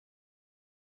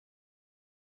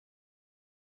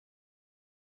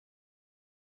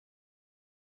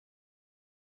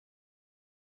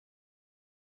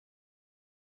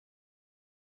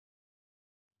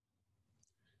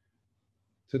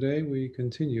Today we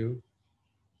continue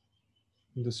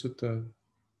the Sutta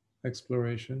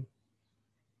exploration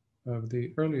of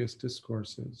the earliest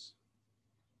discourses.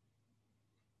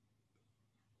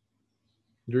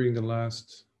 During the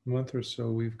last month or so,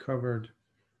 we've covered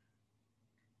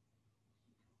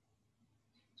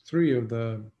 3 of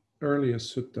the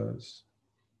earliest suttas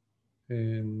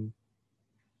in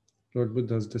Lord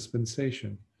Buddha's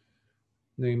dispensation,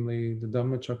 namely the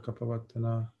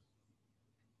Dhammacakkappavattana,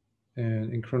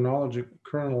 and in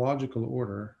chronological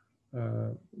order,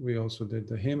 we also did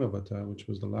the Hemavata, which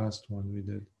was the last one we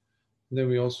did. And then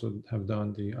we also have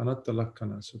done the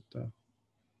Anattalakkana Sutta.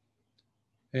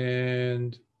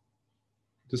 And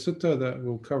the sutta that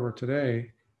we'll cover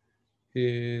today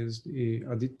is the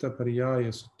Āditta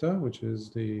Pariyāya Sutta, which is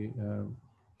the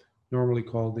normally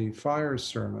called the fire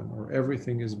sermon, or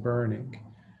everything is burning.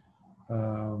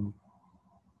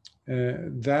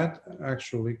 That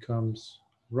actually comes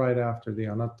right after the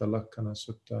Anattalakkana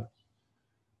Sutta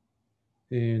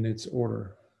in its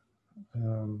order.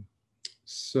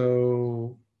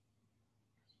 So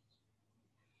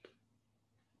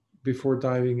before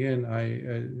diving in,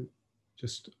 I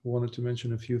just wanted to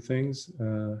mention a few things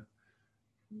to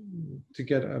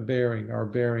get our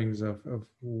bearings of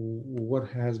what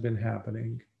has been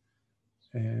happening.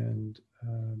 And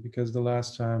because the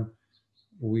last time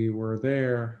we were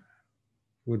there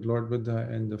with Lord Buddha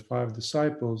and the 5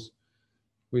 disciples,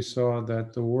 we saw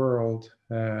that the world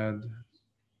had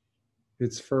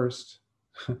its first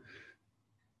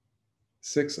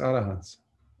 6 arahants,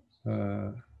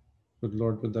 with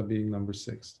Lord Buddha being number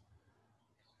 6,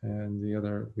 and the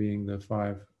other being the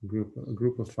a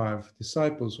group of 5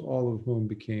 disciples, all of whom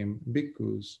became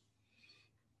bhikkhus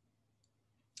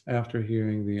after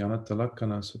hearing the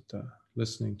Anattalakkana Sutta,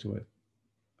 listening to it,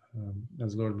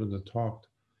 as Lord Buddha talked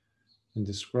and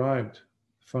described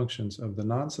functions of the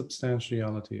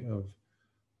non-substantiality of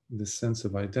the sense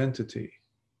of identity.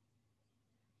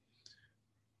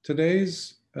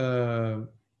 Today's sutta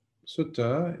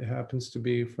happens to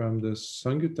be from the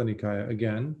Samyutta Nikāya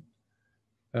again.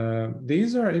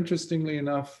 These are, interestingly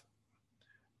enough,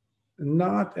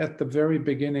 not at the very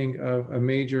beginning of a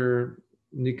major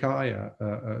Nikāya,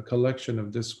 a collection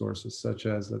of discourses, such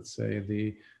as, let's say,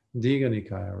 the Digha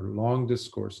Nikāya, or long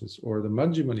discourses, or the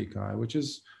Majjhima Nikāya, which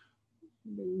is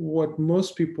what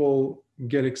most people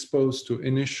get exposed to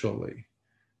initially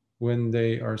when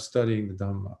they are studying the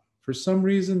Dhamma. For some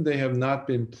reason, they have not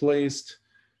been placed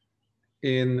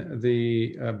in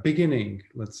the beginning,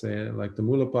 let's say, like the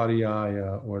Mula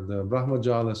Pariyāya or the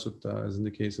Brahmajala Sutta, as in the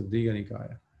case of Digha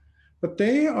Nikāya. But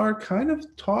they are kind of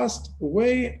tossed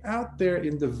way out there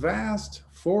in the vast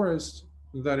forest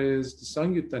that is the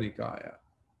Samyutta Nikāya,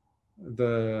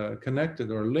 the connected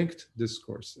or linked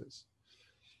discourses.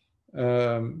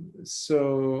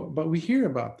 But we hear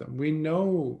about them. We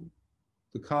know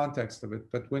the context of it.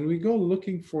 But when we go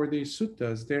looking for these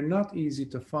suttas, they're not easy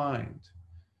to find.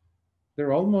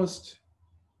 They're almost,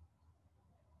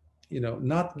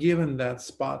 not given that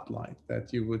spotlight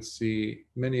that you would see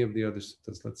many of the other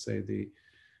suttas. Let's say the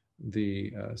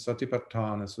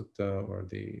Satipatthana Sutta, or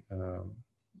the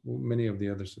many of the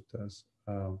other suttas.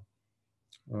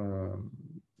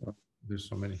 There's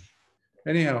so many.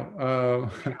 Anyhow,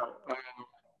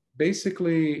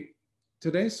 basically,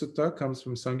 today's sutta comes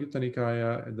from Samyutta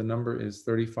Nikāya. The number is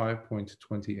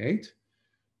 35.28.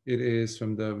 It is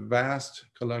from the vast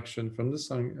collection from the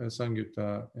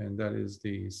Samyutta, and that is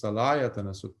the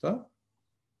Salayatana Sutta.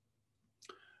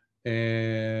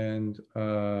 And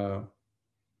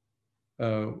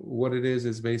what it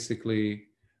is basically,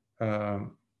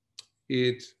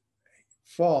 it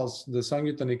falls, the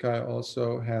Samyutta Nikāya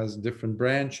also has different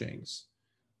branchings.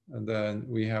 And then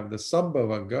we have the Sabbha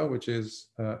Vagga, which is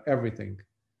everything.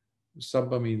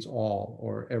 Sabbha means all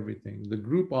or everything. The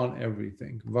group on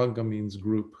everything. Vagga means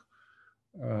group.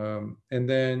 And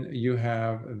then you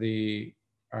have the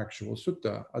actual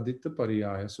sutta, Āditta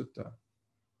Pariyāya Sutta.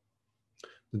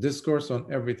 The discourse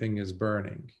on everything is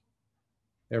burning.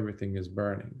 Everything is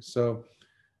burning. So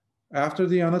after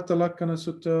the Anattalakkana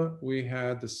Sutta, we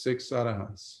had the 6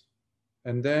 arahants.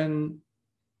 And then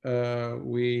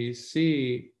we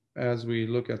see, as we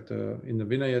look at in the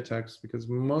Vinaya text, because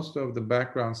most of the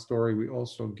background story we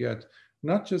also get,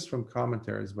 not just from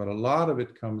commentaries, but a lot of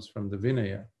it comes from the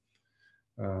Vinaya,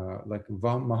 like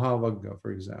Mahavagga,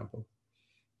 for example,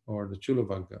 or the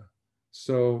Chulavagga.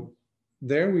 So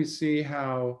there we see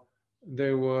how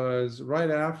there was,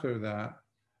 right after that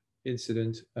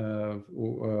incident of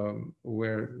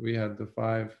where we had the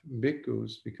 5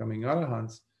 bhikkhus becoming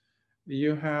arahants,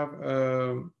 you have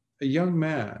a young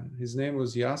man, his name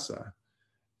was Yasa,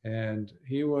 And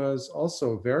he was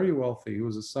also very wealthy. He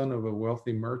was the son of a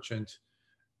wealthy merchant.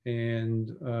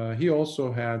 And he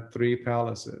also had 3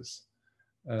 palaces,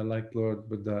 like Lord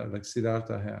Buddha, like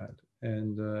Siddhartha had.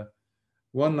 And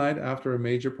one night after a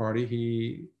major party,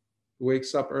 he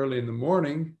wakes up early in the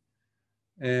morning,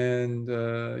 and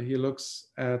he looks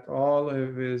at all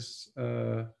of his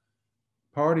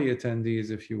party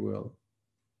attendees, if you will,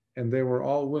 and they were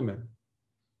all women,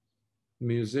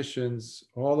 musicians,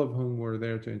 all of whom were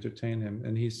there to entertain him.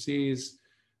 And he sees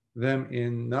them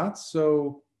in not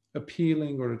so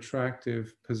appealing or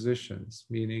attractive positions,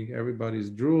 meaning everybody's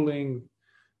drooling,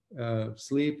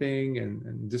 sleeping,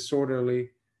 and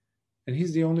disorderly. And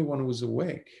he's the only one who's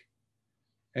awake.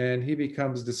 And he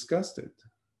becomes disgusted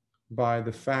by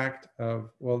the fact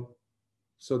of, well,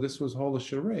 so this was all a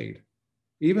charade.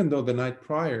 Even though the night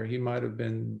prior he might have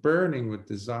been burning with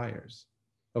desires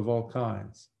of all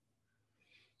kinds.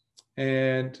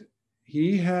 And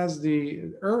he has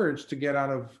the urge to get out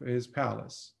of his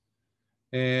palace.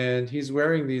 And he's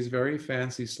wearing these very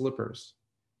fancy slippers,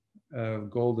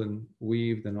 golden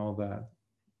weaved and all that.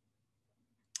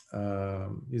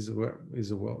 He's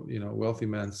a wealthy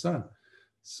man's son.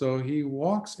 So he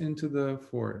walks into the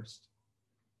forest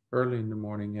early in the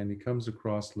morning, and he comes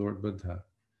across Lord Buddha.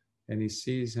 And he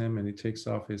sees him, and he takes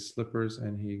off his slippers,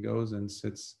 and he goes and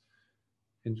sits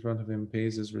in front of him,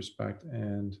 pays his respect.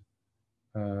 And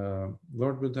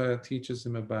Lord Buddha teaches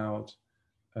him about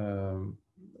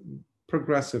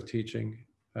progressive teaching,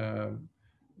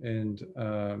 and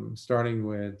starting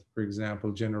with, for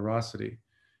example, generosity,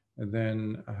 and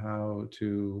then how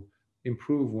to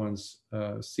improve one's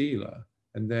sila,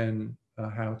 and then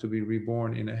how to be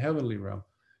reborn in a heavenly realm.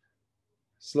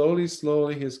 Slowly,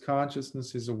 slowly, his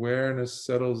consciousness, his awareness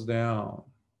settles down,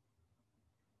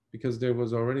 because there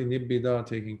was already nibbida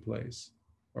taking place,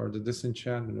 or the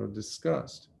disenchantment or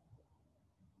disgust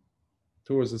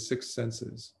towards the 6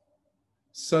 senses.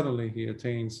 Suddenly he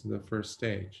attains the first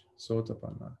stage,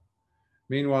 sotapanna.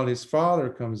 Meanwhile, his father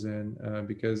comes in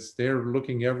because they're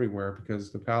looking everywhere,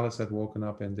 because the palace had woken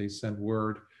up and they sent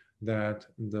word that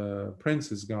the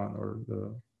prince is gone, or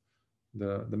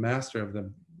the master of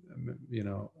the,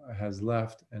 has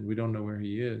left, and we don't know where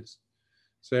he is.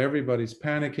 So everybody's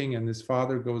panicking, and his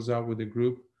father goes out with a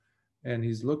group, and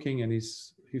he's looking, and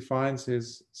he finds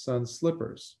his son's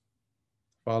slippers,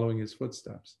 following his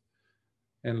footsteps.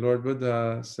 And Lord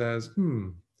Buddha says,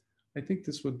 I think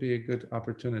this would be a good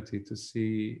opportunity to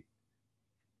see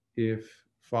if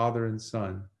father and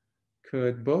son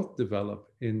could both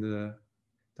develop in the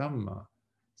Dhamma.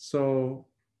 So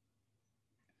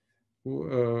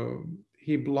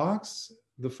he blocks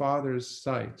the father's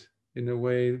sight in a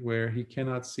way where he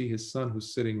cannot see his son,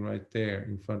 who's sitting right there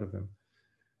in front of him.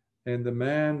 And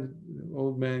the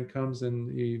old man comes,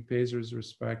 and he pays his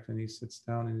respect, and he sits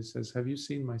down, and he says, have you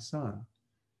seen my son?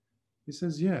 He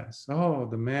says, yes. Oh,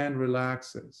 the man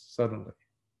relaxes suddenly,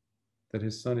 that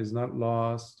his son is not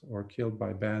lost or killed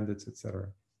by bandits, etc.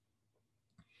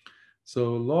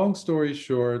 So long story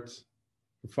short,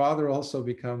 the father also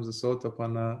becomes a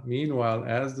sotapanna. Meanwhile,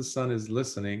 as the son is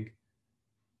listening,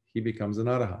 he becomes an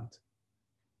arahant.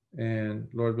 And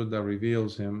Lord Buddha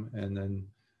reveals him, and then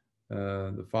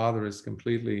the father is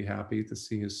completely happy to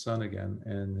see his son again.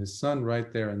 And his son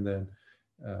right there and then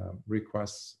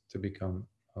requests to become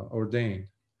ordained.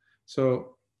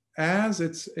 So as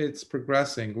it's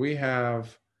progressing, we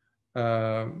have,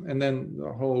 and then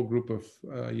the whole group of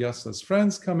Yasa's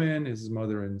friends come in, his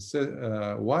mother and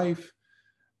wife.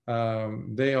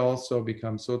 They also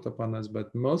become sotapannas,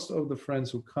 but most of the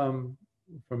friends who come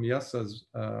from Yasa's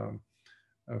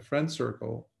friend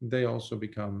circle, they also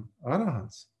become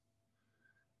arahants.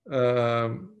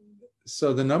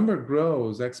 So the number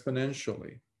grows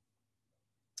exponentially.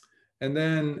 And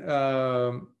then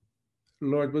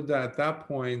Lord Buddha at that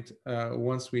point,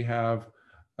 once we have,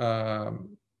 how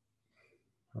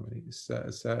many,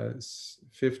 says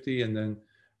 50, and then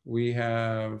we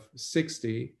have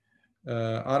 60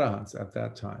 arahants at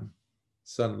that time.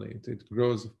 Suddenly, it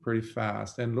grows pretty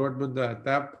fast. And Lord Buddha at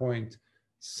that point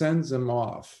sends them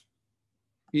off,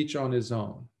 each on his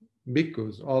own.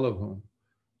 Bhikkhus, all of whom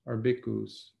are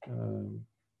bhikkhus.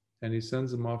 And he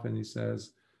sends them off, and he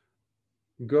says,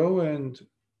 go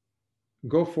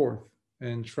forth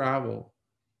and travel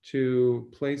to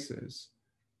places,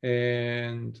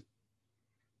 and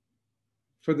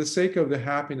for the sake of the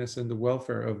happiness and the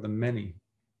welfare of the many.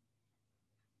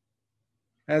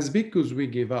 As bhikkhus, we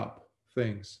give up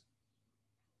things.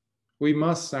 We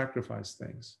must sacrifice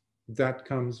things. That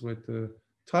comes with the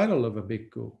title of a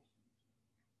bhikkhu.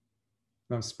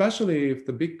 Now, especially if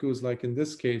the bhikkhus, like in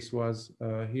this case was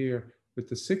here with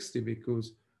the 60 bhikkhus,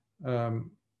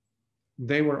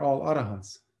 they were all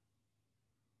arahants.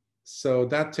 So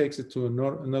that takes it to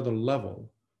another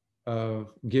level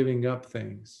of giving up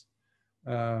things.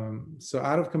 So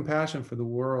out of compassion for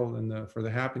the world and for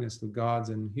the happiness of gods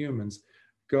and humans,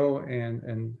 go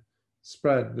and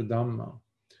spread the Dhamma.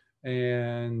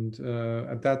 And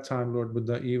at that time, Lord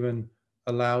Buddha even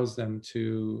allows them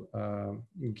to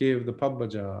give the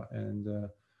pabbaja and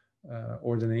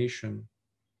ordination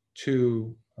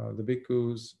to the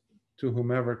bhikkhus, to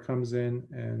whomever comes in.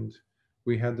 And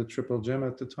we had the triple gem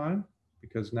at the time,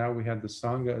 because now we had the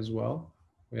Sangha as well.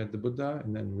 We had the Buddha,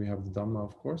 and then we have the Dhamma,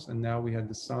 of course, and now we had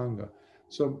the Sangha.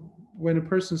 So when a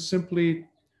person simply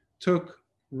took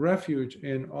refuge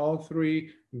in all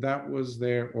three, that was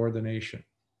their ordination.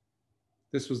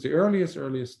 This was the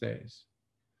earliest days.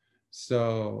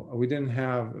 So we didn't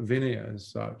have Vinaya as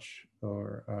such,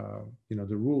 or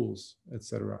the rules,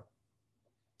 etc.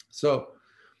 So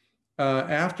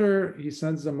after he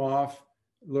sends them off,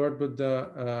 Lord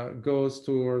Buddha goes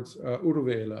towards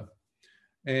Uruvela.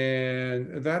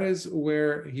 And that is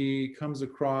where he comes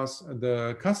across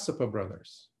the Kassapa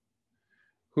brothers,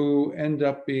 who end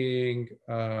up being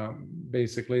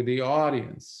basically the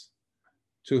audience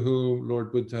to whom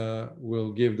Lord Buddha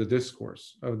will give the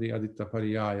discourse of the Āditta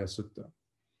Pariyāya Sutta.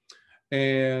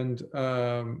 And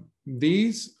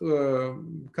these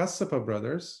Kassapa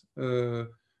brothers,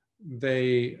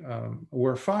 they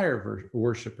were fire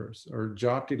worshippers, or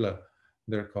Jatila,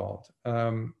 they're called.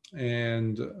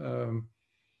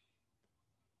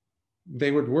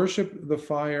 They would worship the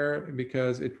fire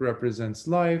because it represents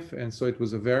life, and so it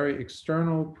was a very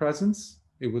external presence.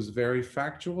 It was very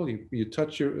factual. You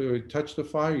touch the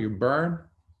fire, you burn,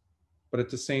 but at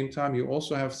the same time, you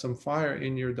also have some fire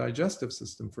in your digestive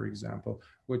system, for example,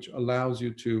 which allows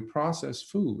you to process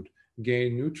food,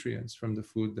 gain nutrients from the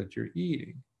food that you're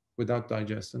eating. Without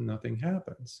digestion, nothing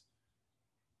happens.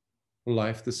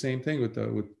 Life, the same thing with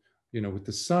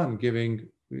the sun giving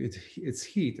its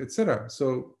heat, etc.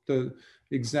 So the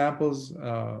examples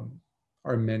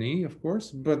are many, of course,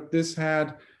 but this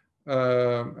had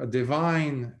a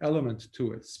divine element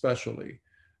to it, especially.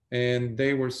 And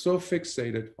they were so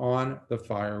fixated on the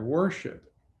fire worship.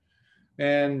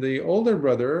 And the older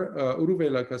brother,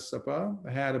 Uruvela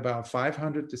Kassapa, had about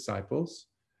 500 disciples.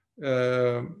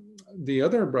 The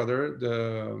other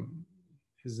brother,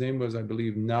 his name was, I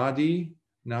believe, Nadi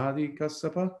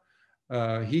Kassapa.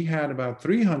 He had about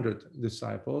 300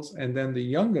 disciples. And then the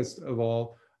youngest of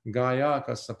all, Gaya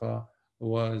Kassapa,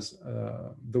 was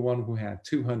the one who had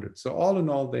 200. So all in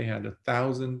all, they had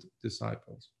 1,000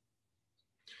 disciples.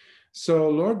 So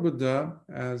Lord Buddha,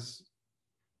 as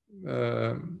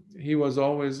he was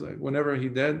always, whenever he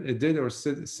did or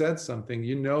said something,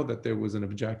 you know that there was an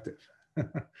objective.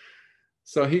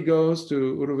 So he goes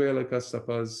to Uruvela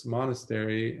Kassapa's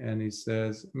monastery and he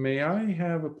says, "May I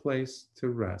have a place to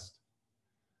rest?"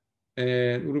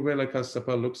 And Uruvela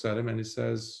Kassapa looks at him and he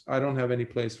says, "I don't have any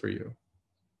place for you."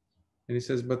 And he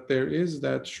says, "But there is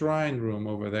that shrine room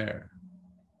over there."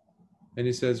 And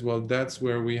he says, "Well, that's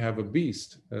where we have a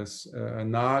beast, a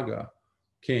Naga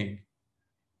king.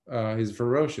 He's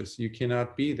ferocious. You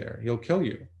cannot be there. He'll kill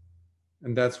you.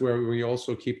 And that's where we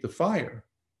also keep the fire."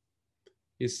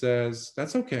 He says,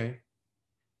 "That's okay.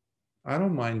 I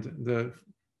don't mind the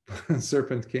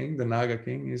serpent king, the Naga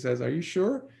king." He says, "Are you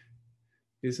sure?"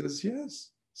 He says,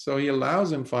 "Yes." So he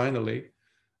allows him finally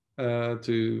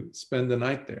to spend the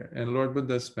night there. And Lord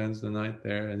Buddha spends the night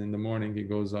there. And in the morning, he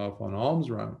goes off on alms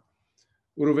round.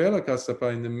 Uruvela Kassapa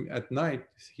at night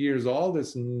hears all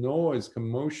this noise,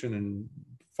 commotion, and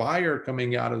fire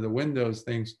coming out of the windows,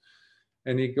 things.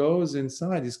 And he goes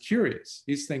inside. He's curious.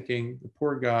 He's thinking, the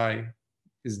poor guy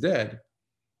is dead.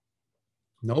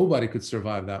 Nobody could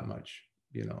survive that much,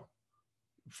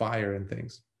 fire and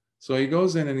things. So he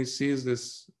goes in and he sees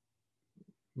this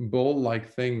bowl-like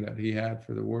thing that he had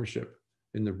for the worship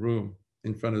in the room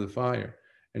in front of the fire.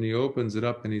 And he opens it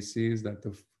up and he sees that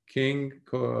the king,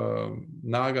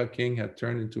 Naga king, had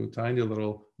turned into a tiny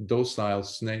little docile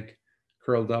snake,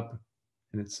 curled up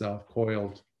in itself,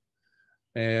 coiled.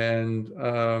 And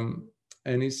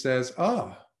he says,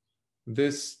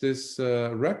 this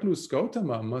recluse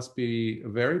Gautama must be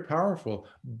very powerful.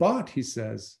 But, he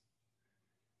says,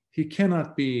 he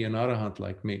cannot be an arahant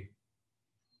like me.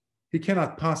 He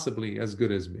cannot possibly as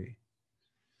good as me.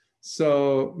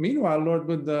 So meanwhile, Lord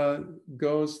Buddha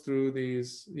goes through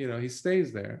these, he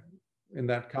stays there in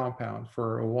that compound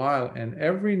for a while. And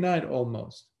every night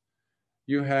almost,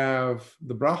 you have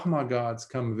the Brahma gods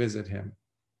come visit him.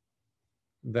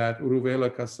 That Uruvela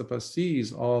Kassapa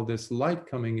sees all this light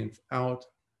coming in out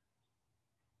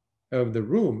of the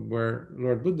room where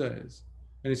Lord Buddha is.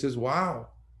 And he says, "Wow,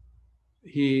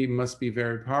 he must be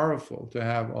very powerful to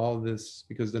have all this,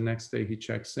 because the next day he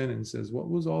checks in and says, what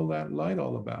was all that light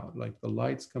all about? Like the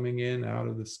lights coming in out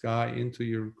of the sky into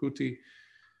your kuti.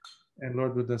 And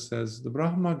Lord Buddha says, the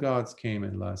Brahma gods came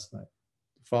in last night.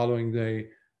 The following day,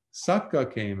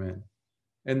 Sakka came in.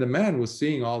 And the man was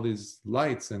seeing all these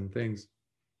lights and things.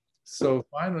 So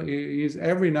finally, he's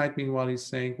every night, meanwhile, he's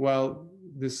saying, well,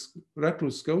 this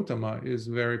recluse Gautama is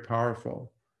very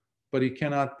powerful, but he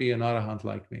cannot be an arahant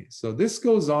like me. So this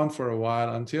goes on for a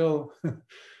while until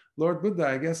Lord Buddha,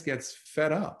 I guess, gets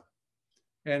fed up.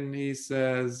 And he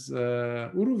says,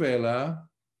 Uruvela,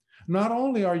 not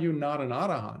only are you not an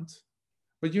arahant,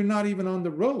 but you're not even on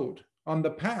the road, on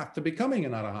the path to becoming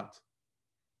an arahant.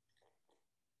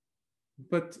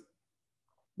 But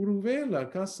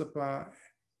Uruvela Kassapa,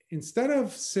 instead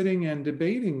of sitting and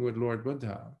debating with Lord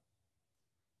Buddha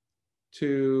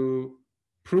to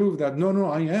prove that, no,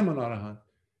 I am an arahant,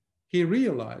 he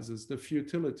realizes the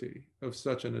futility of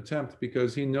such an attempt,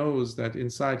 because he knows that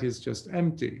inside he's just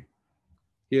empty.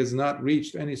 He has not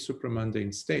reached any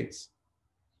supramundane states.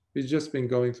 He's just been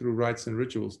going through rites and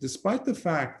rituals, despite the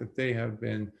fact that they have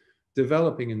been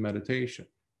developing in meditation.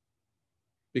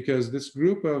 Because this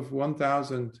group of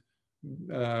 1,000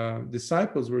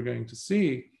 disciples we're going to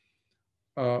see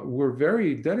were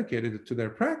very dedicated to their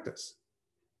practice.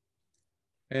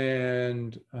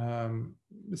 And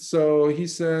so he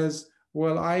says,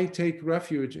 well, I take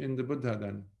refuge in the Buddha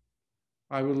then.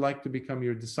 I would like to become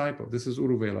your disciple. This is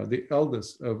Uruvela, the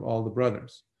eldest of all the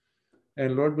brothers.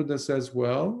 And Lord Buddha says,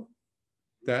 well,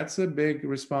 that's a big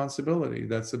responsibility.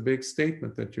 That's a big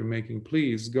statement that you're making.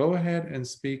 Please go ahead and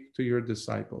speak to your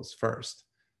disciples first.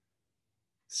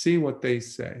 See what they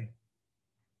say.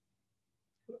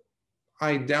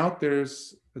 I doubt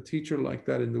there's a teacher like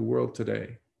that in the world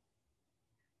today,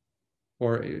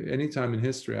 or any time in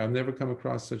history. I've never come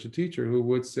across such a teacher who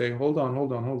would say, hold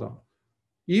on.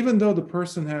 Even though the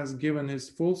person has given his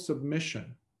full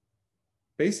submission,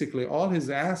 basically all his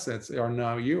assets are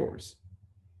now yours.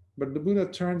 But the Buddha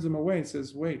turns him away and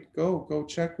says, wait, go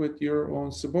check with your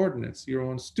own subordinates, your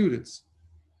own students.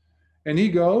 And he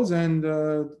goes, and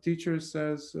the teacher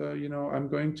says, I'm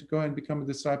going to go and become a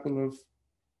disciple of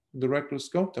the recluse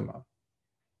Gautama.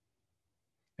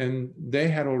 And they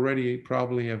had already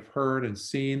probably have heard and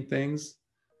seen things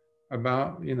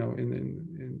about,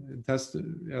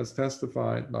 as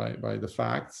testified by the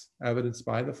facts, evidenced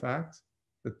by the facts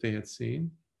that they had seen.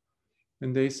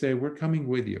 And they say, we're coming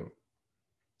with you.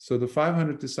 So the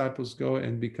 500 disciples go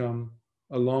and become,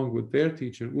 along with their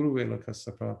teacher, Uruvela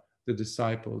Kassapa, the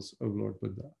disciples of Lord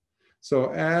Buddha.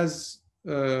 So as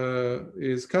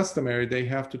is customary, they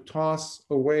have to toss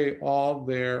away all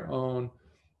their own,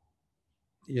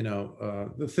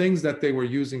 the things that they were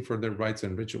using for their rites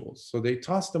and rituals. So they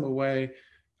tossed them away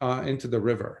into the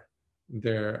river.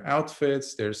 Their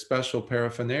outfits, their special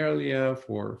paraphernalia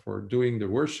for doing the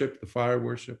worship, the fire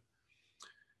worship.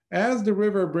 As the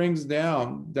river brings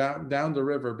down the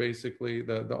river, basically,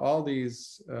 all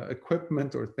these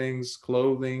equipment or things,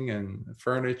 clothing and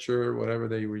furniture, whatever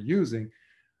they were using,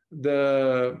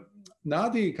 the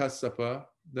Nadi Kassapa,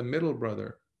 the middle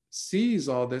brother, sees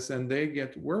all this and they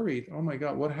get worried. Oh my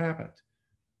God, what happened?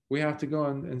 We have to go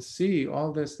and see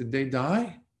all this. Did they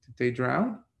die? Did they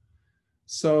drown?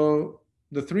 So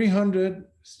the 300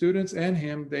 students and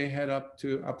him, they head up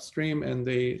to upstream and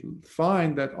they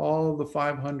find that all the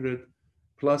 500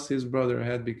 plus his brother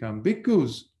had become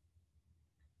bhikkhus.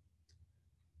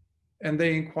 And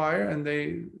they inquire and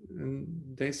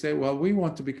they say, well, we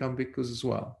want to become bhikkhus as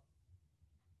well.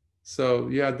 So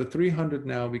yeah, the 300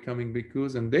 now becoming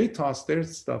bhikkhus, and they toss their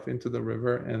stuff into the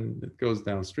river and it goes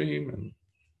downstream.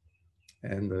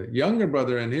 And the younger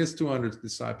brother and his 200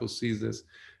 disciples sees this,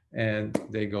 and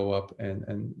they go up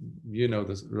and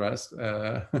the rest.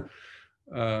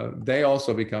 They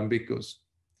also become bhikkhus.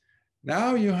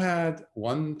 Now you had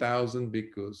 1,000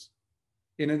 bhikkhus,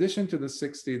 in addition to the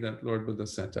 60 that Lord Buddha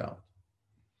sent out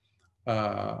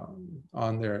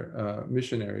on their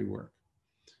missionary work.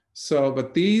 So,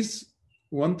 but these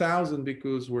 1,000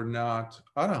 bhikkhus were not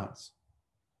arahants.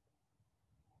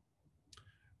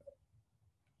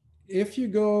 If you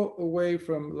go away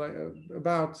from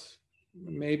about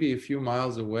maybe a few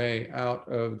miles away out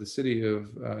of the city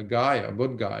of Gaya,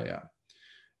 Bodh Gaya,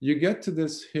 you get to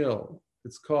this hill.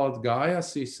 It's called Gaya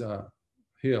Sisa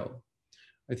Hill.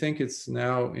 I think it's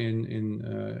now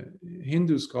in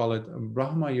Hindus call it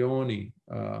Brahmayoni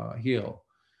Hill.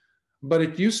 But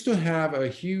it used to have a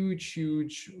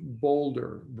huge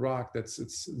boulder rock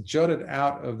it's jutted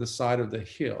out of the side of the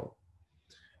hill.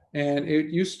 And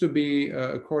it used to be,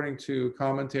 according to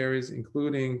commentaries,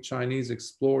 including Chinese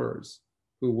explorers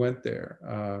who went there,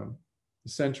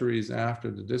 centuries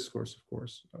after the discourse, of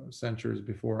course, centuries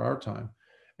before our time,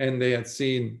 and they had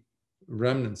seen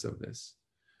remnants of this.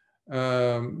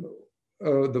 It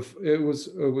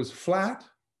was flat.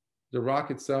 The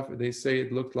rock itself, they say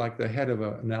it looked like the head of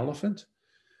an elephant,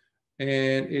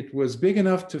 and it was big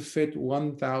enough to fit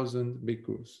 1,000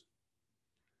 bhikkhus.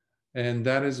 And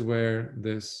that is where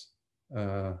this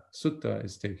sutta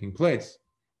is taking place.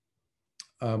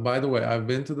 By the way, I've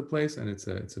been to the place, and it's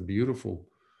a beautiful.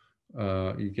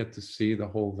 You get to see the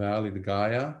whole valley, the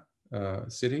Gaya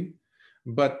city,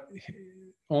 but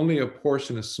only a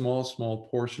portion, a small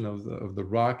portion of the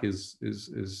rock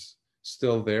is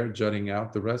still there, jutting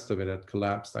out. The rest of it had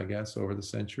collapsed, I guess, over the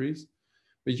centuries.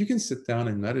 But you can sit down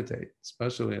and meditate,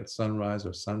 especially at sunrise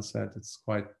or sunset. It's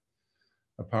quite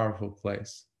a powerful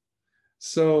place.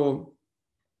 So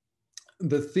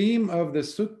the theme of the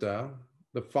sutta,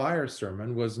 the fire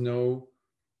sermon, was no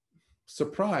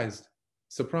surprise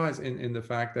in the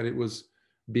fact that it was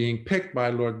being picked by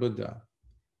Lord Buddha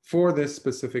for this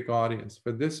specific audience,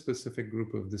 for this specific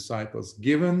group of disciples,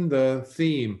 given the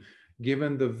theme,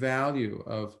 given the value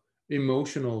of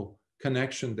emotional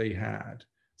connection they had,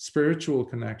 spiritual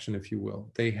connection, if you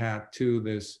will, they had to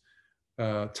this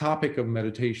topic of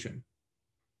meditation,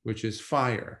 which is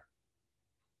fire.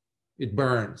 It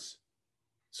burns.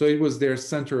 So it was their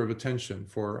center of attention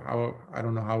for, I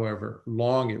don't know, however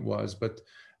long it was, but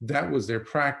that was their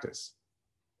practice.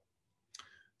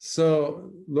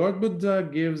 So Lord Buddha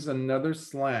gives another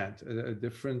slant, a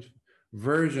different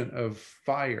version of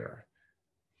fire.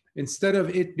 Instead of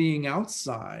it being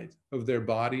outside of their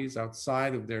bodies,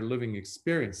 outside of their living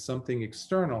experience, something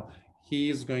external, he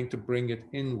is going to bring it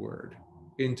inward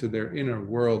into their inner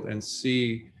world and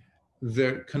see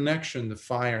the connection the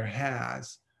fire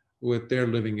has with their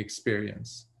living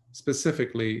experience,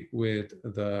 specifically with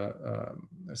the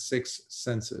 6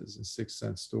 senses, the 6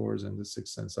 sense doors and the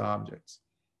 6 sense objects.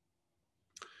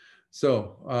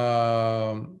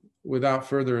 So without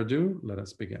further ado, let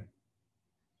us begin.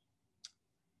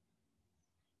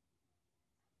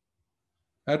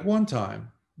 At one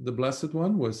time, the Blessed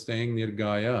One was staying near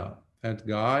Gaya at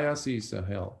Gaya Sisa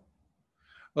Hill,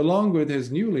 along with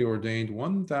his newly ordained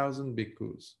 1,000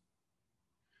 bhikkhus.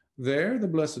 There, the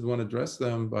Blessed One addressed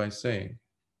them by saying,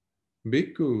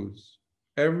 "Bhikkhus,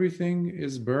 everything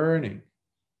is burning."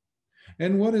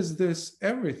 And what is this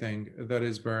everything that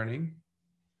is burning?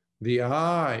 The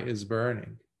eye is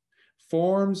burning.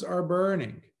 Forms are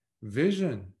burning.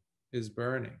 Vision is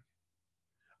burning.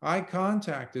 Eye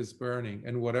contact is burning,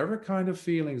 and whatever kind of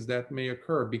feelings that may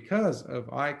occur because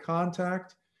of eye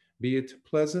contact, be it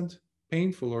pleasant,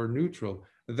 painful, or neutral,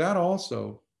 that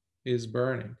also is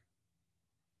burning.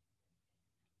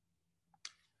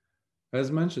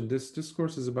 As mentioned, this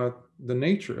discourse is about the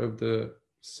nature of the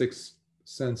 6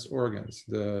 sense organs,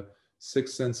 the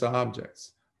 6 sense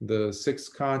objects, the 6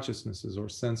 consciousnesses or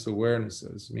sense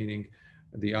awarenesses, meaning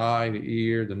the eye, the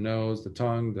ear, the nose, the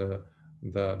tongue,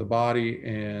 the body,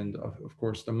 and of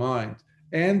course the mind,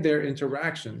 and their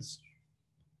interactions,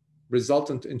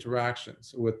 resultant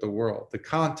interactions with the world, the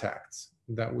contacts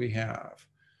that we have.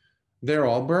 They're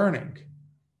all burning.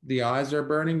 The eyes are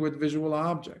burning with visual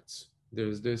objects.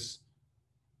 There's this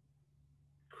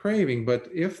craving, but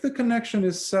if the connection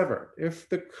is severed,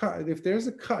 if there's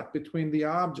a cut between the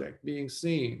object being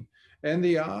seen and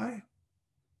the eye,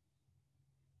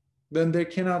 then there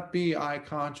cannot be eye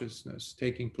consciousness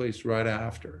taking place right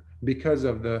after because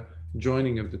of the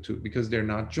joining of the two, because they're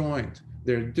not joined,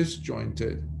 they're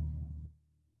disjointed.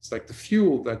 It's like the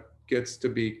fuel that gets to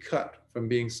be cut from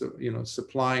being,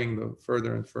 supplying the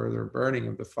further and further burning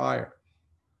of the fire.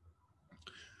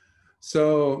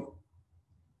 So,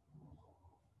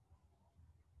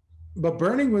 but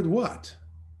burning with what?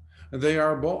 They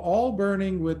are all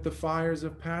burning with the fires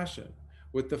of passion,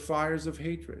 with the fires of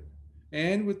hatred,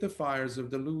 and with the fires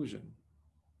of delusion.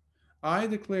 I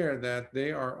declare that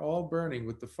they are all burning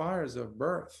with the fires of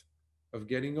birth, of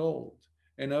getting old,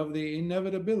 and of the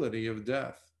inevitability of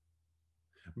death,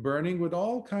 burning with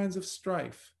all kinds of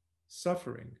strife,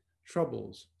 suffering,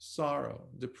 troubles, sorrow,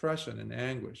 depression, and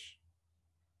anguish.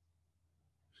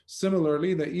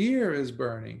 Similarly, the ear is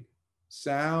burning,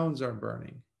 sounds are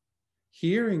burning,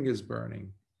 hearing is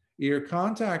burning, ear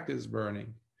contact is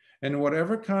burning, and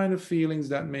whatever kind of feelings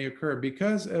that may occur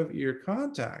because of ear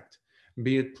contact,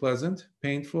 be it pleasant,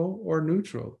 painful, or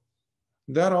neutral,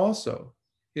 that also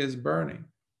is burning.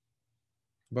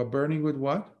 But burning with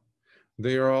what?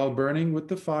 They are all burning with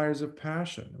the fires of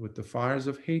passion, with the fires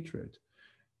of hatred,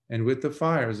 and with the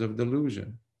fires of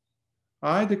delusion.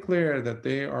 I declare that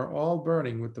they are all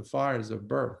burning with the fires of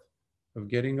birth, of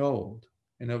getting old,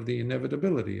 and of the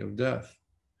inevitability of death,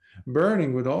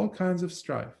 burning with all kinds of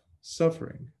strife,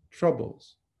 suffering,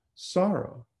 troubles,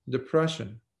 sorrow,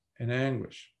 depression, and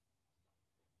anguish.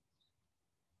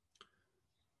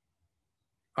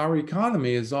 Our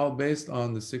economy is all based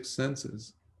on the six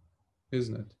senses,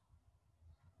 isn't it?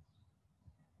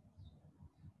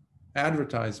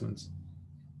 Advertisements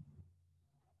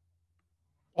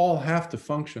all have to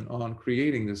function on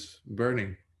creating this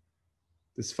burning,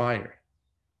 this fire.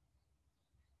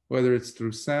 Whether it's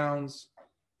through sounds,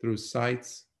 through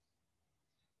sights.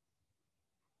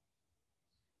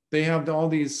 They have all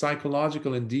these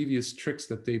psychological and devious tricks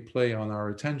that they play on our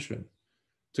attention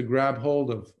to grab hold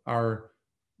of our,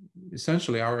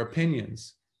 essentially our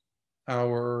opinions,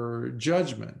 our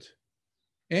judgment,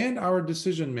 and our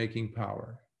decision-making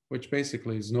power, which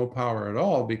basically is no power at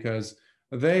all because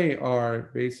they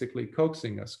are basically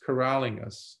coaxing us, corralling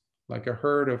us like a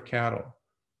herd of cattle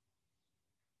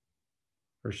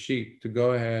or sheep to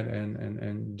go ahead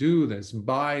and do this,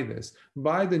 buy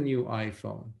the new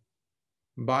iPhone,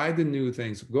 buy the new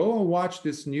things, go and watch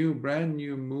this brand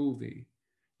new movie.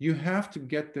 You have to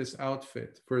get this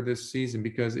outfit for this season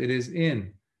because it is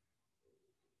in.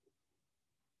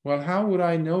 Well, how would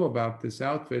I know about this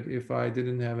outfit if I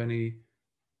didn't have any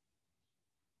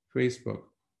Facebook?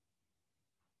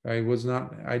 I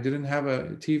didn't have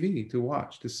a TV to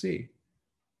watch, to see.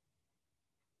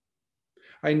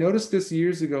 I noticed this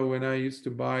years ago when I used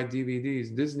to buy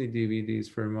DVDs, Disney DVDs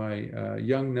for my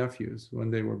young nephews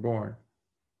when they were born.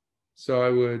 So I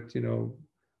would,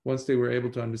 once they were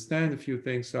able to understand a few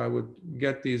things, so I would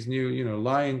get these new,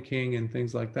 Lion King and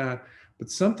things like that. But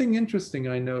something interesting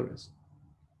I noticed.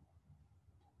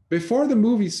 Before the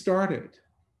movie started,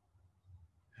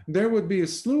 there would be a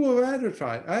slew of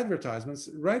advertisements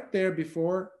right there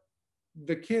before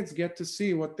the kids get to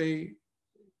see what they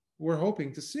were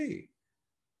hoping to see.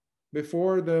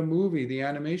 Before the movie, the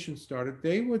animation started,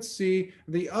 they would see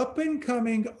the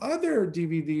up-and-coming other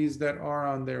DVDs that are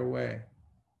on their way.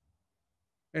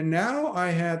 And now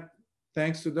I had,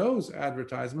 thanks to those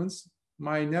advertisements,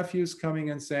 my nephews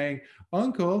coming and saying,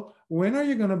 "Uncle, when are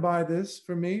you going to buy this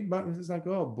for me?" But it's like,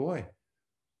 oh boy.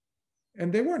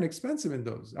 And they weren't expensive in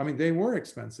those. I mean, they were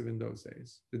expensive in those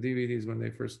days, the DVDs when they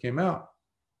first came out.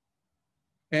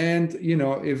 And,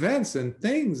 events and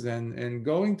things and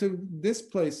going to this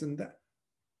place and that.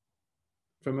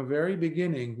 From a very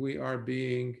beginning, we are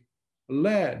being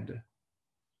led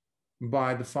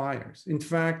by the fires. In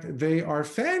fact, they are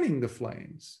fanning the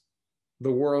flames,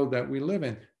 the world that we live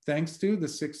in, thanks to the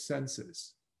six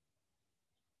senses.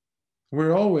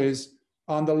 We're always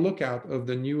on the lookout of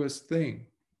the newest thing.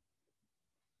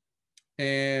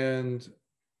 And,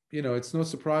 it's no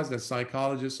surprise that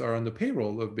psychologists are on the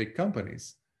payroll of big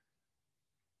companies.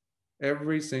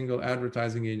 Every single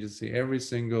advertising agency, every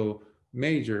single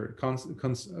major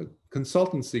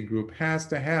consultancy group has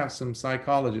to have some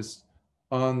psychologists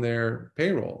on their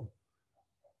payroll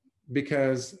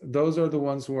because those are the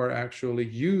ones who are actually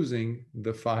using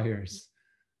the fires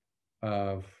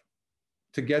to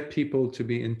get people to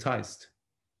be enticed.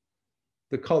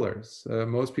 The colors.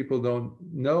 Most people don't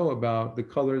know about the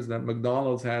colors that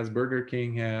McDonald's has, Burger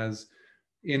King has,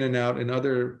 In-N-Out, and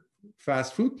other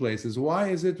fast food places. Why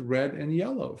is it red and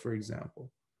yellow, for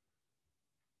example?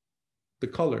 The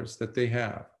colors that they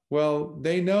have. Well,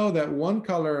 they know that one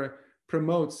color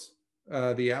promotes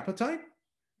the appetite,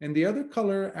 and the other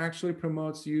color actually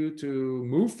promotes you to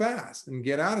move fast and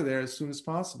get out of there as soon as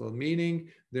possible, meaning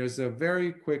there's a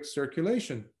very quick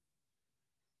circulation.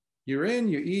 You're in,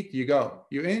 you eat, you go.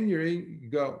 You're in, you eat, you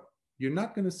go. You're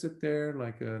not going to sit there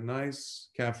like a nice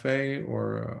cafe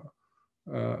or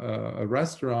a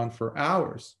restaurant for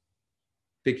hours.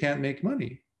 They can't make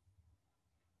money.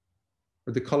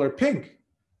 Or the color pink.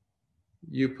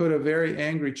 You put a very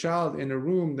angry child in a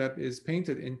room that is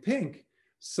painted in pink,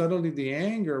 suddenly the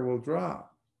anger will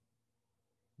drop.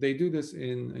 They do this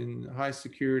in high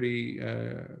security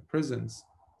prisons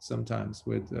sometimes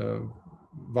with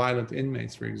violent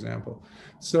inmates, for example.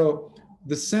 So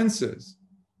the senses,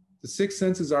 the six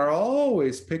senses are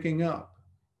always picking up.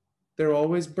 They're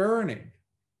always burning.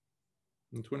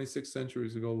 And 26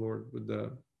 centuries ago, Lord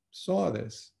Buddha saw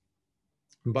this.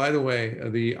 And by the way,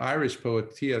 the Irish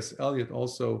poet T.S. Eliot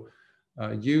also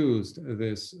used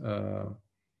this, the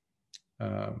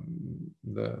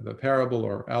parable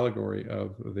or allegory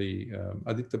of the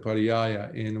Āditta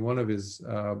Pariyāya in one of his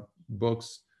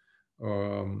books,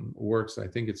 works. I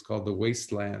think it's called The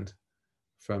Wasteland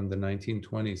from the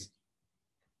 1920s.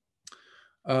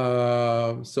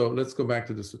 So let's go back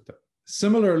to the sutta.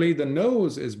 Similarly, the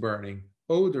nose is burning.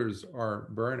 Odors are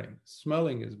burning.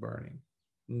 Smelling is burning.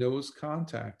 Nose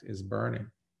contact is burning.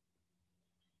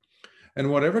 And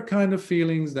whatever kind of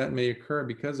feelings that may occur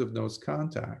because of those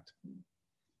contact,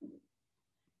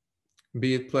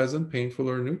 be it pleasant, painful,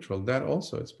 or neutral, that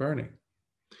also is burning.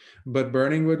 But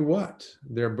burning with what?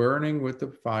 They're burning with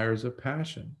the fires of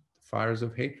passion, the fires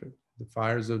of hatred, the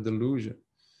fires of delusion.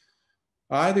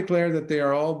 I declare that they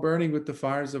are all burning with the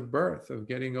fires of birth, of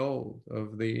getting old,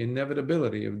 of the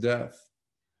inevitability of death,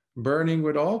 burning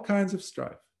with all kinds of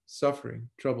strife, suffering,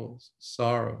 troubles,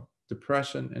 sorrow,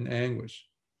 depression, and anguish.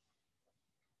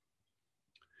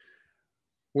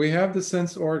 We have the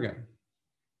sense organ.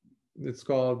 It's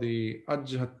called the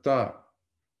Āditta.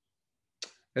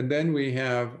 And then we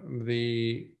have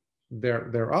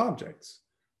their objects,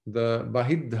 the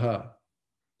Bahiddha.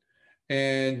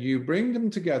 And you bring them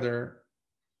together,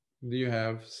 you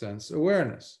have sense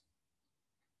awareness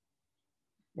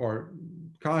or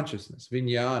consciousness,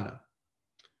 vijnana.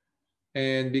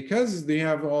 And because they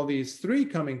have all these three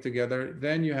coming together,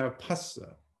 then you have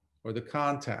phassa, or the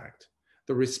contact,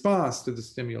 the response to the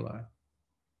stimuli.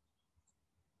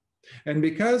 And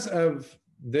because of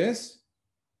this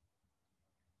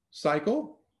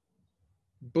cycle,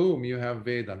 boom, you have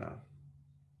Vedana,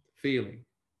 feeling.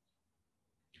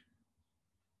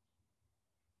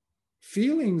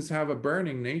 Feelings have a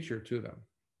burning nature to them.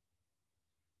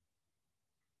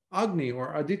 Agni,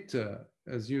 or Āditta,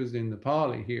 as used in the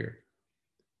Pali here,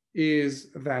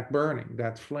 is that burning,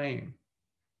 that flame,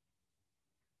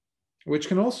 which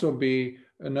can also be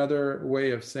another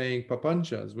way of saying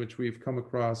papanchas, which we've come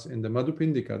across in the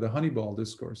Madhupindika, the honeyball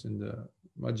discourse in the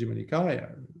Majjhima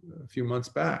Nikāya a few months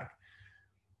back.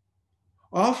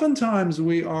 Oftentimes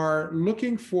we are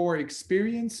looking for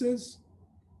experiences,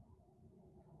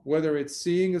 whether it's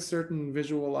seeing a certain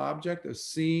visual object, a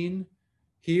scene,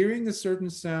 hearing a certain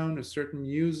sound, a certain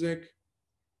music,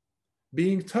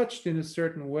 being touched in a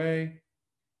certain way,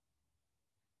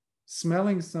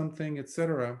 smelling something,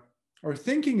 etc., or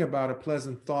thinking about a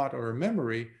pleasant thought or a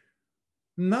memory,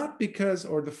 not because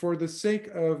or for the sake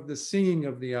of the seeing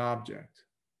of the object.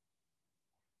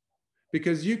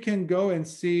 Because you can go and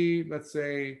see, let's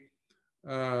say,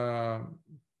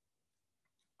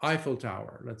 Eiffel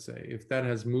Tower, let's say, if that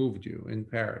has moved you in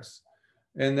Paris.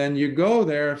 And then you go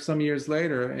there some years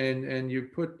later and you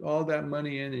put all that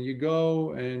money in and you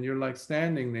go and you're like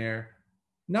standing there,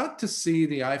 not to see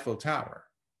the Eiffel Tower,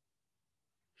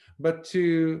 but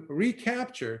to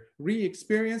recapture,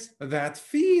 re-experience that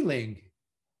feeling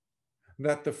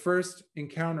that the first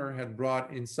encounter had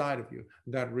brought inside of you,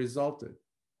 that resulted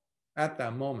at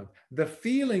that moment. The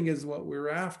feeling is what we're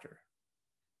after.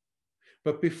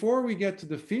 But before we get to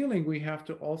the feeling, we have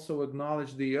to also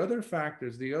acknowledge the other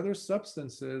factors, the other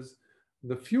substances,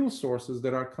 the fuel sources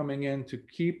that are coming in to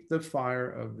keep the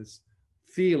fire of this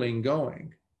feeling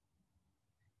going.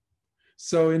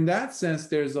 So in that sense,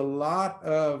 there's a lot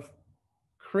of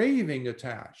craving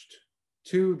attached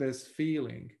to this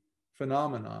feeling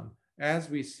phenomenon, as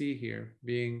we see here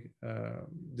being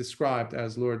described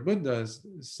as Lord Buddha is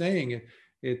saying it.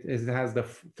 It has the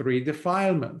three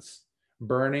defilements: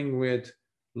 burning with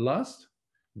lust,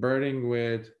 burning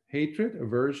with hatred,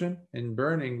 aversion, and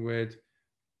burning with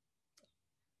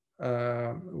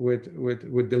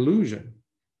delusion.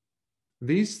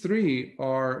 These three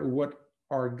are what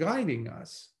are guiding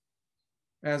us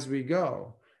as we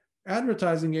go.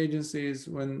 Advertising agencies,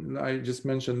 when I just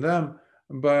mentioned them,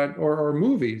 but or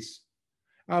movies.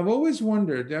 I've always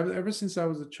wondered, ever since I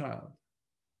was a child,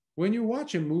 when you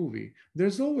watch a movie,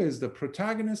 there's always the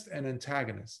protagonist and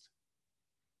antagonist.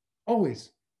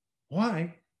 Always.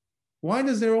 Why? Why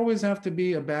does there always have to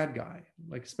be a bad guy?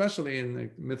 Like, especially in the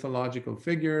mythological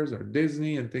figures or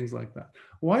Disney and things like that.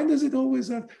 Why does it always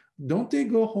have, don't they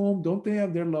go home? Don't they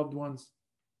have their loved ones?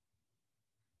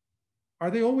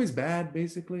 Are they always bad,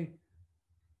 basically?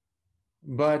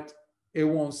 But it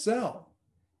won't sell.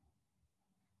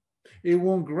 It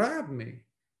won't grab me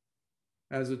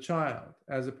as a child,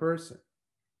 as a person.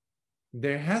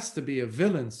 There has to be a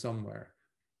villain somewhere.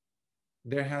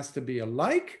 There has to be a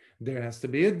like, there has to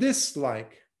be a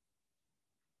dislike.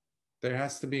 There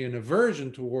has to be an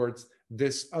aversion towards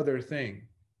this other thing.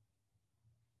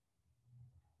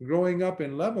 Growing up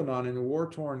in Lebanon, in a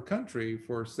war-torn country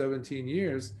for 17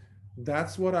 years,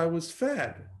 that's what I was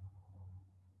fed.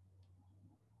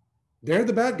 They're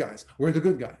the bad guys, we're the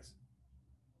good guys.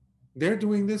 They're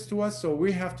doing this to us, so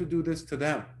we have to do this to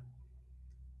them.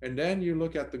 And then you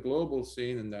look at the global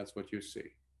scene and that's what you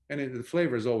see. And the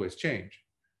flavors always change.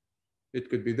 It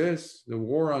could be this, the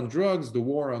war on drugs, the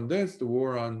war on this, the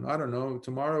war on, I don't know,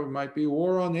 tomorrow it might be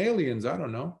war on aliens, I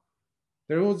don't know.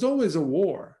 There was always a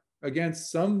war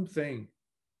against something.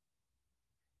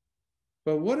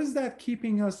 But what is that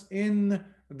keeping us in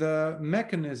the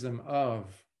mechanism of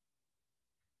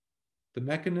The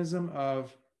mechanism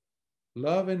of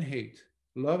love and hate,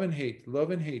 love and hate,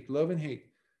 love and hate, love and hate.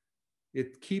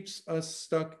 It keeps us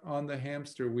stuck on the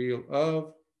hamster wheel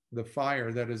of the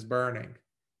fire that is burning.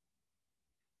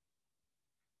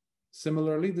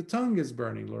 Similarly, the tongue is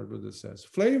burning, Lord Buddha says.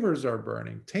 Flavors are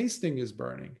burning. Tasting is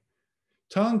burning.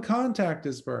 Tongue contact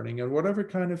is burning. And whatever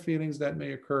kind of feelings that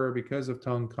may occur because of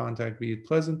tongue contact, be it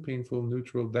pleasant, painful,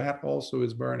 neutral, that also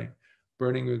is burning.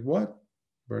 Burning with what?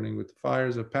 Burning with the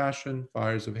fires of passion,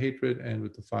 fires of hatred, and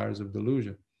with the fires of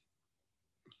delusion.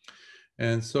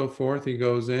 And so forth. He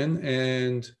goes in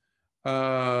and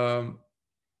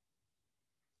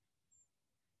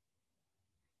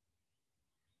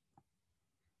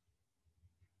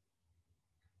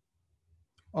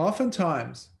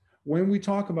oftentimes, when we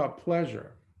talk about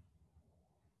pleasure,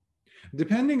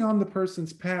 depending on the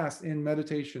person's past in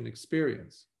meditation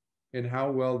experience and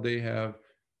how well they have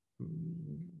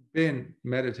been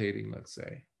meditating, let's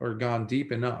say, or gone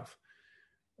deep enough,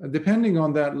 depending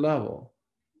on that level,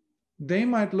 they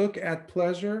might look at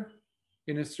pleasure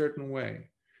in a certain way.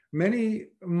 Many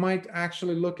might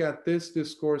actually look at this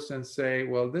discourse and say,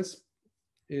 well, this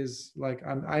is like,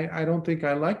 I don't think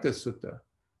I like this sutta,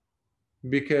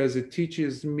 because it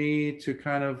teaches me to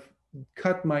kind of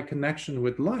cut my connection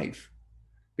with life,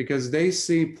 because they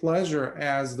see pleasure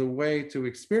as the way to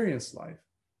experience life.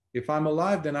 If I'm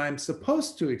alive, then I'm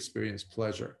supposed to experience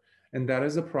pleasure. And that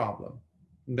is a problem.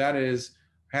 That is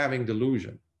having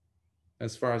delusion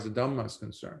as far as the Dhamma is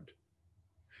concerned.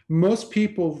 Most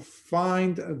people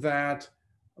find that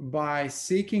by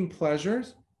seeking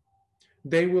pleasures,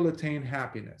 they will attain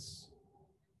happiness.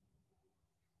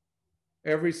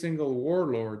 Every single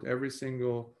warlord, every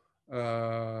single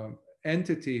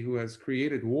entity who has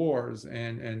created wars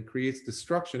and creates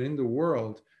destruction in the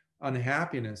world,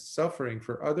 unhappiness, suffering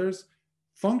for others,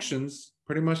 functions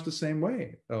pretty much the same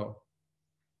way, though.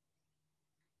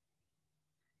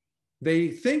 They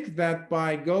think that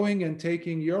by going and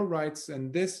taking your rights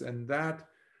and this and that,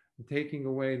 taking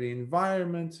away the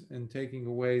environment and taking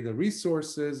away the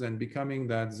resources and becoming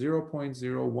that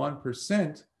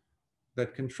 0.01%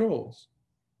 that controls,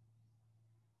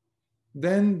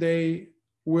 then they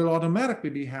will automatically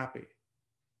be happy.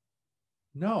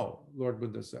 No, Lord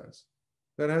Buddha says.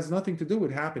 That has nothing to do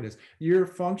with happiness. You're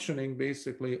functioning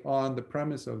basically on the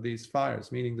premise of these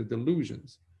fires, meaning the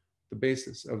delusions, the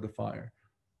basis of the fire.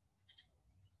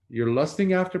 You're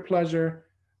lusting after pleasure,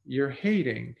 you're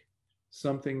hating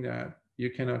something that you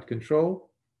cannot control,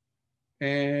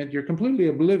 and you're completely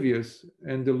oblivious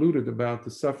and deluded about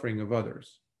the suffering of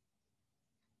others.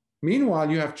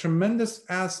 Meanwhile, you have tremendous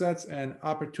assets and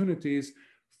opportunities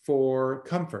for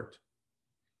comfort,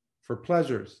 for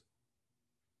pleasures.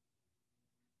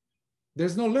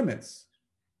 There's no limits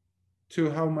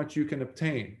to how much you can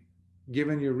obtain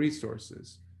given your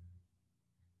resources.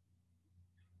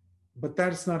 But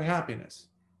that's not happiness.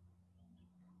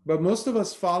 But most of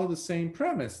us follow the same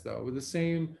premise, though, with the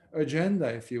same agenda,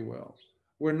 if you will.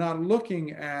 We're not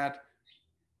looking at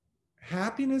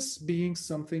happiness being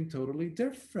something totally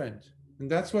different. And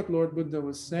that's what Lord Buddha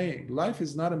was saying. Life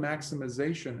is not a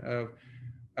maximization of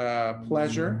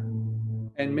pleasure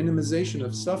and minimization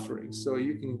of suffering, so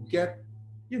you can get,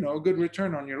 a good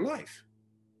return on your life.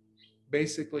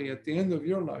 Basically, at the end of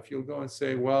your life, you'll go and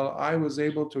say, well, I was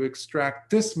able to extract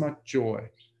this much joy,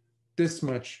 this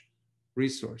much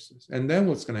resources. And then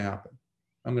what's going to happen?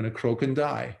 I'm going to croak and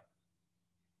die.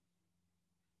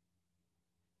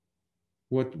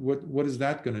 What is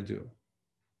that going to do?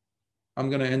 I'm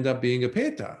going to end up being a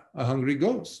peta, a hungry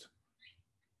ghost.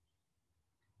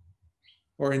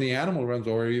 Or in the animal realms,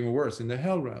 or even worse, in the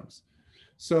hell realms.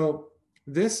 So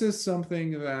this is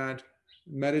something that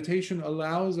meditation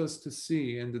allows us to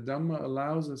see, and the Dhamma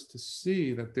allows us to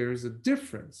see, that there is a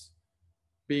difference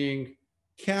being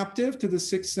captive to the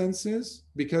six senses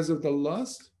because of the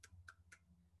lust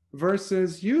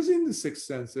versus using the six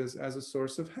senses as a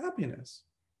source of happiness.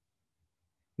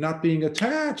 Not being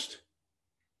attached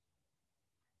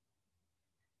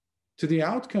to the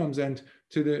outcomes and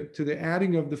to the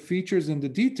adding of the features and the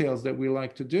details that we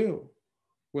like to do.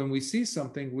 When we see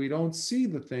something, we don't see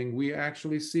the thing, we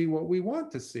actually see what we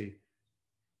want to see.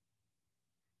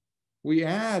 We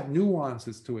add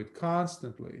nuances to it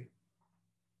constantly.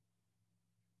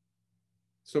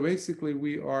 So basically,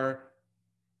 we are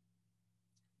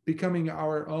becoming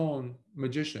our own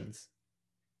magicians.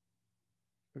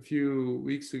 A few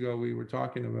weeks ago, we were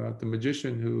talking about the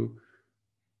magician who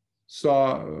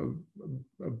saw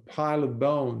a pile of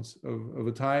bones of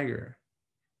a tiger.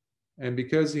 And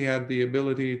because he had the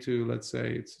ability to, let's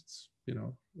say, it's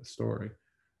a story,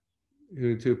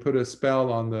 to put a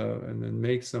spell on and then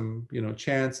make some,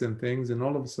 chants and things, and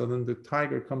all of a sudden the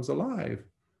tiger comes alive.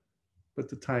 But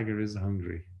the tiger is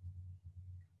hungry,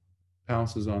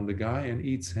 pounces on the guy and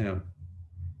eats him.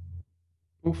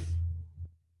 Oof.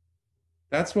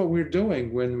 That's what we're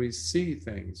doing when we see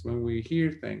things, when we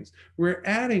hear things. We're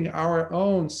adding our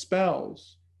own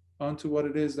spells onto what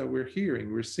it is that we're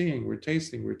hearing, we're seeing, we're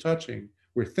tasting, we're touching,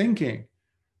 we're thinking.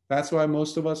 That's why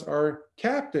most of us are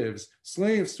captives,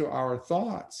 slaves to our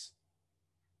thoughts,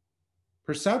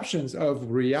 perceptions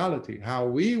of reality, how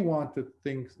we want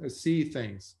to see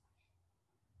things.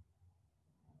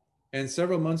 And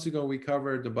several months ago, we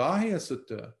covered the Pariyāya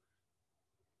Sutta.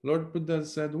 Lord Buddha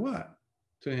said what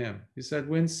to him? He said,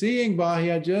 when seeing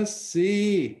Bahya, just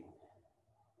see.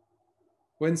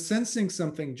 When sensing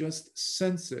something, just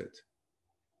sense it.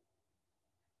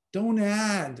 Don't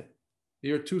add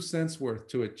your 2 cents worth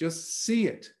to it. Just see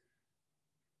it.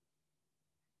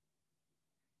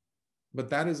 But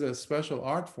that is a special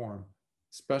art form,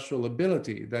 special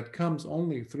ability that comes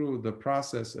only through the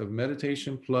process of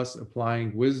meditation plus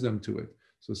applying wisdom to it.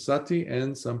 So sati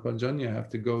and sampajanya have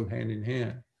to go hand in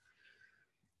hand.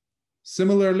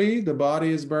 Similarly, the body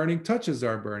is burning, touches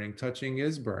are burning, touching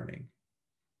is burning.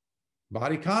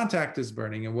 Body contact is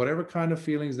burning, and whatever kind of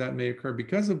feelings that may occur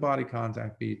because of body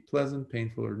contact, be it pleasant,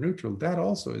 painful, or neutral, that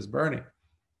also is burning.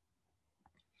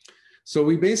 So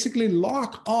we basically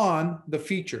lock on the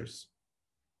features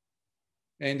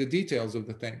and the details of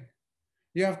the thing.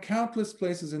 You have countless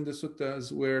places in the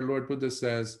suttas where Lord Buddha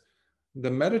says,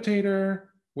 the meditator,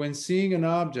 when seeing an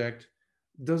object,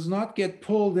 does not get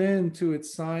pulled into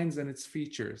its signs and its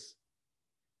features.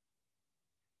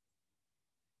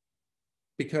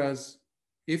 Because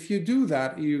if you do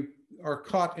that, you are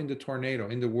caught in the tornado,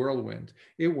 in the whirlwind.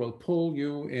 It will pull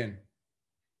you in.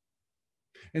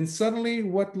 And suddenly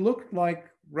what looked like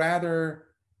rather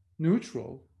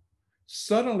neutral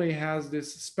suddenly has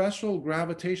this special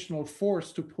gravitational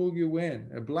force to pull you in,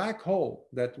 a black hole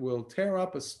that will tear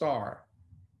up a star.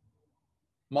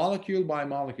 Molecule by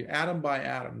molecule, atom by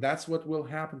atom. That's what will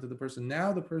happen to the person.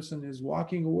 Now the person is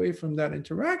walking away from that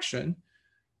interaction,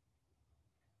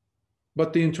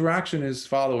 but the interaction is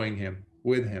following him,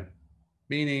 with him,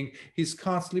 meaning he's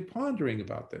constantly pondering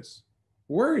about this,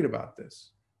 worried about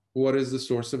this. What is the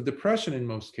source of depression in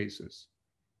most cases?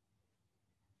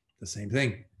 The same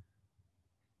thing.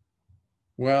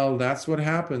 Well, that's what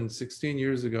happened 16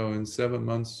 years ago and 7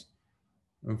 months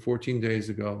and 14 days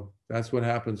ago. That's what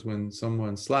happens when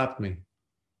someone slapped me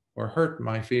or hurt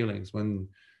my feelings, when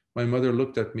my mother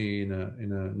looked at me in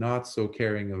a not so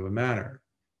caring of a manner.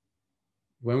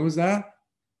 When was that?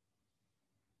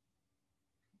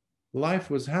 Life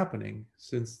was happening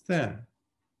since then.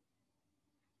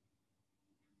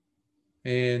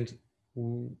 And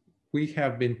we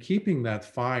have been keeping that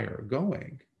fire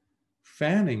going,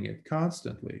 fanning it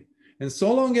constantly. And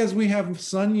so long as we have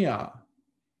sanya,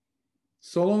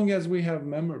 so long as we have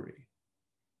memory,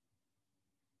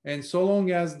 and so long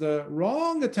as the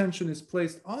wrong attention is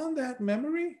placed on that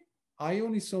memory,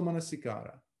 ayoniso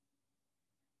manasikara,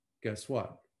 guess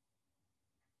what?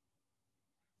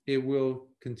 It will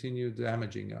continue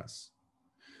damaging us.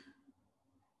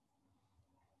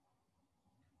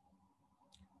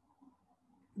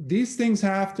 These things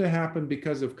have to happen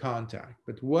because of contact.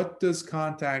 But what does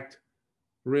contact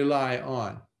rely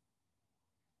on?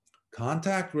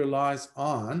 Contact relies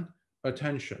on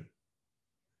attention.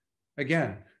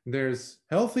 Again, there's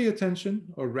healthy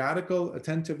attention or radical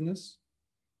attentiveness,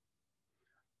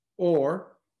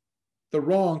 or the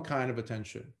wrong kind of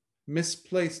attention,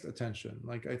 misplaced attention.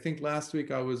 Like I think last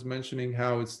week I was mentioning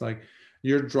how it's like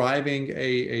you're driving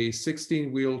a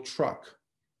 16-wheel truck,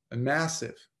 a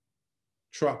massive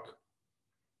truck,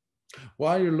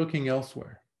 while you're looking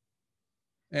elsewhere,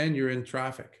 and you're in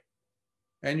traffic,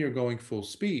 and you're going full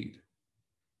speed.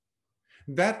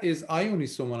 That is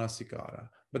ayoniso manasikara,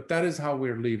 but that is how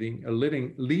we're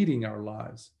leading our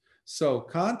lives. So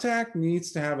contact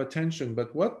needs to have attention,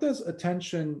 but what does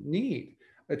attention need?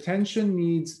 Attention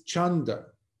needs chanda.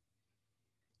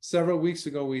 Several weeks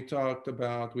ago, we covered the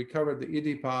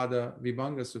Āditta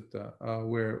Pariyāya Sutta,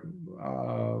 where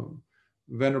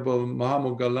Venerable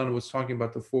Mahamoggallana was talking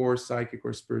about the 4 psychic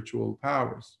or spiritual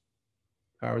powers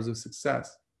of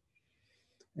success.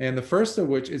 And the first of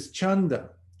which is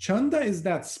chanda. Chanda is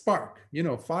that spark. You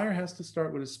know, fire has to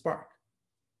start with a spark,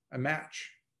 a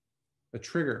match, a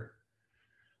trigger.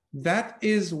 That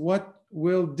is what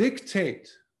will dictate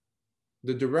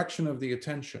the direction of the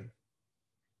attention.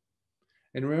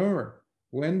 And remember,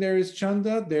 when there is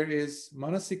chanda, there is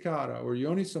manasikara or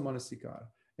yoniso manasikara.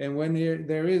 And when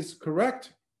there is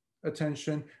correct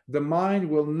attention, the mind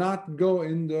will not go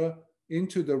in the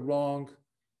into the wrong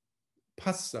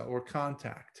phassa or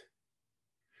contact.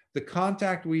 The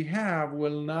contact we have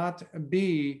will not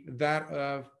be that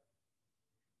of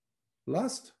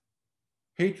lust,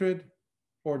 hatred,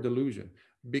 or delusion.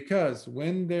 Because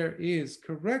when there is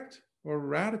correct or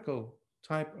radical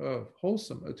type of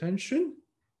wholesome attention,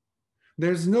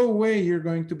 there's no way you're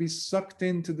going to be sucked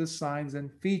into the signs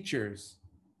and features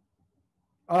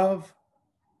of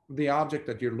the object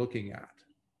that you're looking at,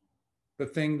 the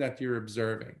thing that you're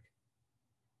observing.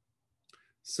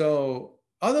 So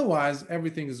otherwise,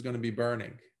 everything is going to be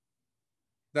burning.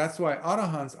 That's why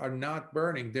arahants are not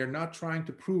burning. They're not trying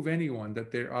to prove anyone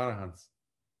that they're arahants.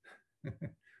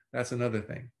 That's another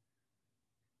thing.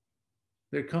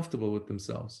 They're comfortable with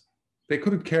themselves. They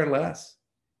couldn't care less.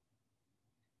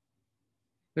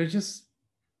 They're just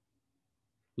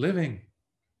living,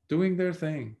 doing their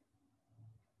thing.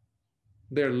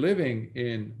 They're living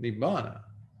in nibbana.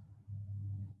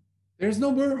 There's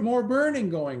no more burning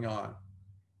going on.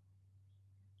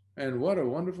 And what a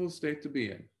wonderful state to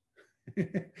be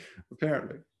in,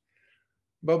 apparently.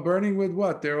 But burning with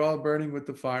what? They're all burning with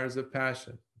the fires of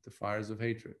passion, the fires of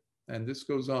hatred. And this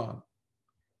goes on.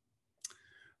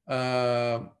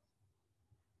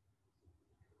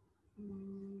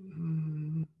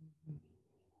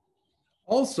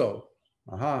 Also,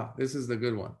 this is the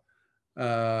good one.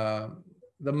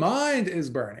 The mind is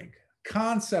burning.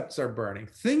 Concepts are burning.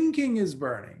 Thinking is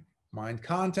burning. Mind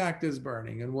contact is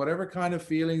burning. And whatever kind of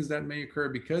feelings that may occur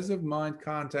because of mind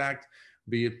contact,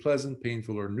 be it pleasant,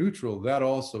 painful, or neutral, that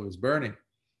also is burning.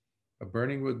 But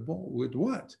burning with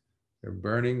what? They're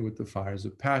burning with the fires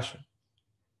of passion,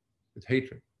 with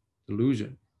hatred,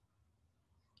 delusion.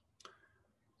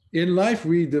 In life,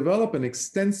 we develop an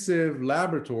extensive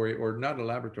laboratory, or not a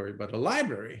laboratory, but a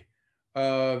library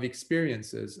of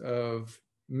experiences, of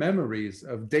memories,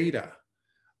 of data,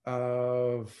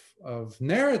 of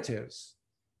narratives,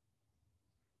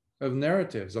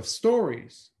 of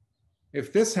stories.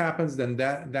 If this happens, then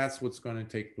that's what's going to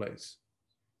take place.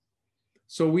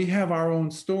 So we have our own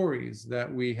stories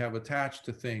that we have attached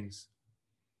to things.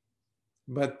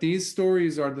 But these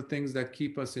stories are the things that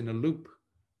keep us in a loop.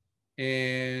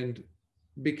 And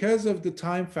because of the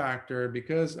time factor,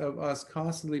 because of us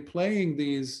constantly playing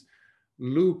these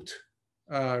looped,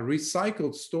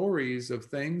 recycled stories of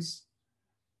things,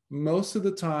 most of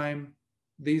the time,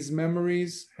 these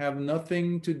memories have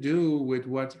nothing to do with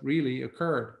what really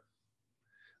occurred.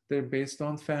 They're based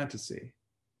on fantasy.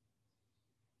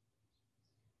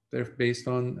 They're based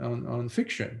on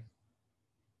fiction.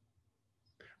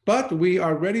 But we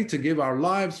are ready to give our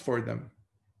lives for them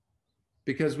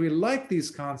because we like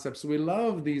these concepts. We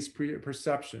love these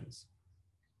perceptions.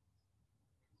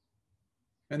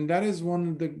 And that is one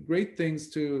of the great things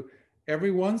to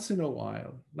every once in a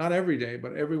while, not every day,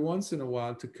 but every once in a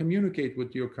while, to communicate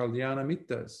with your kalyana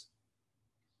mittas,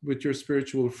 with your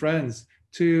spiritual friends,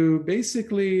 to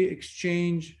basically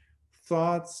exchange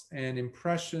thoughts and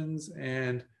impressions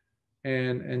and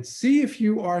see if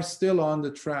you are still on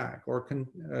the track, or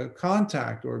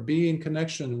contact or be in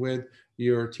connection with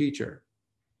your teacher.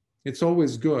 It's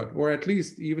always good, or at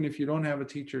least even if you don't have a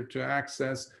teacher, to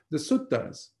access the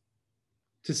suttas,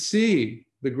 to see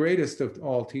the greatest of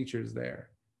all teachers there.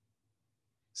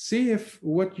 See if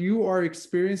what you are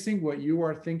experiencing, what you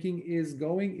are thinking is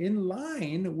going in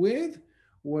line with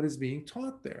what is being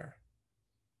taught there.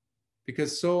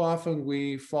 Because so often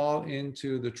we fall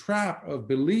into the trap of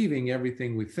believing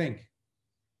everything we think,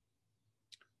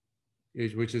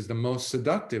 which is the most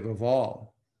seductive of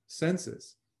all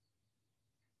senses.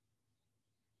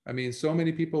 I mean, so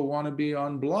many people want to be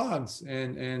on blogs,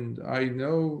 and I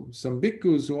know some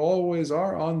bhikkhus who always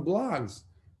are on blogs,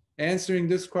 answering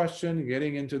this question,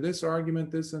 getting into this argument,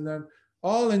 this and that,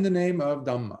 all in the name of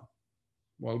Dhamma.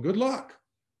 Well, good luck,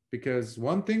 because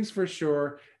one thing's for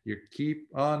sure, you keep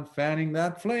on fanning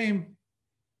that flame.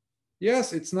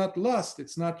 Yes, it's not lust.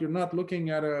 It's not, you're not looking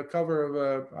at a cover of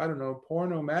a, I don't know,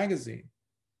 porno magazine,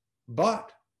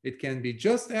 but it can be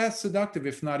just as seductive,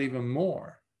 if not even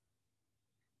more,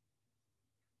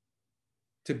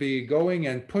 to be going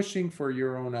and pushing for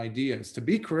your own ideas, to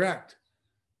be correct,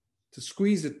 to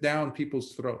squeeze it down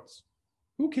people's throats.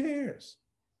 Who cares?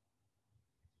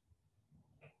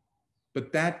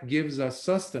 But that gives us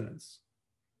sustenance.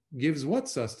 Gives what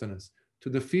sustenance? To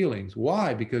the feelings.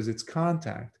 Why? Because it's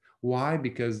contact. Why?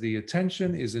 Because the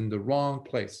attention is in the wrong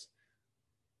place.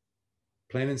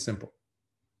 Plain and simple.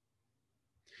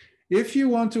 If you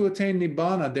want to attain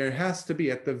Nibbana, there has to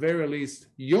be, at the very least,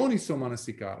 yoniso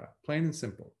manasikara, plain and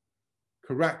simple.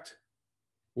 Correct,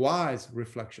 wise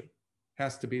reflection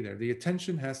has to be there. The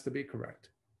attention has to be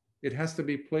correct. It has to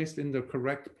be placed in the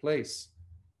correct place.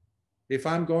 If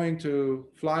I'm going to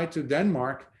fly to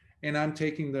Denmark and I'm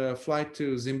taking the flight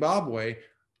to Zimbabwe,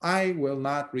 I will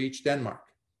not reach Denmark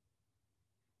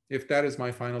if that is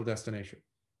my final destination.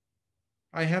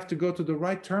 I have to go to the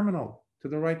right terminal, to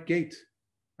the right gate.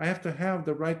 I have to have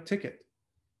the right ticket.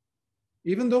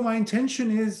 Even though my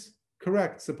intention is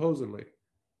correct, supposedly.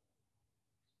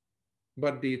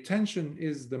 But the attention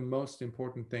is the most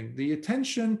important thing. The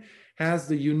attention has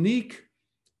the unique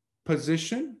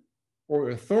position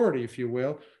or authority, if you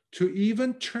will, to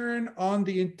even turn on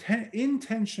the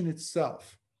intention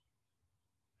itself.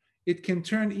 It can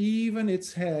turn even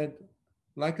its head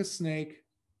like a snake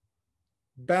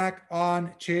back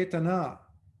on Cetana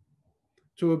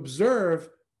to observe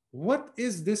what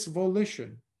is this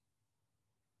volition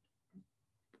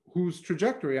whose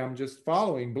trajectory I'm just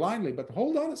following blindly, but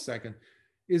hold on a second.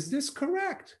 Is this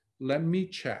correct? Let me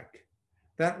check.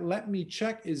 That let me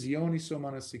check is yoniso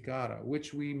manasikara,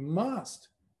 which we must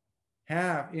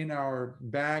have in our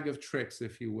bag of tricks,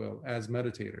 if you will, as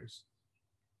meditators,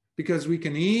 because we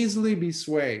can easily be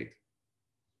swayed,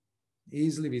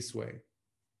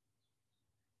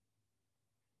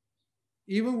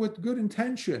 even with good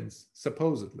intentions,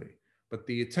 supposedly, but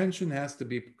the attention has to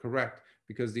be correct,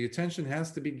 because the attention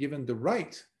has to be given the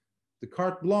right, the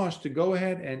carte blanche to go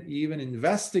ahead and even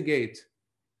investigate.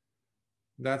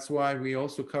 That's why we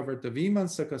also covered the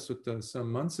Vimansaka Sutta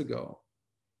some months ago,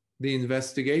 the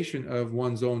investigation of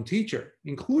one's own teacher,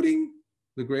 including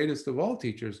the greatest of all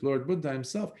teachers, Lord Buddha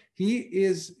himself. He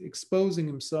is exposing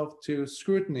himself to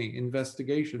scrutiny,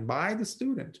 investigation by the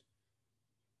student.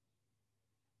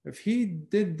 If he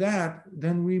did that,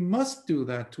 then we must do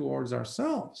that towards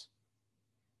ourselves.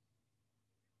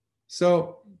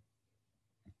 So,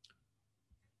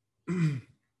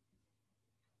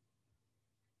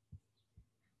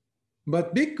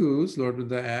 but bhikkhus, Lord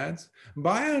Buddha adds,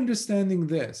 by understanding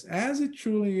this as it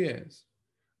truly is,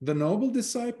 the noble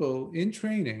disciple in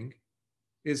training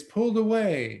is pulled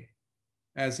away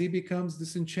as he becomes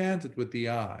disenchanted with the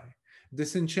eye,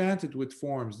 disenchanted with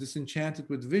forms, disenchanted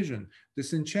with vision,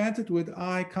 disenchanted with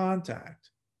eye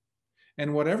contact.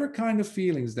 And whatever kind of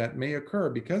feelings that may occur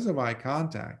because of eye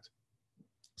contact,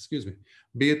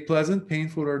 be it pleasant,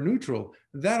 painful, or neutral,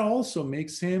 that also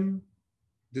makes him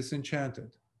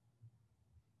disenchanted.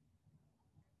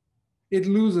 It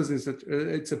loses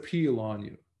its appeal on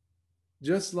you.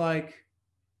 Just like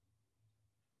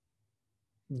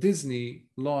Disney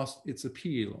lost its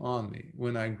appeal on me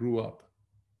when I grew up.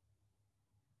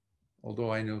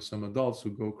 Although I know some adults who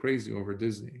go crazy over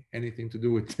Disney, anything to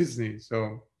do with Disney.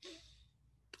 So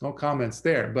no comments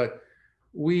there. But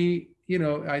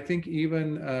I think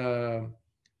even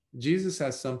Jesus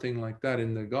has something like that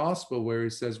in the gospel where he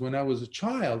says, when I was a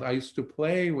child, I used to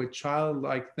play with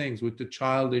childlike things, with the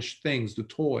childish things, the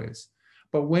toys.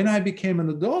 But when I became an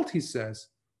adult, he says,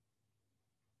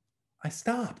 I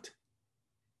stopped.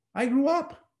 I grew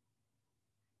up.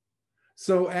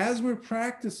 So as we're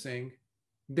practicing,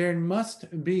 there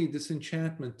must be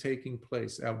disenchantment taking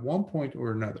place at one point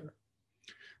or another.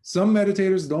 Some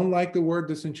meditators don't like the word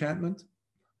disenchantment.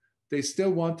 They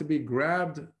still want to be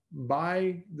grabbed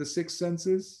by the six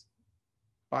senses,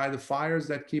 by the fires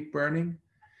that keep burning.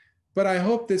 But I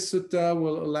hope this sutta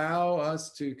will allow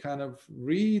us to kind of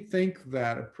rethink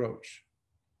that approach,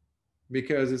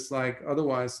 because it's like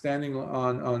otherwise standing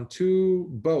on two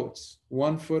boats,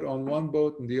 one foot on one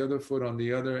boat and the other foot on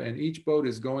the other, and each boat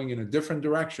is going in a different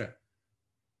direction.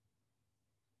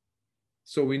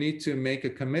 So we need to make a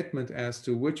commitment as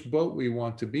to which boat we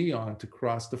want to be on to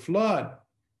cross the flood.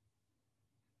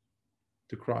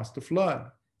 To cross the flood.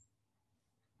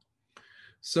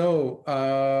 So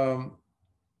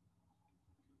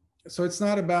it's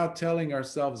not about telling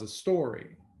ourselves a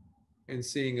story and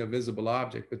seeing a visible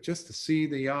object, but just to see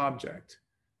the object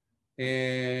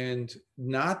and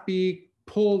not be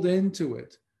pulled into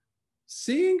it,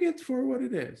 seeing it for what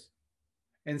it is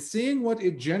and seeing what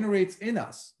it generates in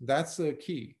us. That's the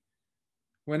key.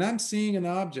 When I'm seeing an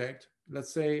object,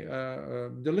 let's say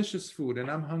delicious food,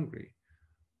 and I'm hungry,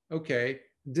 okay,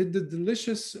 did the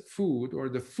delicious food or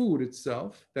the food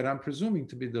itself that I'm presuming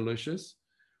to be delicious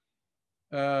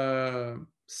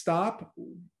stop,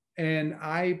 and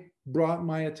I brought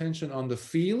my attention on the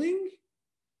feeling?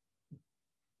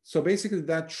 So basically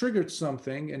that triggered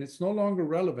something, and it's no longer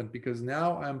relevant because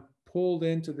now I'm pulled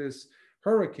into this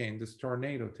hurricane, this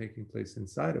tornado taking place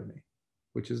inside of me,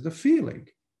 which is the feeling.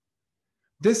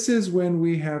 This is when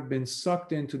we have been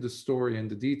sucked into the story and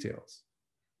the details,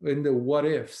 in the what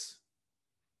ifs.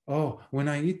 Oh, when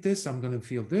I eat this, I'm going to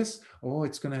feel this. Oh,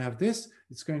 it's going to have this.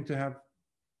 It's going to have.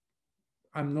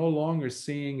 I'm no longer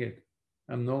seeing it.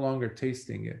 I'm no longer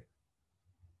tasting it.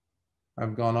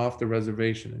 I've gone off the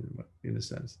reservation in a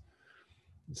sense.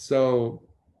 So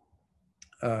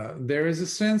there is a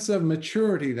sense of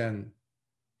maturity then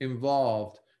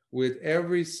involved with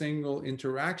every single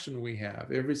interaction we have,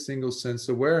 every single sense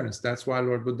awareness. That's why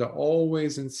Lord Buddha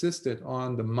always insisted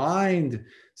on the mind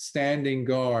standing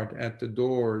guard at the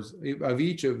doors of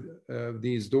each of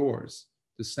these doors,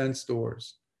 the sense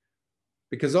doors.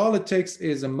 Because all it takes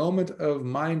is a moment of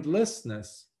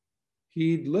mindlessness,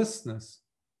 heedlessness,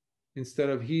 instead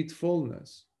of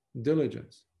heedfulness,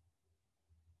 diligence,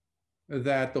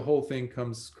 that the whole thing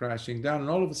comes crashing down. And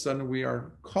all of a sudden we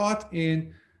are caught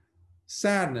in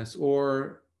sadness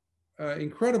or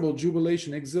incredible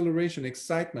jubilation, exhilaration,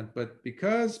 excitement. But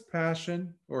because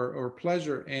passion or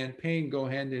pleasure and pain go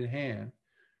hand in hand,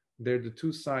 they're the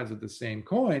two sides of the same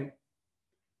coin.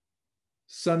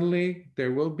 Suddenly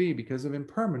there will be, because of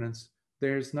impermanence,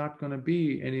 there's not going to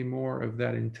be any more of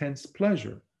that intense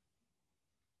pleasure.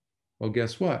 Well,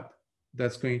 guess what?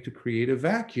 That's going to create a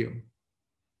vacuum.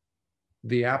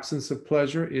 The absence of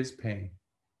pleasure is pain.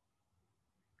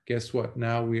 Guess what?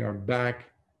 Now we are back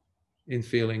in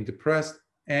feeling depressed,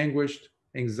 anguished,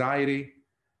 anxiety.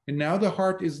 And now the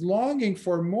heart is longing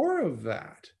for more of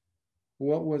that.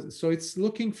 So it's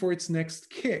looking for its next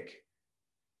kick,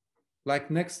 like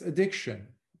next addiction,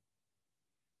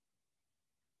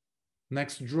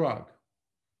 next drug.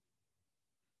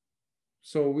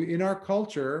 So in our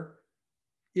culture,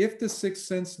 if the six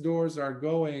sense doors are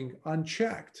going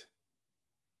unchecked,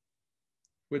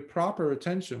 with proper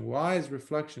attention, wise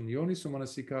reflection, yoniso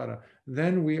manasikara,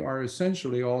 then we are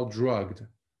essentially all drugged,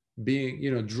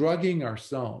 drugging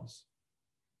ourselves.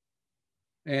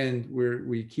 And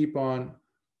we keep on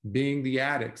being the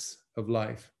addicts of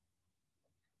life.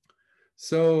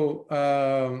 So,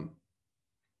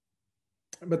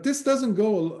 but this doesn't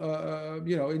go,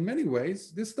 in many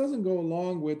ways, this doesn't go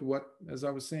along with what, as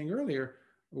I was saying earlier,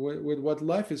 with what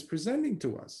life is presenting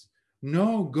to us.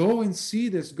 No, go and see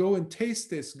this, go and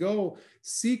taste this, go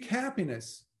seek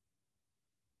happiness.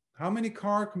 How many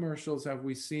car commercials have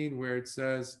we seen where it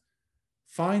says,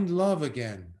 find love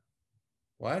again?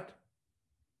 What?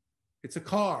 It's a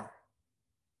car.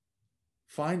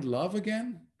 Find love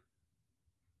again?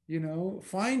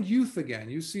 Find youth again.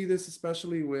 You see this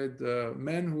especially with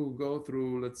men who go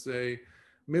through, let's say,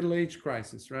 middle-age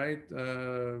crisis, right?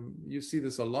 You see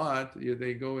this a lot.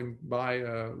 They go and buy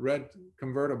a red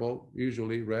convertible,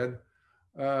 usually red.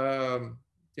 A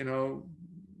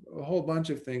whole bunch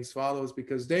of things follows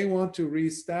because they want to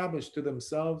reestablish to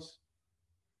themselves,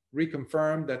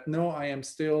 reconfirm that, no, I am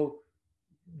still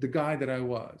the guy that I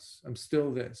was. I'm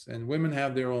still this. And women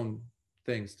have their own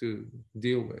things to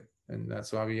deal with. And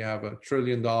that's why we have $1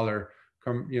 trillion,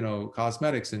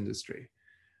 cosmetics industry.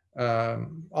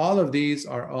 All of these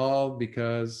are all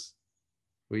because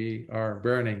we are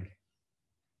burning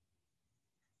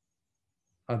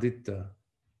Āditta.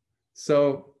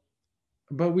 So,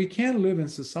 but we can live in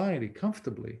society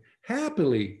comfortably,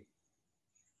 happily,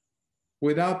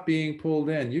 without being pulled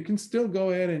in. You can still go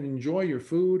ahead and enjoy your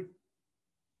food.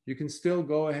 You can still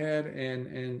go ahead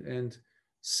and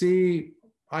see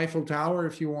Eiffel Tower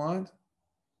if you want.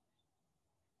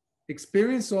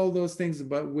 Experience all those things,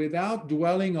 but without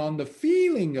dwelling on the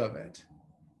feeling of it,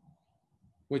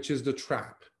 which is the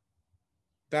trap.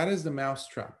 That is the mouse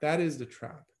trap. That is the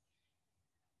trap.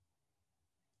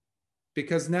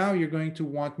 Because now you're going to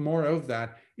want more of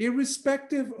that,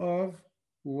 irrespective of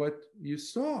what you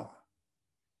saw.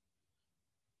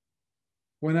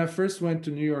 When I first went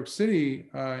to New York City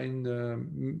in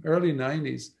the early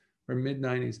 90s or mid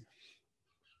 90s,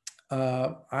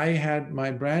 I had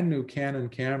my brand new Canon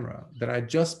camera that I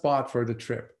just bought for the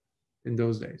trip in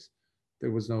those days.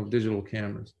 There was no digital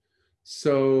cameras.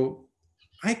 So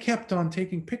I kept on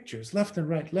taking pictures left and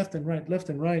right, left and right, left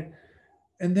and right.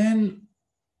 And then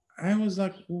I was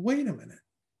like, wait a minute.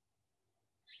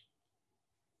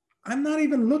 I'm not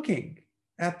even looking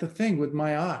at the thing with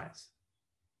my eyes.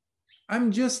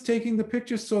 I'm just taking the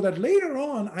pictures so that later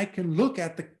on I can look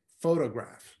at the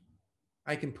photograph.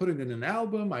 I can put it in an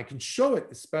album. I can show it,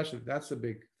 especially. That's a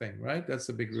big thing, right? That's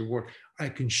a big reward. I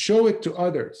can show it to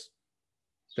others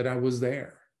that I was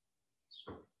there.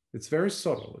 It's very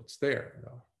subtle. It's there,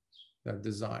 that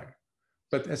desire.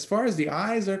 But as far as the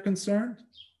eyes are concerned,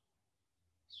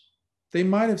 they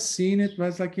might have seen it, but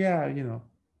it's like, yeah,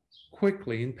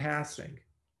 quickly in passing.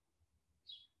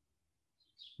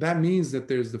 That means that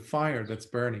there's the fire that's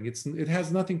burning. It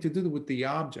has nothing to do with the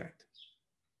object.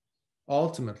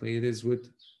 Ultimately, it is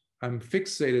I'm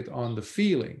fixated on the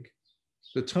feeling,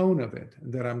 the tone of it,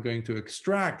 that I'm going to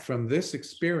extract from this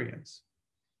experience.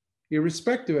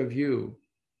 Irrespective of you,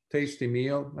 tasty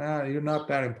meal, you're not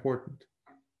that important.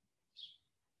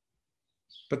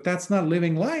 But that's not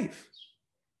living life.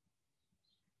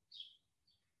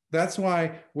 That's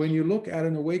why when you look at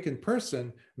an awakened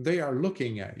person, they are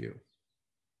looking at you.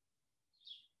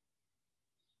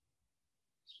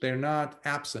 They're not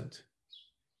absent.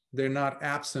 They're not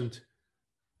absent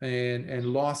and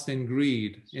lost in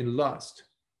greed, in lust,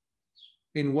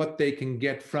 in what they can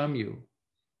get from you.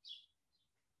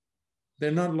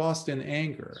 They're not lost in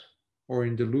anger or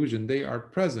in delusion. They are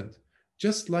present,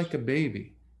 just like a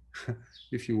baby,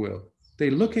 if you will.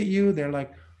 They look at you, they're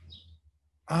like,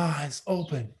 eyes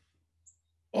open,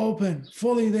 open,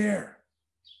 fully there.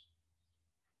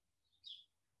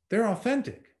 They're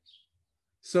authentic.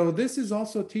 So this is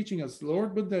also teaching us,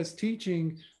 Lord Buddha is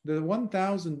teaching the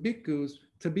 1,000 bhikkhus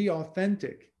to be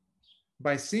authentic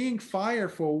by seeing fire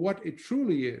for what it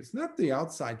truly is, not the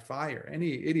outside fire.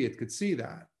 Any idiot could see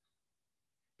that.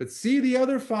 But see the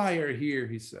other fire here,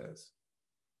 he says.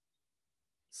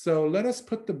 So let us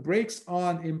put the brakes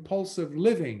on impulsive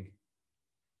living,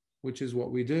 which is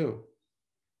what we do.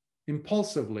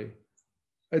 Impulsively,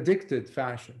 addicted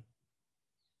fashion.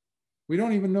 We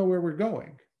don't even know where we're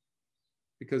going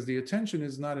because the attention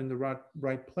is not in the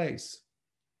right place.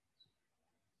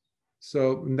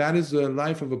 So that is the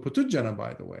life of a Putujjana,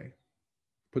 by the way.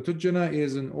 Putujjana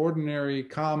is an ordinary,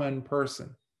 common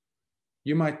person.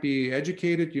 You might be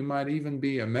educated, you might even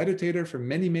be a meditator for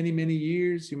many, many, many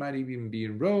years. You might even be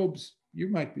in robes. You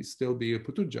might still be a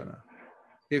Putujjana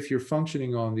if you're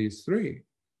functioning on these three.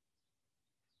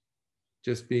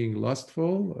 Just being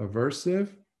lustful, aversive,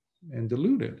 and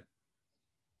deluded.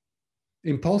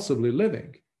 Impulsively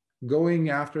living, going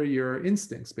after your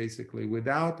instincts, basically,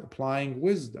 without applying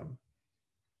wisdom.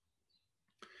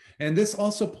 And this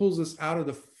also pulls us out of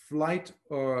the fight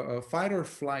or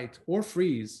flight or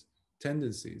freeze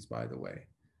tendencies, by the way,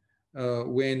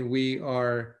 when we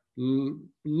are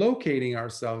locating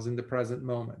ourselves in the present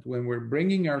moment, when we're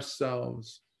bringing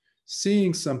ourselves,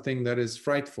 seeing something that is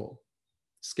frightful,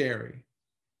 scary.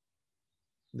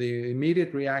 The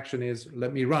immediate reaction is,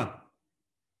 let me run.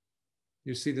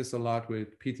 You see this a lot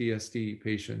with PTSD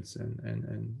patients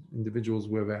and individuals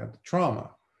who have had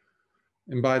trauma.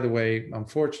 And by the way,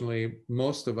 unfortunately,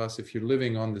 most of us, if you're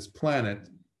living on this planet,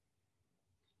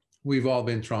 we've all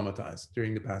been traumatized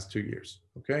during the past 2 years,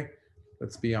 okay?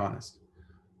 Let's be honest.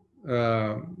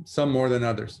 Some more than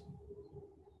others.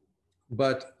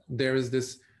 But there is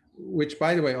this, which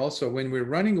by the way, also, when we're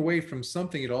running away from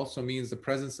something, it also means the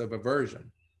presence of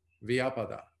aversion,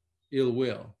 vyapada, ill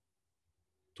will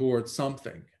towards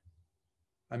something.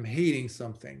 I'm hating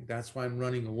something. That's why I'm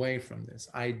running away from this.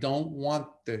 I don't want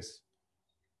this.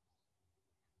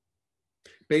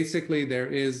 Basically, there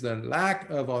is the lack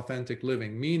of authentic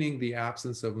living, meaning the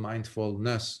absence of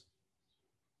mindfulness.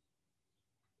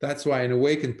 That's why an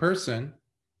awakened person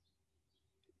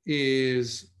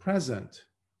is present.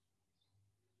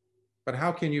 But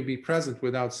how can you be present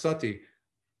without sati?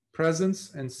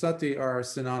 Presence and sati are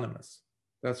synonymous.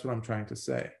 That's what I'm trying to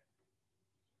say.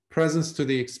 Presence to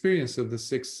the experience of the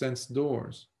 6 sense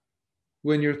doors.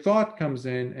 When your thought comes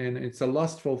in and it's a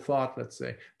lustful thought, let's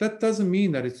say, that doesn't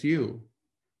mean that it's you.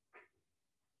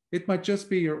 It might just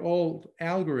be your old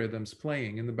algorithms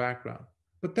playing in the background,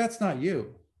 but that's not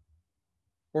you.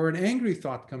 Or an angry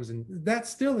thought comes in, that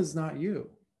still is not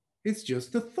you. It's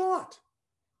just a thought.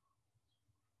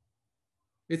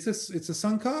 It's a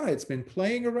sankhara. It's been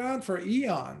playing around for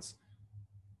eons,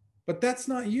 but that's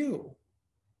not you.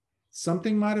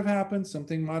 Something might have happened,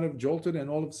 something might have jolted, and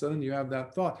all of a sudden you have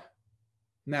that thought.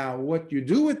 Now, what you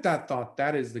do with that thought,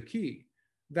 that is the key.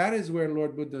 That is where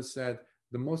Lord Buddha said,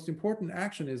 the most important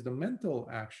action is the mental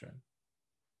action.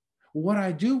 What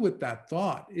I do with that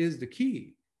thought is the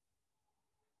key.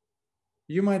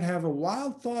 You might have a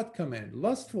wild thought come in,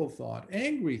 lustful thought,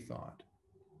 angry thought.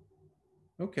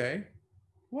 Okay,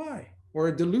 why? Or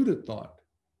a deluded thought.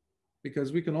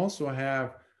 Because we can also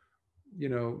have,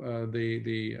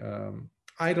 the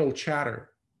idle chatter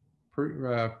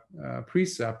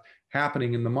precept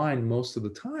happening in the mind most of the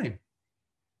time.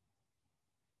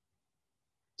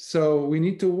 So we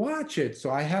need to watch it. So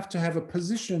I have to have a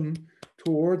position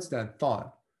towards that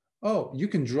thought. Oh, you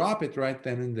can drop it right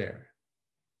then and there.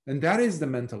 And that is the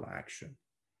mental action,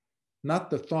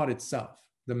 not the thought itself,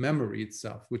 the memory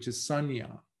itself, which is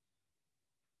sanya.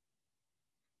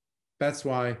 That's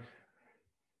why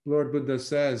Lord Buddha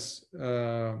says in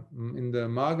the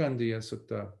Magandhya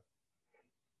Sutta,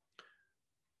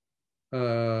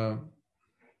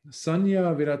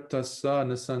 sanya viratassa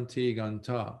nasanti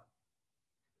ganta.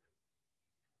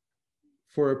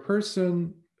 For a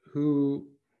person who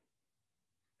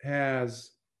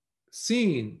has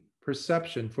seen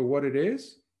perception for what it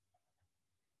is,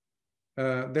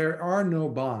 there are no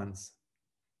bonds.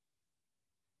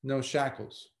 no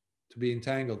shackles to be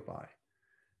entangled by.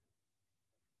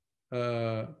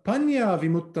 Panya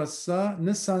vimuttassa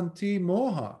nasanti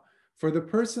moha. For the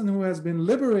person who has been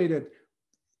liberated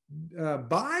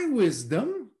by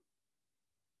wisdom,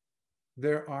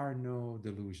 there are no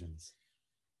delusions.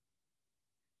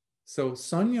 So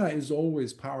sanya is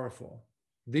always powerful,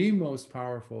 the most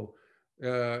powerful.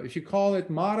 If you call it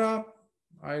Mara,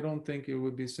 I don't think it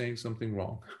would be saying something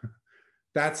wrong.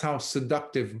 That's how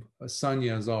seductive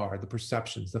sanyas are, the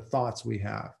perceptions, the thoughts we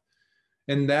have.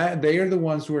 And that they are the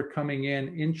ones who are coming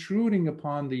in, intruding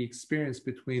upon the experience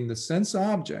between the sense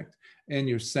object and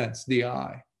your sense, the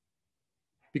I.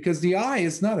 Because the I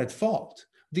is not at fault.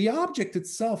 The object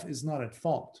itself is not at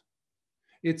fault.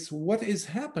 It's what is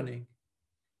happening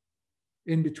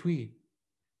in between,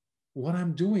 what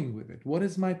I'm doing with it, what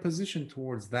is my position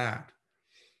towards that.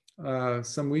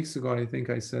 Some weeks ago, I think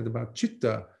I said about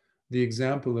Chitta, the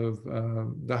example of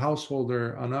the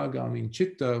householder Anagami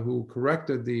Chitta who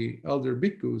corrected the elder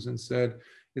bhikkhus and said,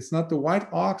 it's not the white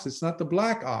ox, it's not the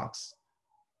black ox.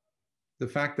 The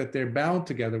fact that they're bound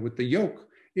together with the yoke,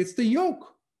 it's the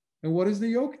yoke. And what is the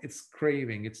yoke? It's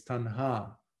craving, it's tanha.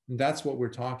 And that's what we're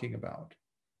talking about.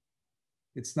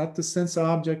 It's not the sense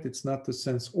object, it's not the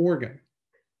sense organ.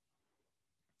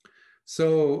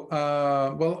 So,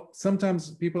 well,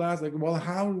 sometimes people ask, like, well,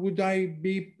 how would I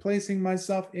be placing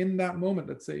myself in that moment?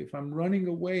 Let's say if I'm running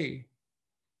away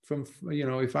from,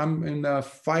 if I'm in a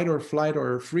fight or flight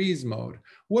or freeze mode,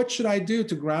 what should I do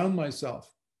to ground myself?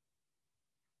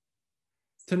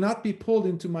 To not be pulled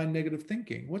into my negative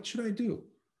thinking? What should I do?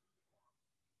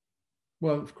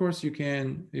 Well, of course you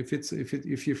can,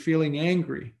 if you're feeling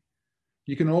angry,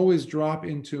 you can always drop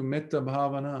into metta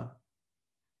bhavana.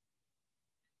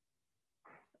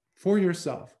 For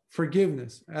yourself,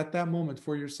 forgiveness at that moment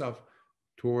for yourself,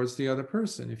 towards the other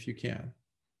person if you can.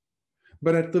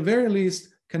 But at the very least,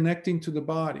 connecting to the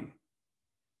body.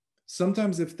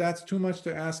 Sometimes if that's too much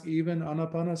to ask, even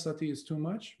anapanasati is too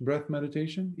much, breath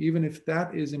meditation, even if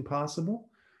that is impossible,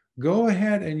 go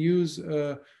ahead and use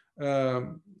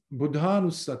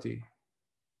buddhanusati,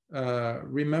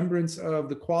 remembrance of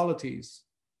the qualities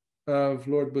of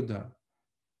Lord Buddha.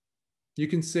 You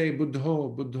can say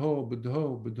buddho, buddho,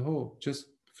 buddho, buddho, just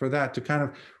for that, to kind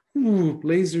of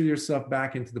laser yourself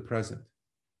back into the present.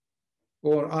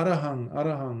 Or arahang,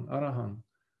 arahang, arahang.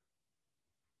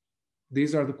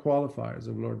 These are the qualifiers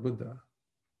of Lord Buddha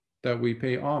that we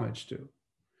pay homage to.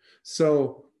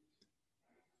 So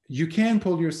you can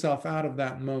pull yourself out of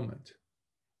that moment.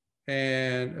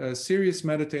 And a serious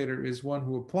meditator is one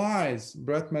who applies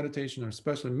breath meditation, or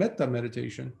especially metta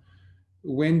meditation,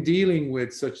 when dealing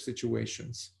with such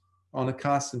situations on a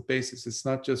constant basis. It's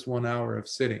not just 1 hour of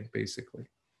sitting, basically.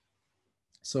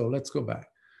 So let's go back.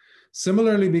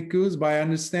 Similarly, bhikkhus, by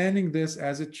understanding this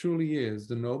as it truly is,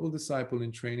 the noble disciple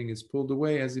in training is pulled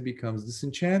away as he becomes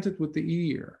disenchanted with the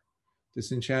ear,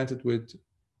 disenchanted with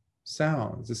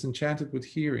sounds, disenchanted with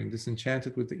hearing,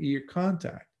 disenchanted with the ear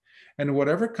contact, and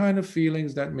whatever kind of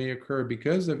feelings that may occur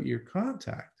because of ear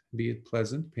contact, be it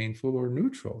pleasant, painful, or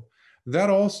neutral,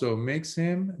 that also makes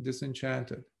him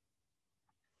disenchanted.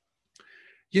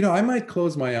 I might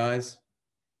close my eyes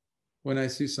when I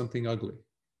see something ugly.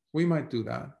 We might do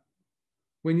that.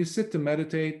 When you sit to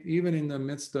meditate, even in the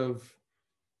midst of,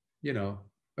 a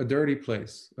dirty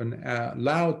place, a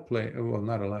loud place, well,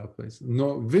 not a loud place,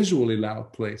 no, visually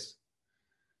loud place,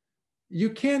 you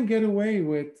can't get away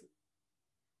with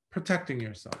protecting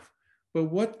yourself. But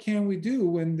what can we do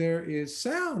when there is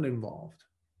sound involved?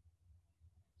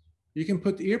 You can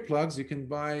put earplugs, you can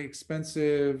buy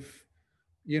expensive,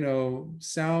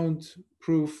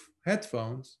 soundproof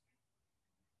headphones,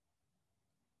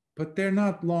 but they're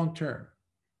not long-term.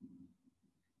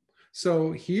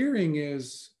 So hearing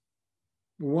is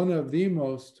one of the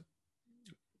most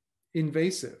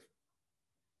invasive,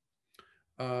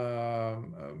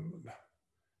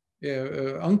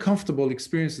 uncomfortable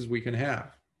experiences we can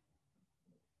have.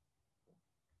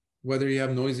 Whether you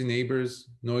have noisy neighbors,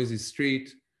 noisy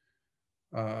street,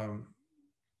 but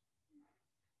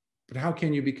how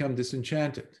can you become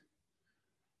disenchanted?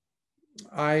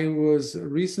 I was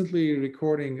recently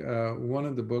recording one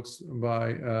of the books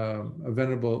by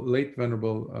late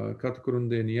venerable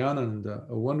Katakurunde Nyananda,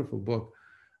 a wonderful book.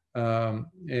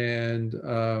 And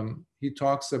he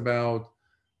talks about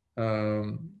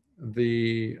the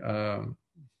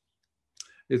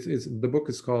book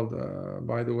is called,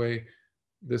 by the way,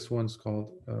 this one's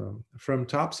called From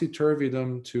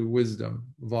Topsy-Turvydom to Wisdom,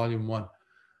 Volume 1.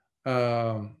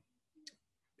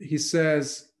 He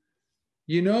says,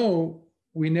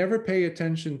 we never pay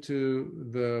attention to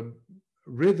the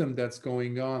rhythm that's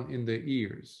going on in the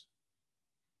ears.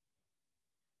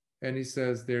 And he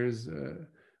says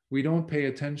we don't pay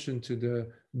attention to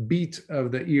the beat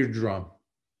of the eardrum.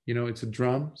 You know, it's a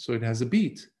drum, so it has a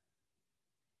beat.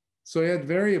 So he had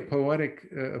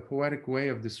a poetic way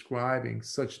of describing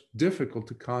such difficult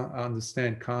to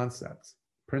understand concepts,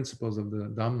 principles of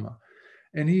the Dhamma.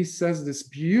 And he says this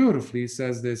beautifully. He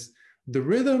says this, the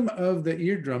rhythm of the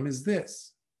eardrum is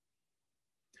this.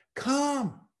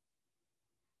 Come.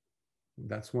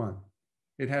 That's one.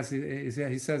 He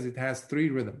says it has 3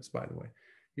 rhythms, by the way.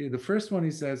 The first one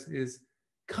he says is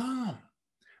come.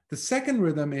 The second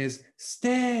rhythm is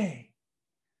stay.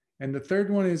 And the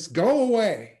third one is go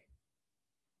away.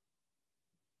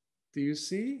 Do you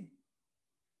see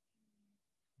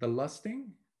the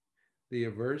lusting, the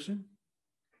aversion,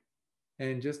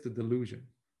 and just the delusion?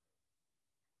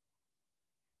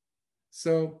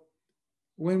 So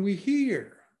when we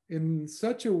hear in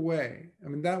such a way, I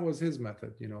mean, that was his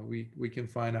method, you know, we can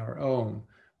find our own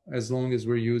as long as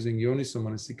we're using yoniso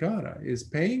manasikara, is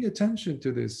paying attention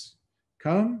to this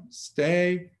come,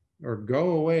 stay, or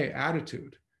go away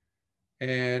attitude.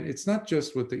 And it's not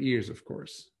just with the ears, of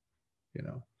course, you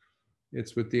know,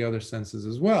 it's with the other senses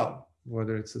as well,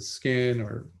 whether it's the skin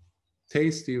or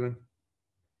taste even.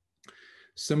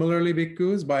 Similarly,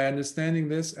 bhikkhus, by understanding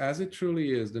this as it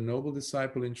truly is, the noble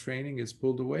disciple in training is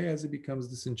pulled away as he becomes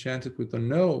disenchanted with the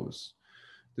nose,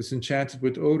 disenchanted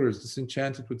with odors,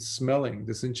 disenchanted with smelling,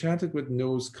 disenchanted with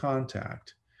nose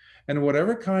contact, and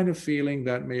whatever kind of feeling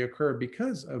that may occur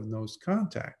because of nose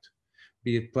contact,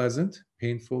 be it pleasant,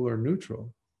 painful, or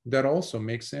neutral, that also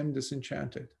makes him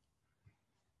disenchanted.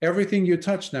 Everything you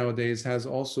touch nowadays has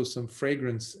also some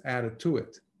fragrance added to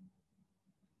it.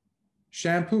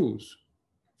 Shampoos,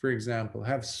 for example,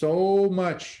 have so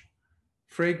much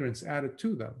fragrance added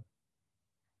to them.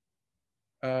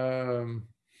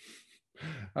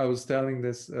 I was telling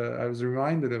this, I was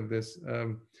reminded of this.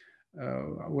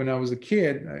 When I was a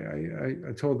kid,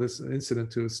 I told this incident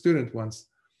to a student once.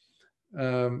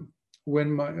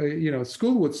 When my,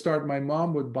 school would start, my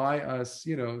mom would buy us,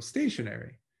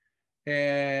 stationery.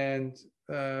 And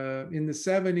in the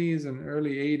 70s and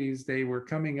early 80s, they were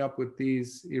coming up with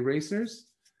these erasers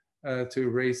to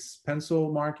erase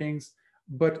pencil markings,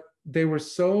 but they were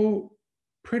so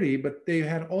pretty, but they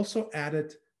had also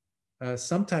added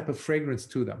some type of fragrance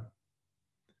to them,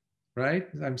 right?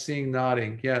 I'm seeing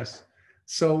nodding, yes.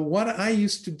 So what I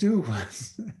used to do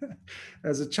was,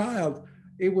 as a child,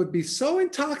 it would be so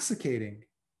intoxicating.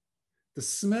 The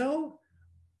smell,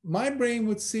 my brain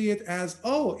would see it as,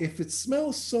 oh, if it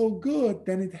smells so good,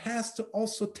 then it has to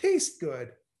also taste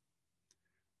good.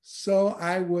 So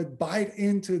I would bite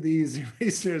into these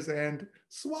erasers and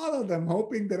swallow them,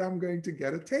 hoping that I'm going to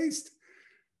get a taste.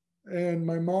 And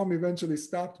my mom eventually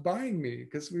stopped buying me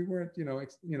because we weren't,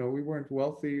 we weren't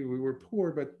wealthy, we were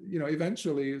poor, but,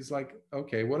 eventually it's like,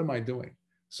 okay, what am I doing?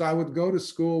 So I would go to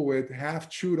school with half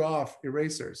chewed off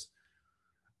erasers.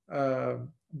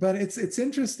 But it's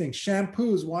interesting.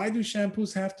 Shampoos, why do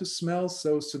shampoos have to smell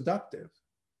so seductive?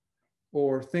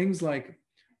 Or things like,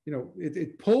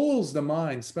 it pulls the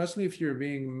mind, especially if you're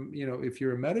being, if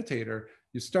you're a meditator,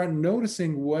 you start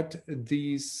noticing what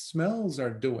these smells are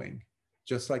doing,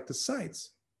 just like the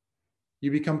sights.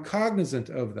 You become cognizant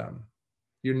of them.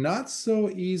 You're not so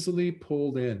easily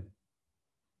pulled in.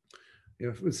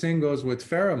 If the same goes with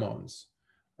pheromones.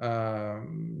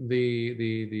 The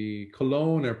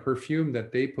cologne or perfume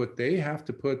that they have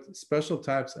to put special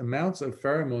types, amounts of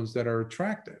pheromones that are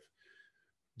attractive,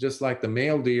 just like the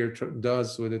male deer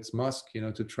does with its musk,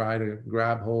 to try to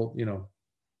grab hold,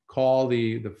 call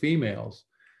the females.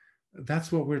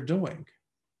 That's what we're doing.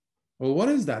 Well, what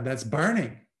is that? That's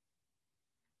burning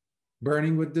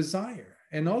with desire.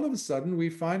 And all of a sudden we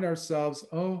find ourselves,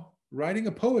 writing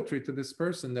a poetry to this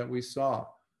person that we saw,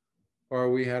 or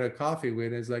we had a coffee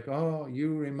with. It's like, oh,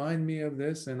 you remind me of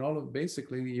this, and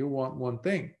basically you want one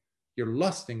thing. You're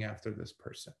lusting after this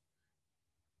person,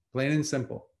 plain and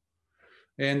simple.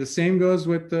 And the same goes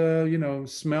with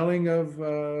smelling of,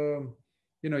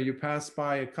 you pass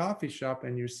by a coffee shop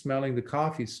and you're smelling the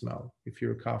coffee smell if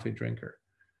you're a coffee drinker.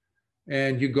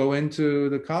 And you go into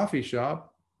the coffee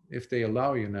shop, if they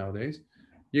allow you nowadays,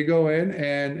 you go in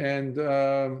and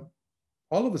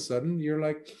all of a sudden you're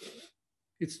like,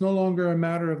 it's no longer a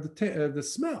matter of the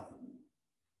smell,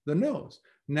 the nose.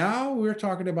 Now we're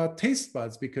talking about taste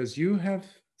buds, because you have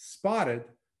spotted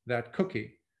that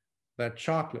cookie, that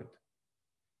chocolate,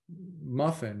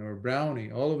 muffin or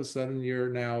brownie. All of a sudden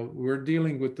we're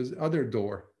dealing with this other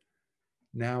door.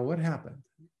 Now what happened?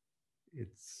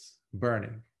 It's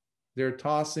burning.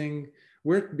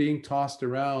 We're being tossed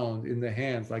around in the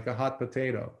hands like a hot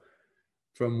potato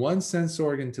from one sense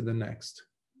organ to the next.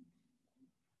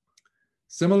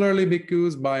 Similarly,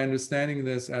 bhikkhus, by understanding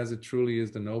this as it truly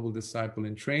is, the noble disciple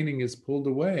in training is pulled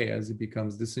away as he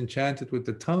becomes disenchanted with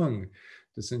the tongue,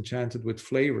 disenchanted with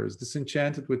flavors,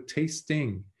 disenchanted with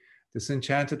tasting,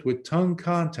 disenchanted with tongue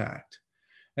contact,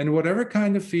 and whatever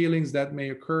kind of feelings that may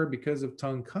occur because of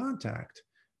tongue contact,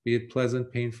 be it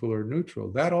pleasant, painful, or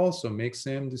neutral, that also makes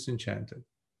him disenchanted.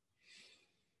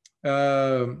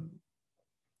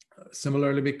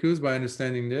 Similarly, bhikkhus, by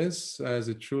understanding this as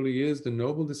it truly is, the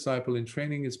noble disciple in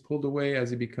training is pulled away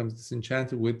as he becomes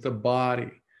disenchanted with the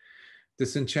body,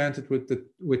 disenchanted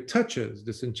with touches,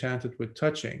 disenchanted with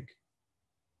touching.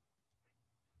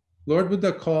 Lord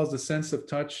Buddha calls the sense of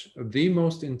touch the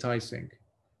most enticing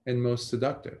and most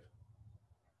seductive.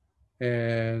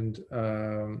 And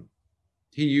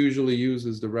he usually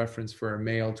uses the reference for a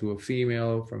male to a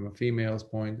female, from a female's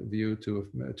point of view to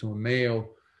a male.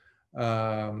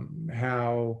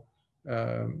 How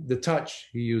the touch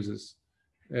he uses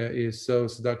is so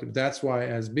seductive. That's why,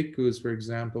 as bhikkhus, for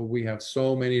example, we have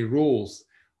so many rules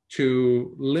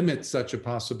to limit such a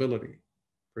possibility,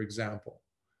 for example.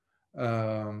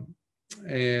 Well,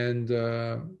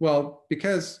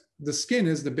 because the skin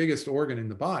is the biggest organ in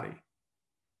the body.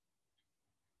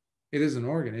 It is an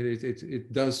organ.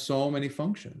 It does so many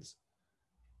functions.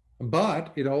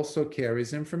 But it also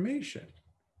carries information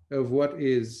of what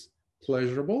is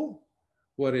pleasurable,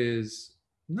 what is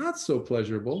not so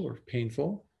pleasurable or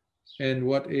painful, and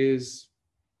what is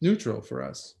neutral for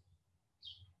us.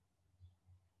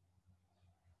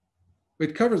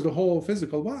 It covers the whole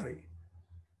physical body.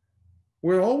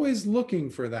 We're always looking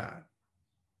for that.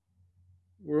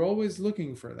 We're always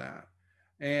looking for that.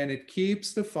 And it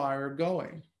keeps the fire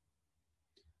going.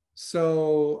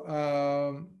 So,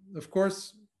 of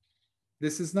course,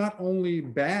 this is not only a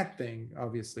bad thing,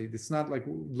 obviously. It's not like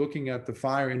looking at the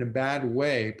fire in a bad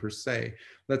way, per se.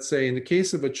 Let's say in the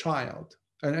case of a child,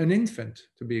 an infant,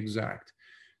 to be exact,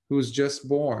 who's just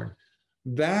born,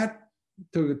 that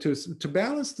to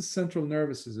balance the central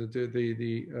nervous system,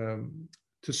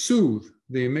 to soothe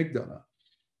the amygdala,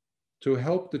 to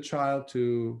help the child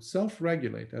to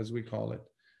self-regulate, as we call it,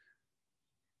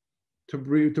 to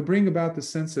bring about the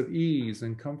sense of ease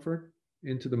and comfort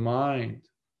into the mind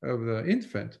of the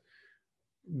infant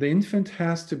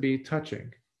has to be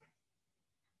touching,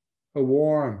 a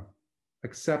warm,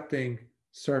 accepting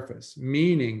surface,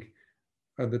 meaning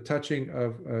the touching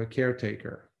of a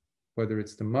caretaker, whether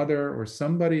it's the mother or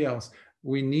somebody else.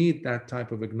 We need that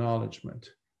type of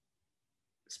acknowledgement,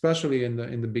 especially in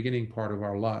the beginning part of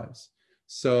our lives.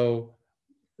 So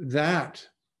that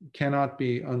cannot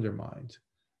be undermined.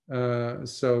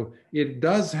 So it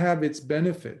does have its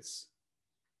benefits,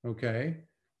 okay?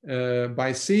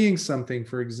 By seeing something,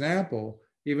 for example,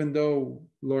 even though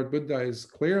Lord Buddha is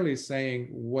clearly saying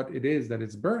what it is that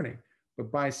it's burning,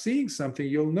 but by seeing something,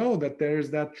 you'll know that there's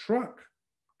that truck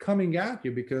coming at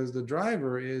you because the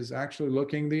driver is actually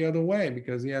looking the other way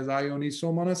because he has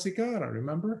ayoniso manasikara,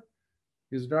 remember?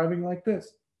 He's driving like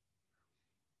this.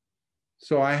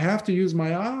 So I have to use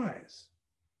my eyes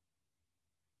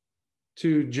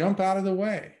to jump out of the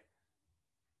way.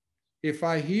 If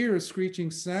I hear a screeching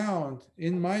sound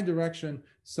in my direction,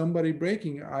 somebody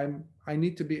braking, I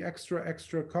need to be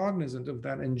extra cognizant of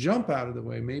that and jump out of the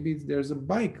way. Maybe there's a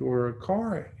bike or a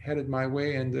car headed my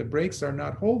way and the brakes are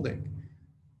not holding.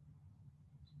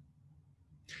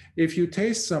 If you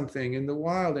taste something in the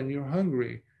wild and you're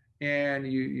hungry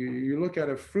and you look at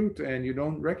a fruit and you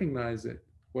don't recognize it,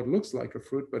 what looks like a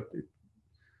fruit, but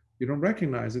you don't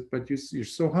recognize it, but you're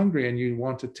so hungry and you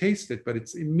want to taste it, but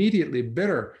it's immediately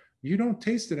bitter. You don't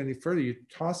taste it any further. You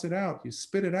toss it out. You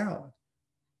spit it out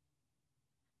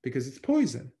because it's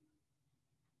poison.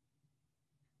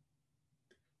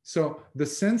 So the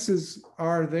senses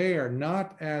are there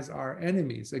not as our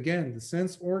enemies. Again, the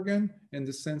sense organ and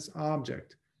the sense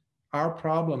object. Our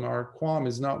problem, our qualm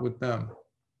is not with them.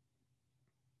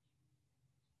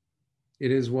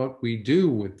 It is what we do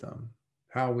with them,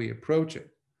 how we approach it.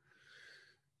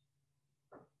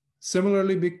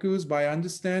 Similarly, bhikkhus, by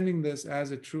understanding this as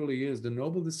it truly is, the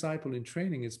noble disciple in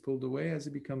training is pulled away as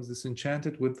he becomes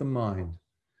disenchanted with the mind,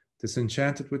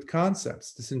 disenchanted with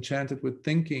concepts, disenchanted with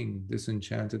thinking,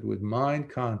 disenchanted with mind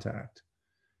contact,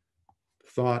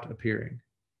 thought appearing.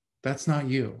 That's not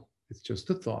you. It's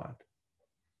just a thought.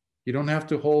 You don't have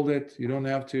to hold it. You don't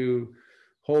have to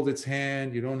hold its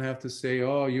hand. You don't have to say,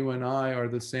 oh, you and I are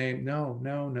the same.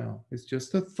 No. It's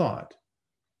just a thought.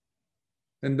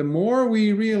 And the more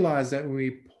we realize that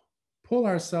we pull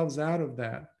ourselves out of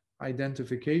that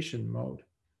identification mode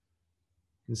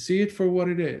and see it for what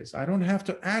it is, I don't have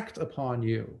to act upon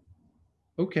you.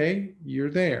 Okay,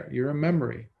 you're there. You're a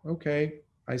memory. Okay,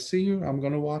 I see you. I'm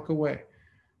going to walk away.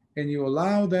 and you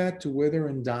allow that to wither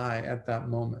and die at that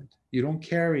moment. You don't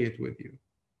carry it with you.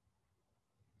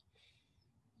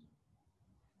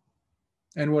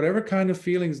 And whatever kind of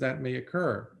feelings that may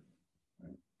occur,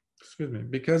 excuse me,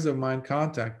 because of mind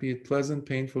contact, be it pleasant,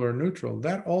 painful, or neutral,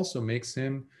 that also makes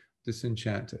him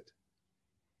disenchanted.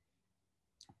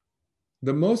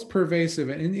 The most pervasive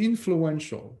and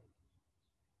influential,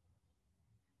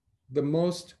 the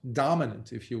most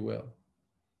dominant, if you will,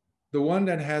 the one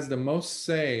that has the most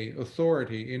say,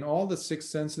 authority in all the six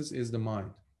senses is the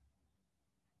mind.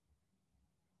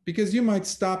 Because you might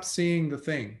stop seeing the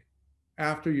thing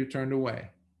after you turned away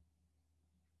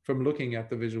from looking at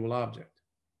the visual object.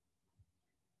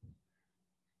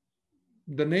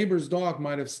 The neighbor's dog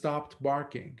might have stopped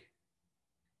barking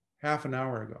half an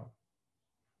hour ago,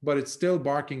 but it's still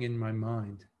barking in my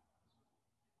mind.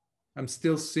 I'm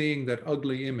still seeing that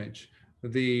ugly image,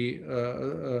 the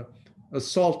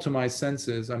assault to my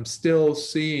senses. I'm still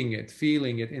seeing it,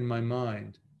 feeling it in my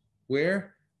mind.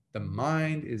 Where? The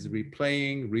mind is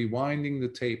replaying, rewinding the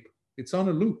tape. It's on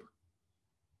a loop.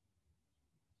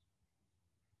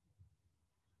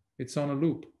 It's on a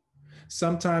loop.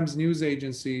 Sometimes news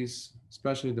agencies,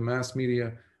 especially the mass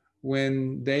media,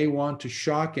 when they want to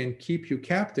shock and keep you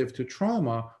captive to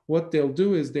trauma, what they'll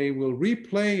do is they will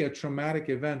replay a traumatic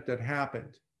event that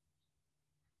happened.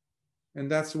 And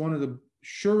that's one of the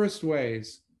surest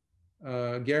ways,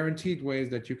 guaranteed ways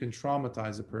that you can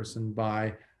traumatize a person,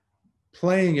 by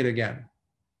playing it again,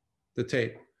 the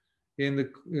tape. In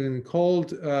the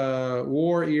Cold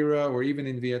War era, or even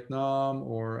in Vietnam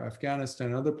or Afghanistan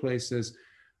and other places,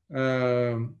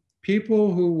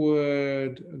 people who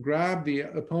would grab the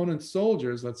opponent's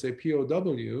soldiers, let's say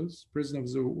POWs,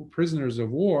 prisoners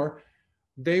of war,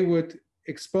 they would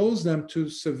expose them to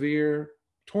severe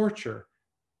torture.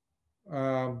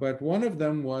 But one of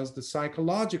them was the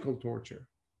psychological torture.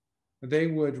 They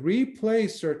would replay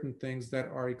certain things that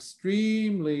are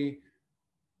extremely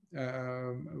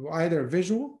either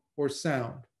visual or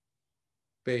sound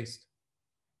based.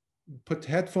 Put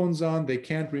headphones on, they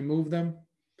can't remove them,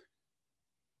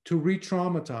 to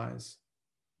re-traumatize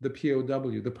the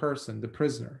POW, the person, the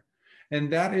prisoner.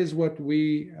 And that is what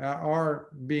we are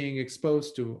being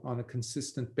exposed to on a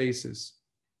consistent basis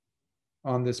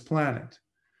on this planet.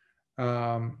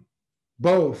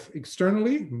 Both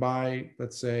externally by,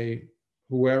 let's say,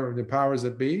 whoever, the powers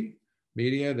that be,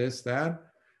 media, this, that.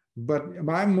 But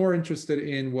I'm more interested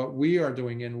in what we are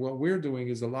doing, and what we're doing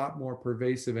is a lot more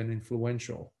pervasive and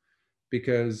influential,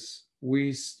 because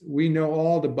we know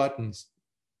all the buttons,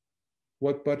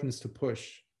 what buttons to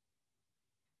push,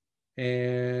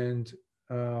 and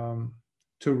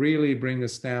to really bring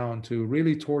us down, to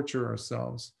really torture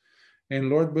ourselves. And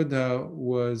Lord Buddha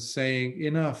was saying,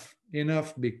 enough,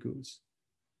 enough, bhikkhus.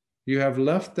 You have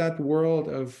left that world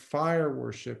of fire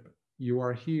worship. You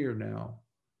are here now.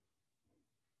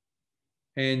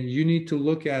 And you need to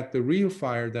look at the real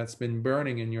fire that's been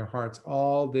burning in your hearts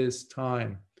all this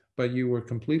time, but you were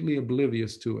completely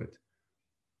oblivious to it.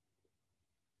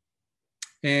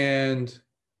 And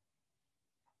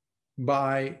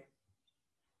by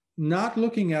not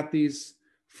looking at these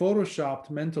photoshopped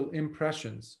mental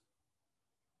impressions,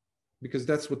 because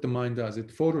that's what the mind does.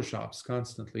 It photoshops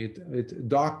constantly. It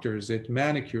doctors, it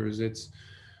manicures, it's,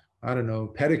 I don't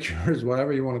know, pedicures,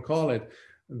 whatever you want to call it,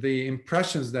 the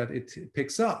impressions that it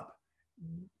picks up.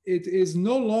 It is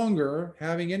no longer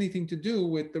having anything to do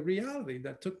with the reality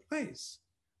that took place.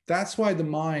 That's why the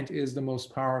mind is the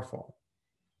most powerful.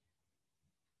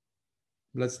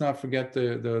 Let's not forget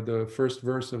the first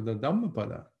verse of the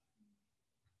Dhammapada.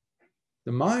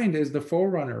 The mind is the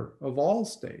forerunner of all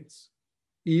states,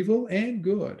 evil and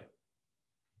good.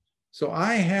 So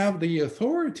I have the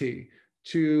authority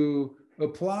to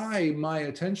apply my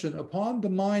attention upon the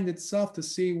mind itself to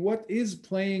see what is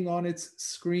playing on its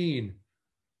screen.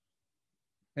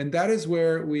 And that is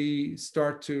where we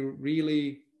start to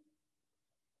really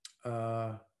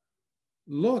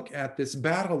look at this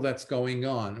battle that's going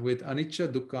on with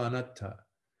anicca, dukkha, anatta,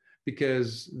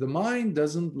 because the mind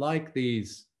doesn't like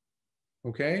these,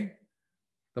 okay?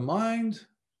 The mind,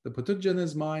 the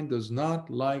Patujjana's mind, does not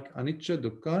like anicca,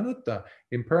 dukkha, anatta,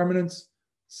 impermanence,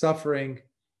 suffering,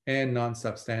 and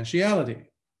non-substantiality.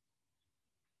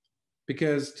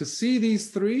 Because to see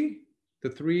these three, the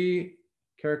three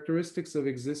characteristics of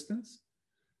existence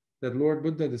that Lord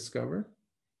Buddha discovered,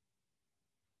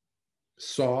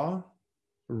 saw,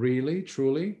 really,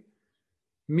 truly,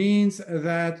 means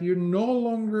that you're no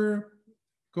longer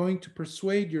going to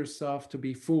persuade yourself to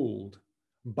be fooled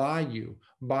by you,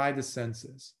 by the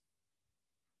senses.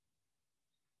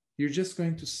 You're just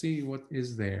going to see what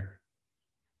is there.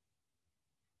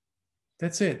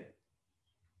 That's it.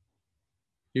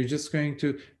 You're just going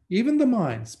to, even the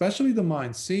mind, especially the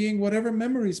mind, seeing whatever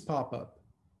memories pop up,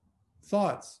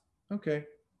 thoughts. Okay,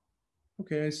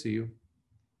 okay, I see you.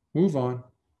 Move on,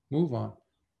 move on,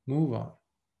 move on.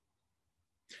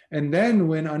 And then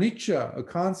when anicca, a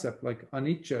concept like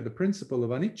anicca, the principle of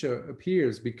anicca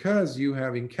appears because you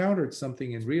have encountered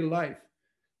something in real life,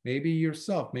 maybe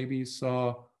yourself, maybe you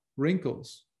saw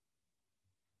wrinkles,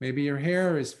 maybe your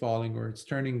hair is falling or it's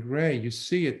turning gray, you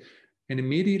see it, and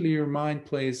immediately your mind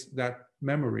plays that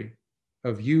memory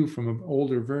of you from an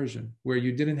older version where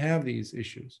you didn't have these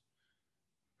issues.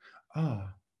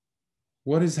 Ah,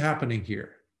 what is happening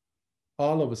here?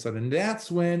 All of a sudden,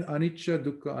 that's when anicca,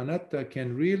 dukkha, anatta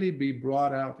can really be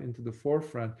brought out into the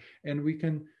forefront, and we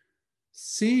can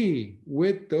see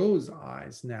with those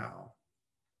eyes now.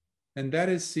 And that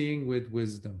is seeing with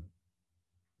wisdom.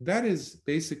 That is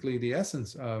basically the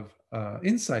essence of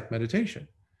insight meditation,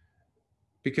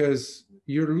 because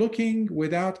you're looking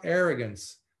without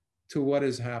arrogance to what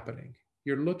is happening.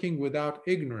 You're looking without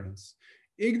ignorance.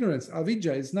 Ignorance,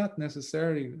 avidya, is not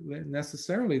necessarily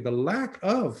the lack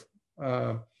of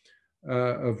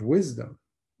wisdom,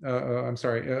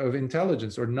 of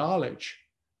intelligence or knowledge.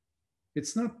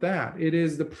 It's not that. It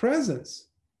is the presence.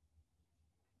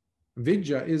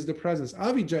 Vidya is the presence.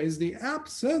 Avidya is the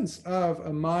absence of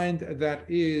a mind that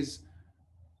is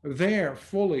there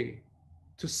fully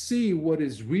to see what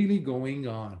is really going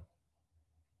on.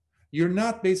 You're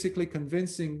not basically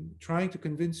trying to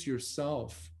convince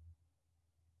yourself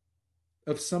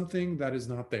of something that is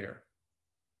not there.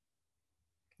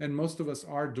 And most of us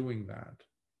are doing that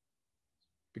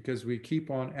because we keep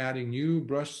on adding new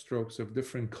brush strokes of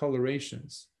different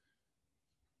colorations.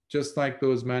 Just like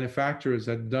those manufacturers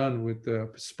had done with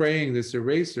spraying this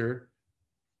eraser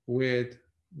with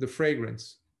the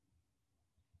fragrance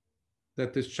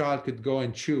that this child could go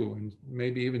and chew and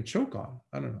maybe even choke on.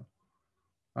 I don't know.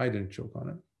 I didn't choke on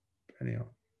it. Anyhow.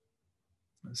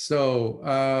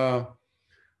 So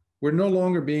we're no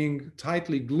longer being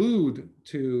tightly glued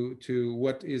to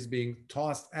what is being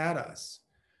tossed at us.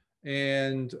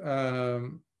 And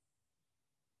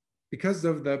because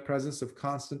of the presence of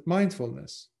constant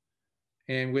mindfulness,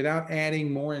 and without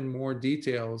adding more and more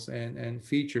details and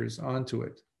features onto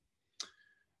it.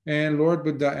 And Lord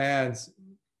Buddha adds,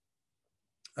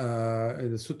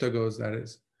 the sutta goes, that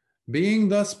is, being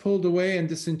thus pulled away and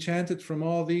disenchanted from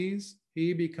all these,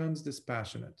 he becomes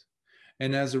dispassionate.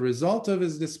 And as a result of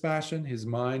his dispassion, his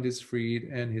mind is freed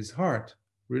and his heart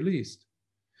released.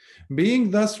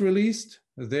 Being thus released,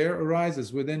 there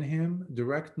arises within him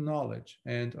direct knowledge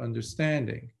and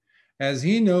understanding, as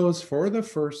he knows for the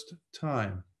first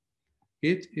time,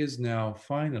 it is now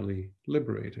finally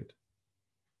liberated.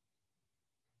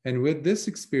 And with this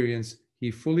experience, he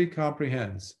fully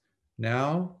comprehends,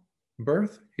 now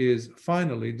birth is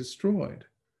finally destroyed.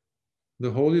 The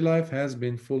holy life has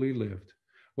been fully lived.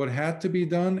 What had to be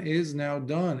done is now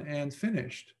done and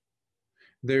finished.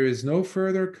 There is no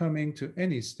further coming to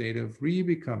any state of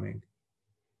re-becoming.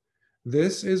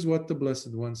 This is what the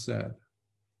Blessed One said.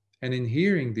 And in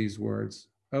hearing these words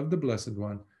of the Blessed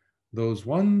One, those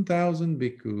 1,000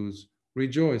 bhikkhus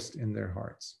rejoiced in their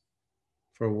hearts.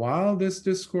 For while this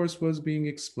discourse was being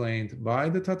explained by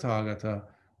the Tathagata,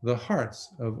 the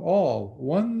hearts of all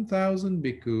 1,000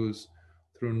 bhikkhus,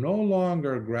 through no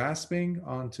longer grasping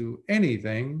onto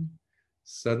anything,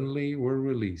 suddenly were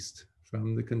released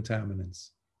from the contaminants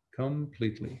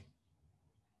completely.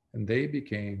 And they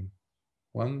became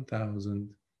 1,000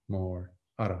 more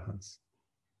arahants.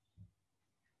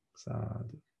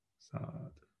 Sadhu,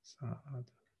 sadhu, sadhu.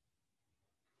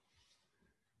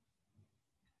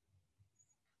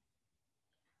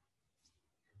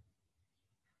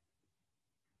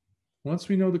 Once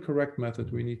we know the correct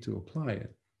method, we need to apply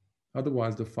it.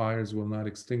 Otherwise, the fires will not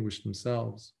extinguish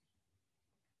themselves.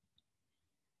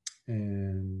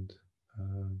 And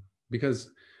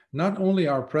because not only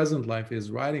our present life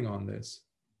is riding on this,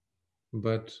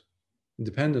 but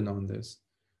dependent on this,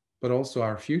 but also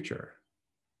our future.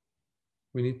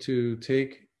 We need to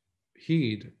take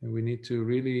heed, and we need to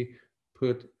really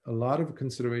put a lot of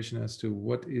consideration as to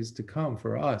what is to come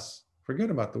for us. Forget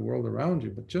about the world around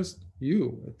you, but just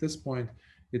you. At this point,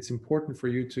 it's important for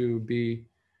you to be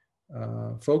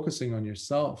focusing on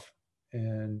yourself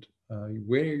and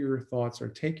where your thoughts are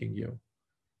taking you.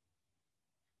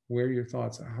 Where your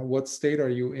thoughts, what state are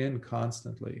you in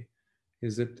constantly?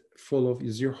 Is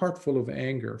your heart full of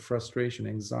anger, frustration,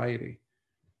 anxiety?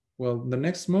 Well, the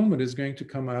next moment is going to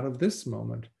come out of this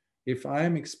moment. If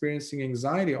I'm experiencing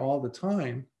anxiety all the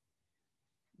time,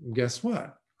 guess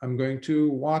what? I'm going to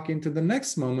walk into the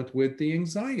next moment with the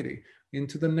anxiety,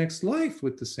 into the next life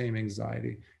with the same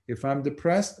anxiety. If I'm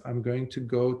depressed, I'm going to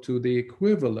go to the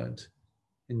equivalent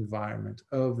environment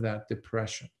of that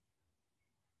depression.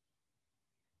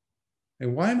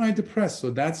 And why am I depressed?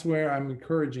 So that's where I'm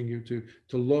encouraging you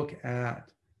to look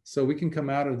at, so we can come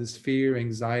out of this fear,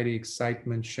 anxiety,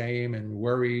 excitement, shame, and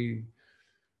worry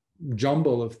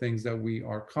jumble of things that we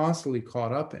are constantly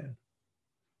caught up in.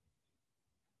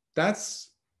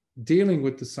 That's dealing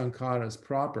with the sankharas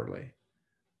properly.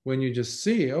 When you just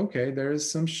see, okay, there is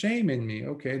some shame in me.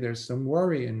 Okay, there's some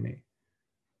worry in me.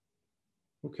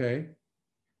 Okay,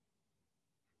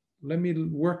 let me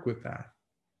work with that.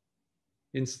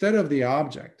 Instead of the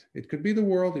object, it could be the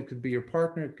world, it could be your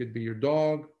partner, it could be your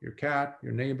dog, your cat,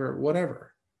 your neighbor,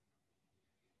 whatever.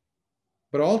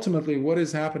 But ultimately, what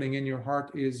is happening in your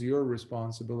heart is your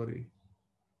responsibility.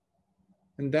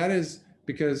 And that is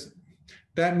because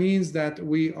that means that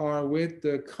we are with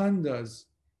the khandhas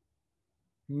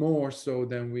more so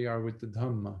than we are with the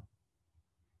Dhamma.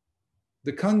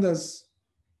 The khandhas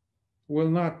will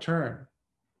not turn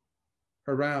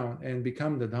around and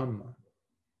become the Dhamma.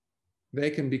 They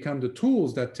can become the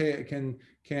tools that can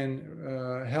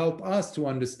help us to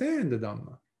understand the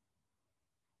Dhamma.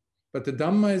 But the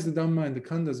Dhamma is the Dhamma, and the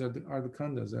khandhas are the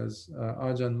khandhas, as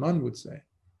Ajahn Mun would say.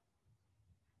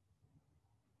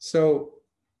 So,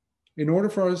 in order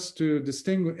for us to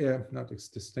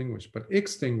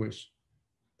extinguish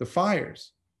the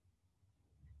fires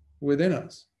within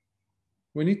us,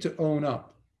 we need to own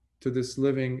up to this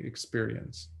living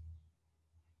experience.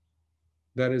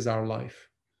 That is our life,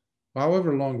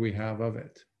 however long we have of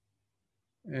it.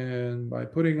 And by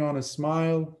putting on a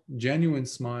smile, genuine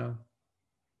smile,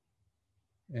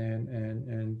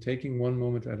 and taking one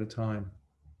moment at a time.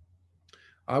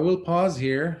 I will pause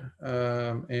here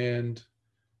and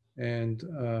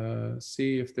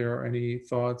see if there are any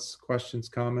thoughts, questions,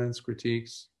 comments,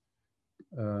 critiques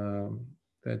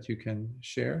that you can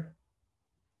share.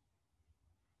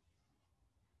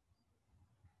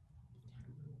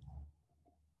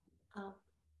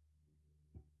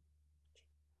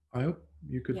 I hope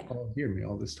you could all hear me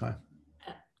all this time.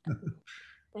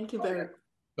 Thank you very much.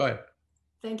 Go ahead.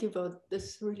 Thank you for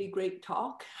this really great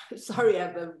talk. Sorry, I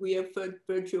have a weird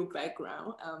virtual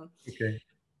background. Okay.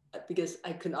 Because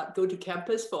I could not go to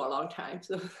campus for a long time.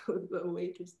 So a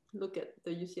way to look at the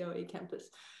UCLA campus.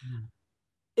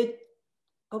 It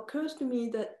occurs to me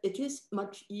that it is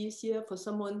much easier for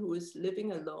someone who is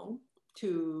living alone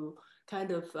to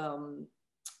kind of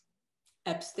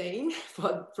abstain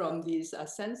from these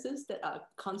senses that are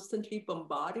constantly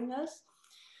bombarding us.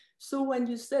 So when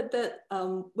you said that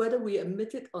whether we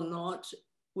admit it or not,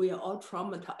 we are all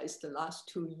traumatized the last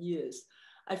 2 years,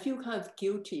 I feel kind of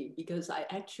guilty because I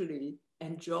actually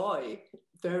enjoy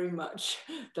very much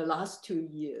the last 2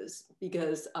 years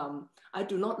because I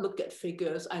do not look at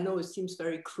figures. I know it seems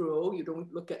very cruel. You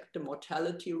don't look at the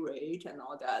mortality rate and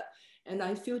all that. And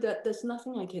I feel that there's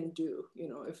nothing I can do. You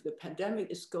know, if the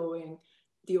pandemic is going,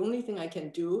 the only thing I can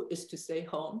do is to stay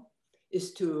home,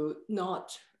 is to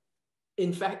not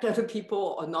infect other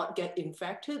people or not get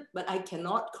infected, but I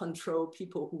cannot control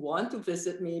people who want to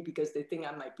visit me because they think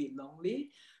I might be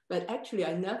lonely. But actually,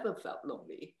 I never felt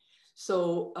lonely.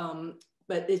 So,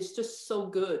 but it's just so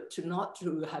good to not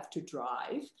to have to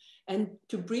drive and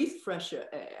to breathe fresher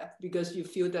air because you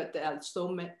feel that there are so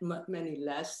many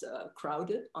less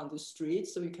crowded on the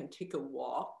streets. So you can take a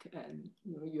walk and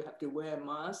you have to wear a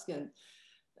mask. And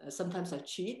sometimes I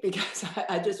cheat because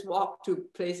I just walk to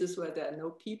places where there are no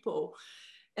people.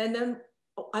 And then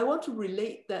I want to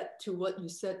relate that to what you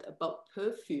said about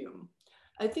perfume.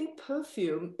 I think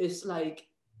perfume is like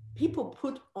people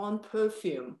put on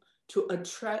perfume to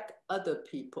attract other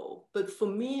people. But for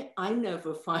me, I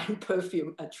never find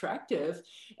perfume attractive.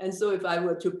 And so if I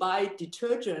were to buy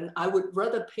detergent, I would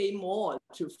rather pay more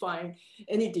to find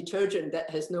any detergent that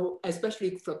has no,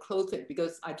 especially for clothing,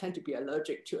 because I tend to be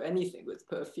allergic to anything with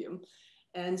perfume.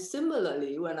 And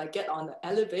similarly, when I get on the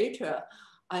elevator,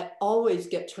 I always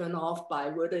get turned off by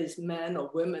whether it's men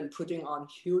or women putting on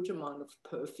huge amount of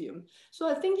perfume. So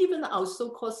I think even our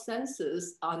so-called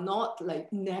senses are not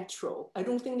like natural. I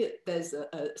don't think there's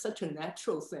such a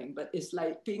natural thing, but it's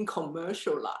like being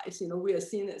commercialized. You know, we are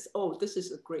seen as, oh, this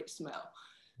is a great smell.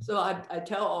 So I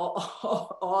tell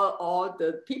all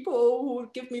the people who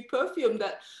give me perfume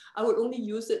that I would only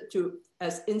use it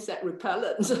as insect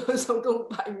repellent. So don't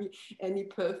buy me any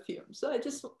perfume. So I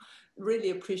just really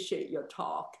appreciate your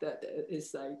talk that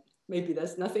is like, maybe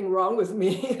there's nothing wrong with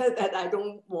me, that I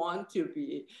don't want to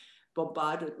be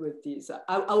bombarded with these.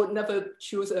 I would never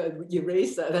choose an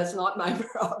eraser. That's not my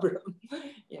problem.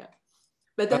 Yeah.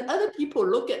 But then other people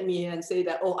look at me and say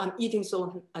that, oh, I'm eating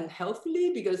so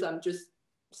unhealthily because I'm just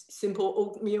simple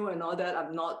oatmeal and all that.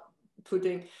 I'm not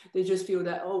putting, they just feel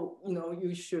that, oh, you know,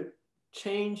 you should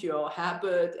change your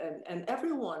habit. And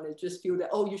everyone just feel that,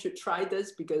 oh, you should try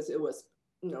this because it was,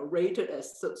 you know, rated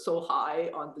as so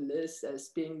high on the list as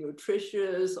being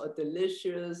nutritious or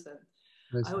delicious. And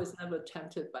I was never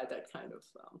tempted by that kind of.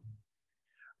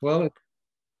 Well,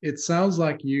 it sounds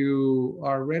like you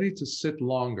are ready to sit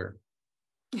longer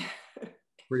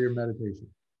for your meditation.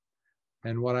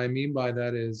 And what I mean by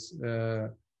that is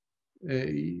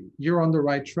you're on the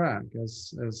right track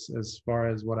as far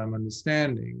as what I'm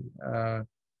understanding.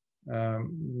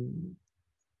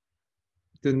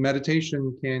 The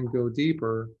meditation can go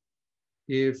deeper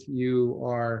if you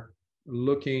are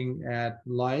looking at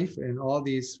life and all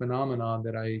these phenomena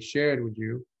that I shared with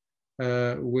you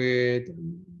with,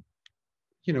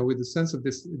 you know, with the sense of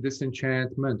this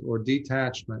disenchantment or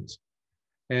detachment.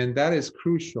 And that is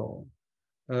crucial.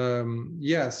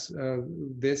 Yes,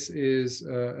 this is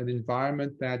an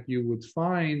environment that you would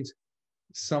find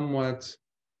somewhat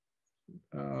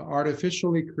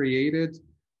artificially created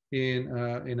in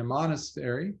a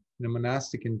monastery, in a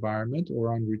monastic environment,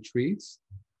 or on retreats.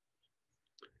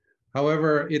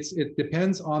 However, it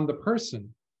depends on the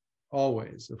person,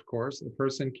 always, of course. A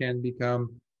person can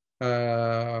become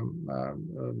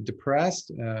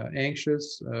depressed,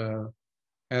 anxious.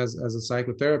 As a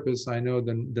psychotherapist, I know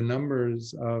the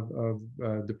numbers of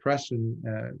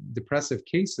depressive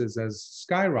cases has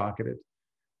skyrocketed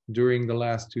during the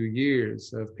last 2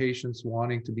 years of patients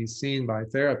wanting to be seen by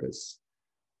therapists.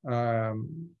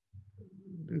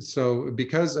 So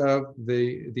because of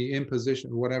the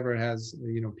imposition, whatever has,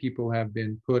 you know, people have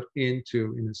been put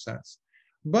into, in a sense.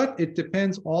 But it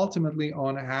depends ultimately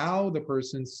on how the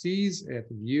person sees it,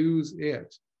 views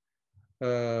it.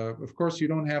 Of course, you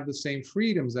don't have the same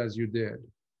freedoms as you did,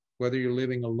 whether you're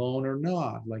living alone or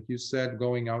not. Like you said,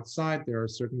 going outside, there are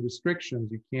certain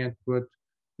restrictions. You can't put,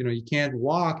 you know, you can't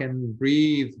walk and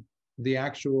breathe the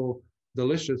actual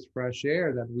delicious fresh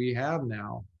air that we have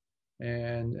now,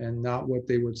 and not what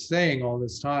they were saying all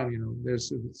this time. You know,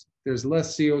 there's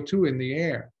less CO2 in the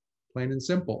air, plain and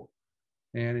simple.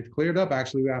 And it cleared up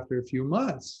actually after a few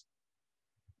months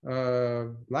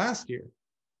last year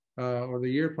or the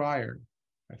year prior.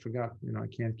 I forgot, you know, I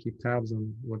can't keep tabs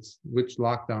on which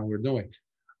lockdown we're doing.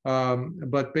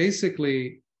 But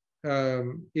basically,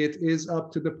 it is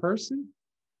up to the person,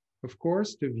 of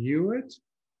course, to view it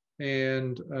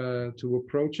and to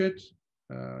approach it.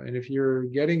 And if you're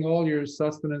getting all your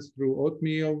sustenance through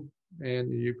oatmeal and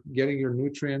you're getting your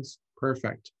nutrients,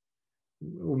 perfect.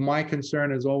 My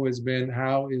concern has always been,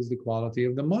 how is the quality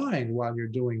of the mind while you're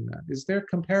doing that? Is there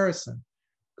comparison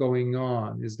going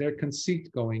on? Is there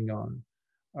conceit going on?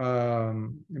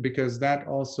 Because that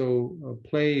also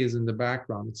plays in the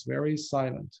background. It's very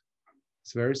silent.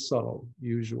 It's very subtle,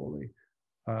 usually.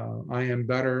 I am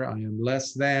better, I am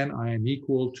less than, I am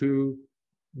equal to.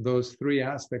 Those three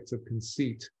aspects of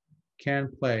conceit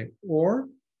can play, or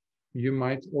you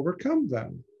might overcome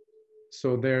them.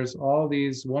 So there's all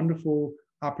these wonderful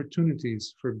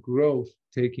opportunities for growth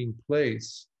taking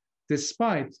place,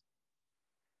 despite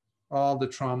all the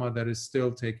trauma that is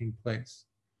still taking place.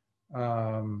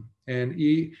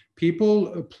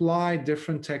 People apply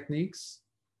different techniques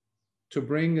to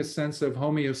bring a sense of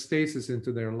homeostasis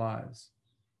into their lives,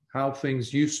 how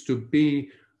things used to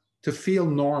be, to feel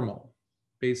normal,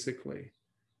 basically.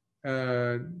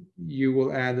 You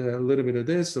will add a little bit of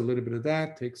this, a little bit of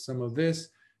that, take some of this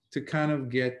to kind of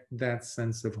get that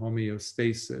sense of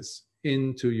homeostasis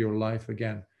into your life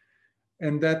again.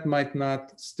 And that might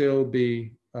not still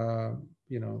be,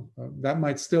 that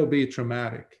might still be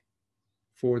traumatic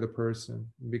for the person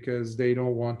because they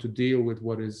don't want to deal with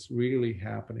what is really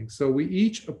happening. So we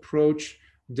each approach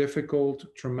difficult,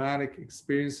 traumatic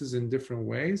experiences in different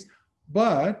ways,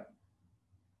 but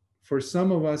for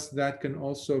some of us, that can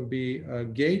also be a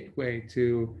gateway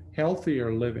to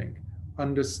healthier living,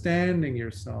 understanding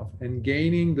yourself and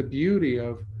gaining the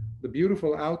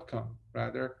beautiful outcome,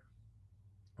 rather,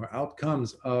 or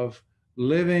outcomes of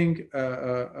living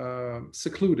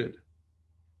secluded.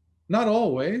 Not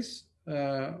always,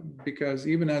 because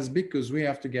even as bhikkhus, we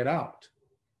have to get out.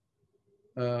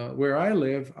 Where I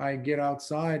live, I get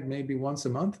outside maybe once a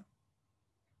month.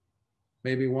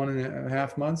 Maybe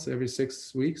 1.5 months, every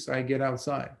 6 weeks, I get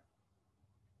outside.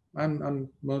 I'm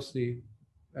mostly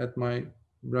at my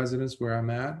residence where I'm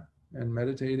at and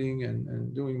meditating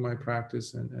and doing my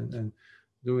practice and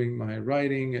doing my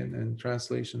writing and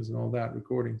translations and all that,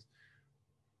 recordings.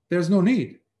 There's no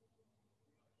need.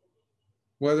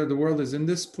 Whether the world is in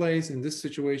this place, in this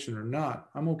situation or not,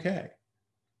 I'm okay.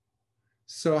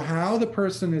 So how the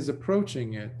person is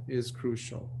approaching it is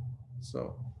crucial.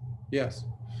 So, yes.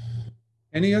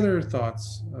 Any other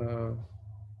thoughts,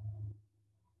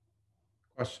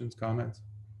 questions, comments?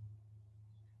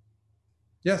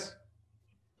 Yes.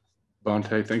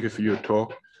 Bhante, thank you for your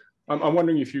talk. I'm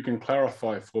wondering if you can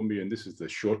clarify for me, and this is the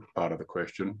short part of the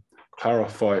question,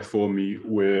 clarify for me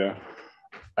where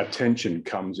attention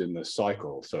comes in the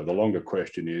cycle. So the longer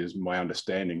question is, my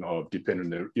understanding of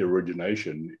dependent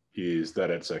origination is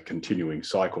that it's a continuing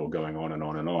cycle going on and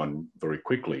on and on very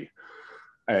quickly.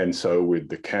 And so with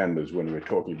the khandhas, when we're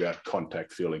talking about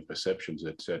contact, feeling, perceptions,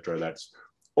 etc., that's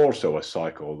also a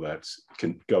cycle that's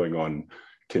going on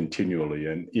continually.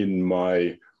 And in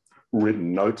my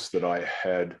written notes that I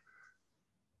had,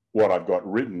 what I've got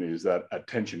written is that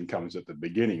attention comes at the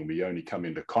beginning. We only come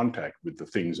into contact with the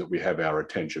things that we have our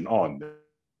attention on.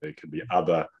 There can be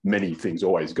many things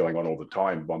always going on all the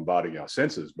time, bombarding our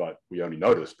senses, but we only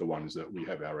notice the ones that we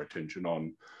have our attention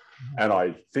on. And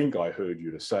I think I heard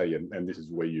you to say, and this is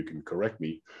where you can correct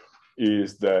me,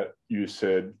 is that you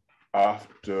said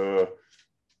after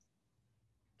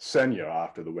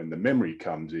sanya, when the memory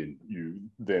comes in, you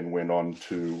then went on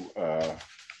to,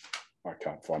 I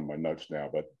can't find my notes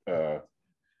now, but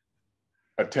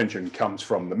attention comes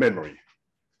from the memory.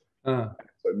 So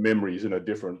memories in a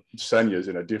different, sanya's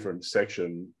in a different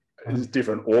section, is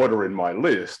different order in my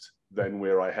list than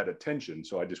where I had attention.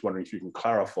 So I just wondering if you can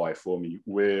clarify for me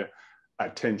where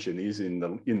attention is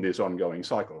in this ongoing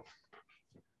cycle.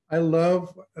 I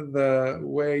love the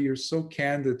way you're so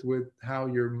candid with how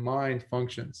your mind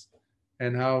functions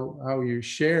and how you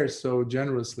share so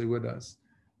generously with us,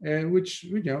 and which,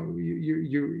 you know,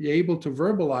 you're able to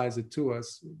verbalize it to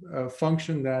us, a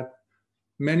function that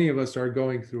many of us are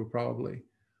going through probably.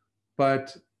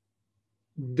 But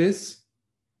this,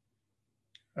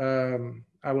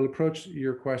 I will approach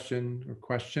your question or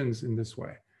questions in this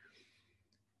way.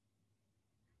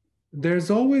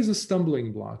 There's always a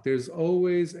stumbling block. There's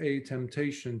always a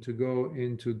temptation to go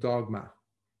into dogma,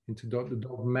 into the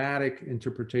dogmatic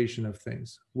interpretation of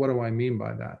things. What do I mean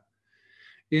by that?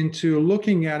 Into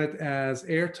looking at it as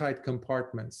airtight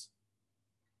compartments,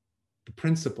 the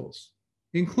principles,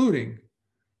 including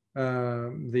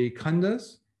the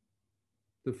khandhas,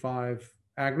 the 5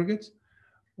 aggregates,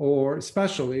 or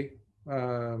especially,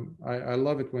 I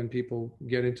love it when people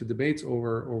get into debates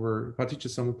over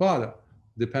Paticcasamuppada,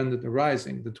 dependent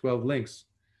arising, the 12 links.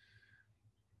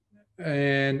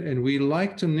 And we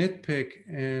like to nitpick,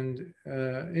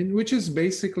 and which is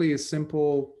basically a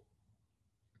simple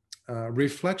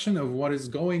reflection of what is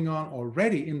going on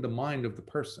already in the mind of the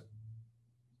person,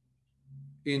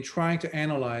 in trying to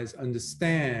analyze,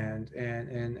 understand,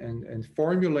 and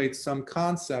formulate some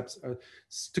concepts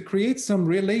to create some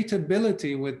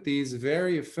relatability with these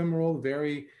very ephemeral,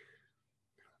 very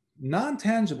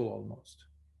non-tangible almost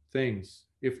things,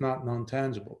 if not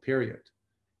non-tangible, period,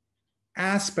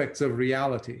 aspects of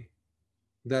reality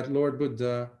that Lord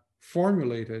Buddha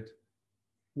formulated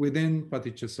within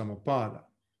Paticcasamuppada.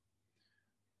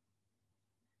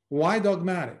 Why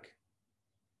dogmatic?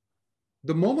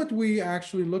 The moment we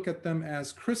actually look at them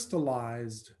as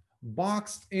crystallized,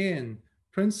 boxed in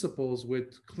principles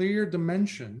with clear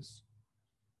dimensions,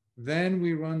 then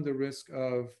we run the risk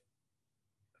of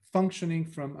functioning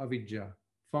from avidya,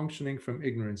 functioning from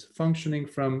ignorance, functioning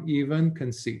from even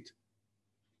conceit.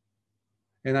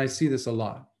 And I see this a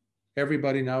lot.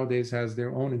 Everybody nowadays has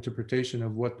their own interpretation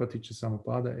of what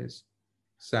Paticcasamuppada is,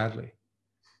 sadly.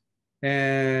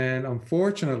 And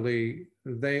unfortunately,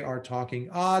 they are talking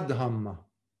Dhamma.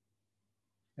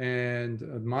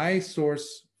 And my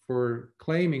source for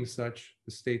claiming such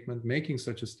a statement, making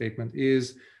such a statement,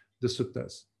 is the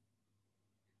suttas.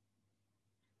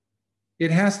 It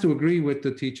has to agree with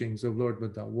the teachings of Lord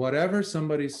Buddha. Whatever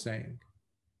somebody's saying,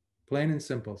 plain and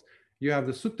simple. You have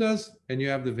the suttas and you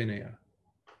have the Vinaya.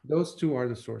 Those two are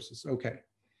the sources. Okay.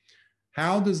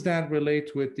 How does that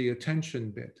relate with the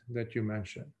attention bit that you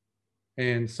mentioned?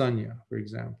 And sanya, for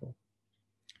example.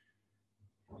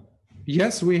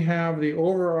 Yes, we have the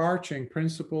overarching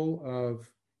principle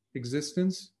of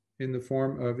existence in the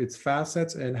form of its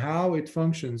facets and how it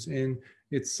functions in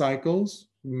its cycles,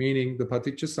 meaning the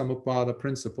Paticcasamuppada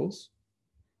principles,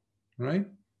 right?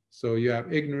 So you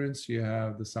have ignorance, you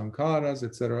have the sankharas,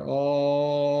 etc.,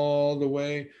 all the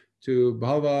way to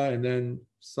bhava, and then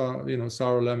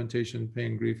sorrow, lamentation,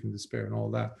 pain, grief, and despair, and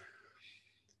all that.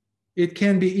 It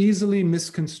can be easily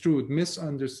misconstrued,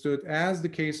 misunderstood, as the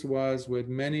case was with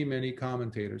many, many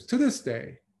commentators to this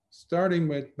day, starting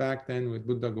with back then with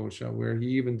Buddhaghosa, where he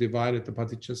even divided the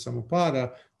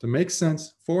Paticcasamuppada to make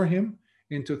sense for him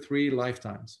into 3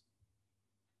 lifetimes.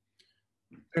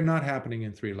 They're not happening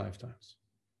in 3 lifetimes.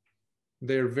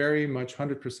 They're very much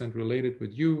 100% related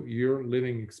with you, your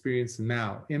living experience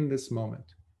now, in this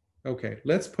moment. Okay,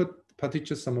 let's put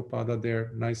Paticca Samuppada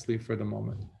there nicely for the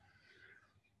moment.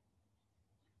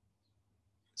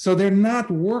 So they're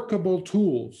not workable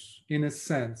tools, in a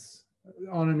sense,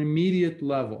 on an immediate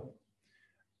level,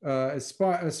 as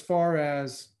far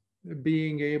as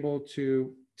being able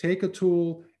to take a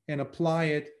tool and apply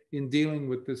it in dealing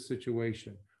with this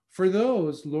situation. For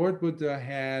those, Lord Buddha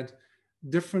had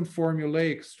different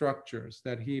formulaic structures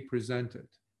that he presented.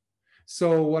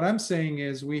 So what I'm saying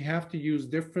is we have to use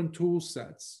different tool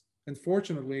sets. And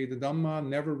fortunately, the Dhamma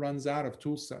never runs out of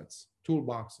tool sets,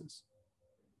 toolboxes.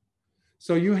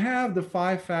 So you have the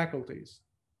 5 faculties.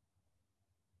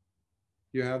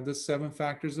 You have the 7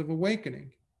 factors of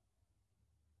awakening,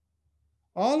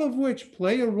 all of which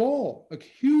play a role, a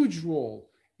huge role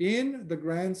in the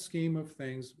grand scheme of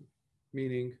things,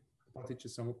 meaning Paticca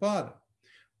Samuppada.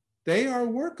 They are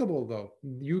workable, though.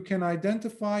 You can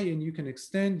identify and you can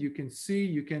extend, you can see,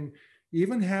 you can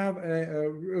even have a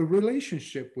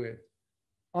relationship with,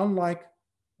 unlike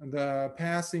the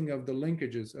passing of the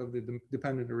linkages of the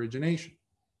dependent origination.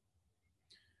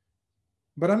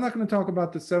 But I'm not going to talk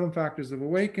about the 7 factors of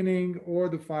awakening or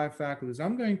the 5 faculties.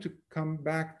 I'm going to come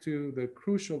back to the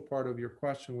crucial part of your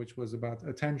question, which was about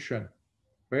attention.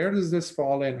 Where does this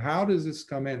fall in? How does this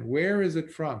come in? Where is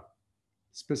it from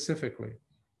specifically?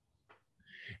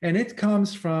 And it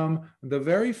comes from the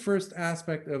very first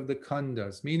aspect of the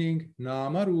khandhas, meaning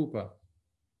nama rupa.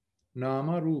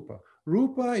 Nama rupa.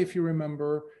 Rupa, if you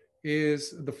remember,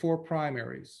 is the 4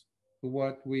 primaries,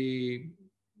 what we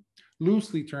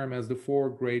loosely term as the 4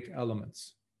 great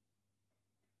elements.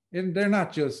 And they're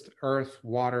not just earth,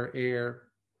 water, air,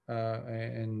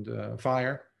 and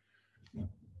fire,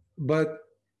 but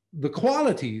the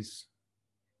qualities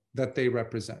that they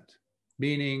represent,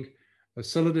 meaning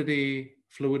solidity,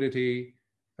 fluidity,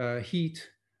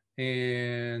 heat,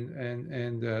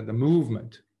 and the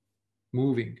movement,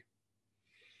 moving.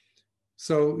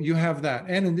 So you have that.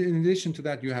 And in addition to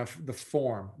that, you have the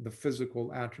form, the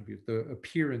physical attribute, the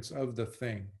appearance of the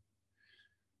thing.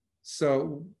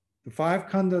 So the 5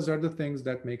 khandhas are the things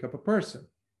that make up a person.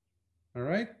 All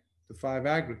right? The 5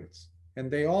 aggregates. And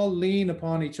they all lean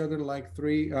upon each other like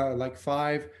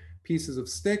 5 pieces of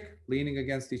stick leaning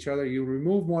against each other. You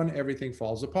remove one, everything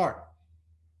falls apart.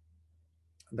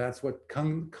 That's what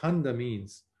khandha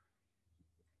means.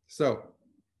 So,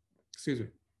 excuse me.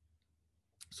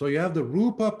 So you have the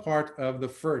rupa part of the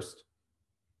first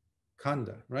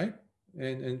khandha, right?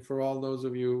 And for all those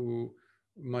of you who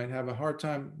might have a hard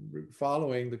time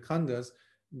following the khandhas,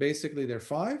 basically there are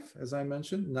 5, as I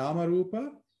mentioned: nama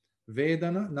rupa,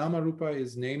 vedana. Nama rupa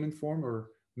is name and form,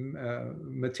 or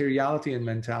materiality and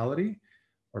mentality,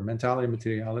 or mentality and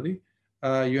materiality.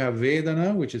 You have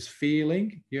vedana, which is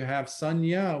feeling. You have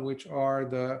sanya, which are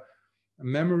the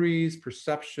memories,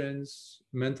 perceptions,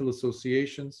 mental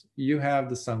associations. You have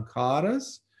the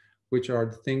sankharas, which are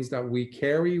the things that we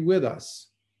carry with us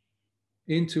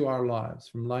into our lives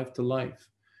from life to life,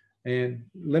 and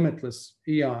limitless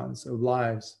eons of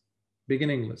lives,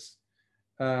 beginningless.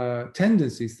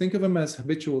 Tendencies, think of them as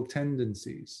habitual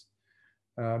tendencies,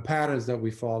 patterns that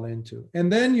we fall into.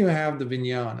 And then you have the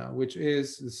vijnana, which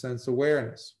is the sense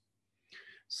awareness.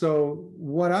 So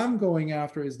what I'm going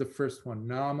after is the first one,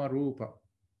 nama rupa.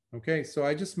 Okay, so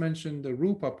I just mentioned the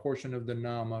rupa portion of the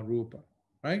nama rupa,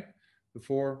 right? The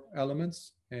 4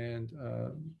 elements and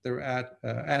their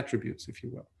attributes, if you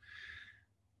will.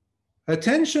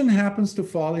 Attention happens to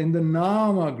fall in the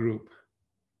nama group.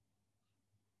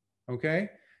 Okay,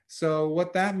 so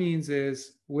what that means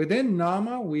is within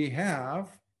nama we have,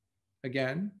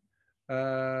 again,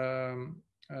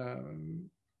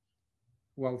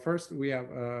 well, first we have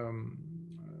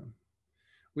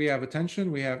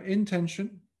attention, we have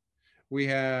intention, we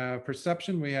have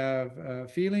perception, we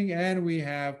have feeling, and we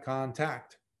have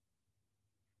contact.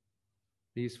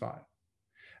 These 5.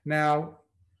 Now,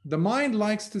 the mind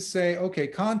likes to say, okay,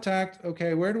 contact,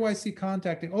 okay, where do I see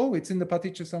contacting? Oh, it's in the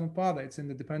Paticca Samuppada, it's in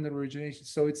the dependent origination.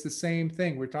 So it's the same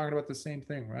thing. We're talking about the same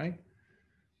thing, right?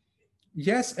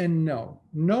 Yes and no.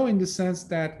 No, in the sense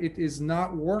that it is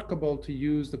not workable to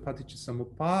use the Paticca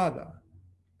Samuppada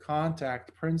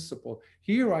contact principle.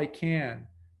 Here I can.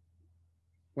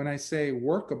 When I say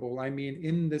workable, I mean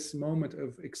in this moment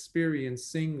of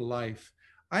experiencing life.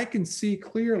 I can see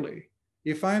clearly.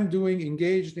 If I'm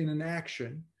engaged in an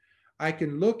action, I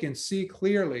can look and see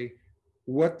clearly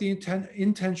what the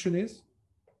intention is,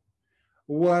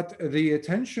 what the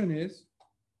attention is.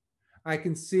 I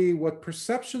can see what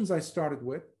perceptions I started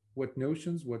with, what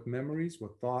notions, what memories,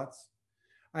 what thoughts.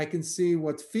 I can see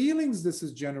what feelings this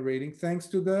is generating thanks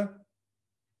to the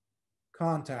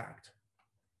contact.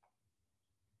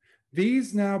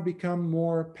 These now become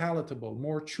more palatable,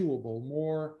 more chewable,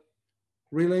 more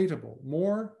relatable,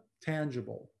 more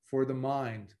tangible for the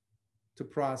mind to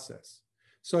process.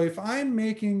 So if I'm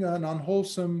making an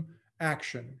unwholesome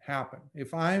action happen,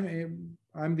 if I'm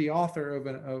the author of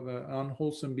an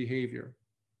unwholesome behavior,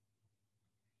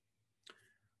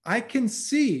 I can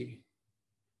see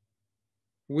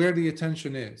where the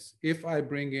attention is if I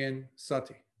bring in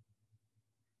sati.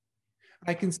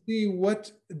 I can see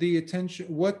what the attention,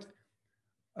 what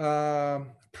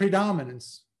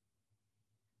predominance,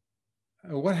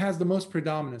 what has the most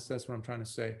predominance, that's what I'm trying to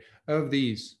say, of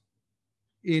these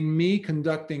in me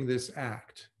conducting this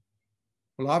act.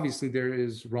 Well, obviously there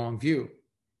is wrong view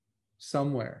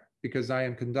somewhere because I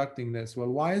am conducting this. Well,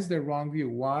 why is there wrong view?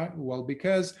 Why? Well,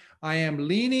 because I am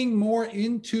leaning more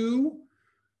into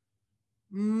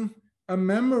a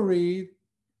memory,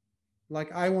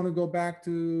 like I want to go back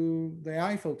to the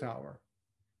Eiffel Tower.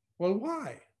 Well,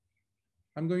 why?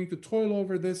 I'm going to toil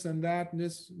over this and that, and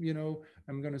this, you know,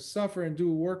 I'm going to suffer and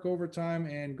do work overtime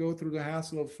and go through the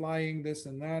hassle of flying this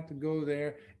and that to go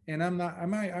there. And I'm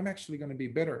actually going to be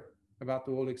bitter about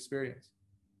the whole experience.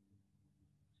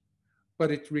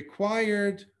 But it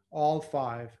required all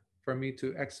five for me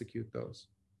to execute those.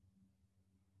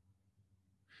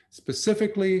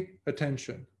 Specifically,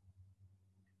 attention.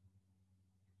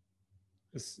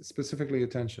 Specifically,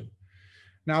 attention.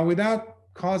 Now,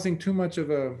 without causing too much of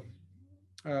a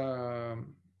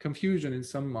confusion in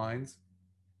some minds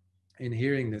in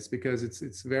hearing this, because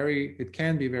it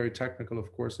can be very technical,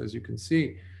 of course, as you can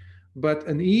see, but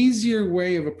an easier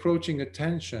way of approaching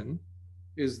attention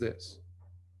is this.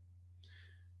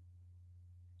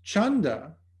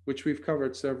 Chanda, which we've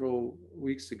covered several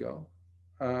weeks ago,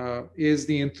 is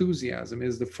the enthusiasm,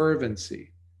 is the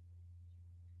fervency,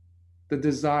 the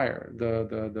desire,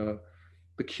 the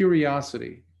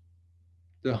curiosity,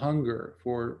 the hunger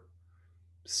for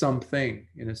something,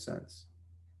 in a sense,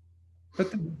 but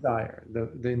the desire,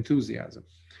 the enthusiasm.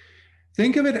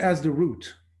 Think of it as the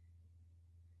root,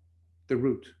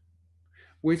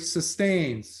 which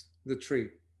sustains the tree.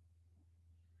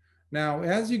 Now,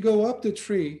 as you go up the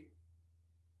tree,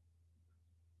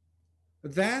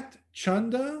 that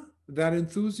chanda, that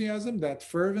enthusiasm, that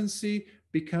fervency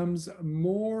becomes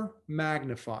more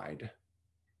magnified,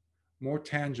 more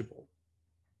tangible.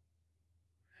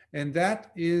 And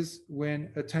that is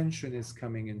when attention is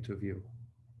coming into view.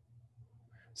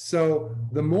 So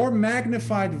the more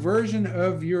magnified version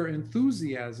of your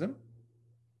enthusiasm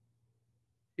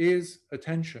is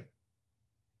attention.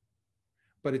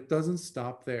 But it doesn't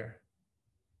stop there.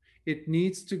 It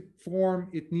needs to form,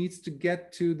 it needs to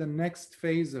get to the next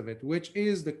phase of it, which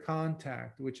is the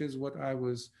contact, which is what I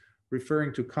was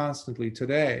referring to constantly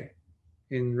today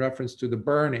in reference to the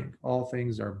burning. All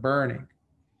things are burning.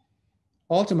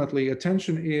 Ultimately,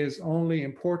 attention is only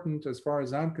important, as far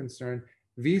as I'm concerned,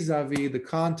 vis-a-vis the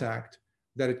contact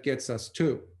that it gets us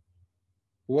to.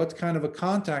 What kind of a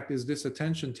contact is this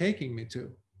attention taking me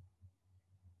to?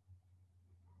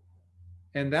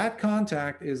 And that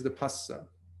contact is the passa,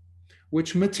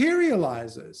 which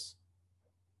materializes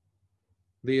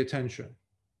the attention.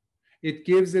 It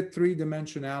gives it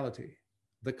three-dimensionality.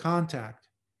 The contact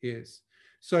is.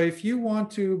 So if you want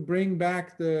to bring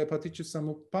back the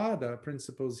Paticcasamuppada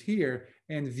principles here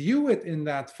and view it in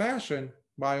that fashion,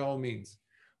 by all means.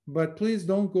 But please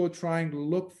don't go trying to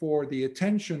look for the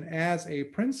attention as a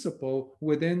principle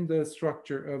within the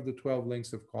structure of the 12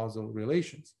 links of causal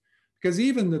relations. Because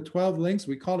even the 12 links,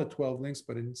 we call it 12 links,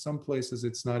 but in some places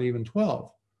it's not even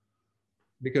 12.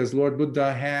 Because Lord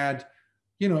Buddha had,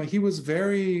 you know, he was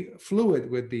very fluid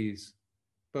with these.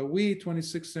 But we,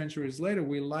 26 centuries later,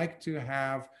 we like to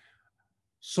have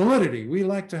solidity. We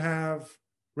like to have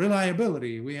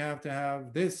reliability. We have to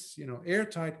have this, you know,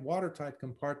 airtight, watertight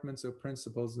compartments of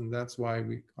principles. And that's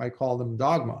why I call them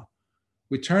dogma.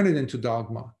 We turn it into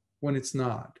dogma when it's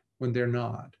not, when they're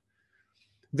not.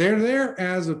 They're there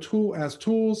as a tool, as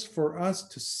tools for us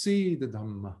to see the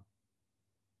Dhamma,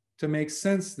 to make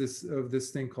sense of this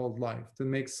thing called life, to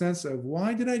make sense of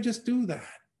why did I just do that?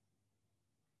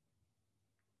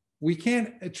 We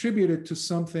can't attribute it to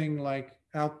something like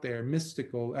out there,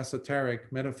 mystical,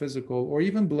 esoteric, metaphysical, or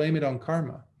even blame it on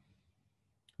karma.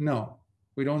 No,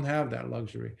 we don't have that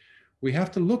luxury. We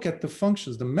have to look at the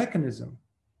functions, the mechanism.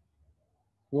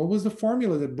 What was the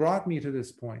formula that brought me to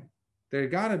this point?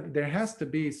 There has to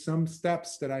be some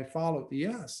steps that I followed,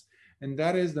 yes, and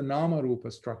that is the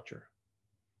nama-rupa structure.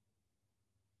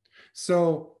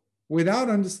 So without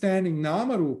understanding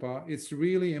nama-rupa, it's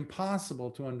really impossible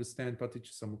to understand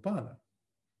Paticcasamuppada.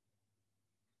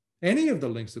 any of the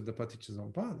links of the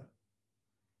Paticcasamuppada.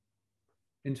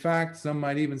 In fact, some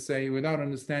might even say, without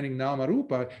understanding Nama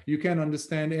Rupa, you can't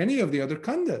understand any of the other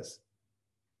khandas.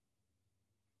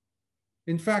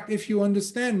 In fact, if you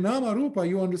understand Nama Rupa,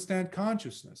 you understand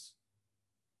consciousness.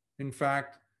 In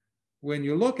fact, when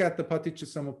you look at the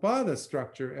Paticcasamuppada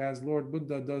structure, as Lord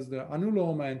Buddha does the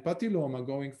Anuloma and Patiloma,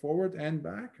 going forward and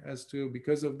back, as to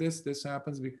because of this, this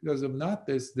happens, because of not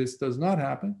this, this does not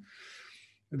happen.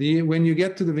 When you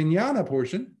get to the Vijnana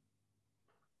portion,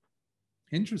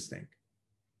 interesting.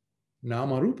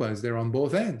 Nama Rupa is there on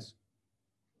both ends.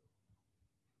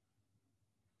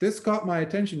 This caught my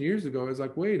attention years ago. I was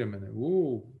like, wait a minute,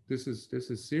 whoa, this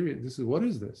is serious. What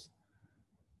is this?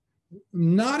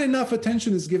 Not enough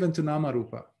attention is given to Nama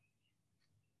Rupa.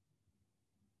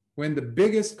 When the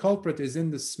biggest culprit is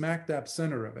in the smack dab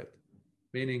center of it,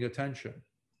 meaning attention.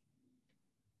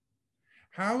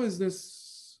 How is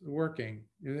this working?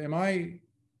 Am I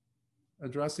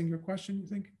addressing your question, you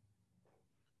think?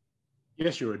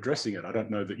 Yes, you're addressing it. I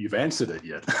don't know that you've answered it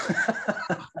yet.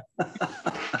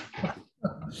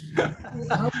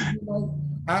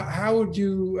 How would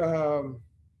you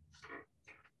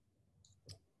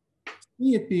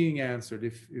see it being answered,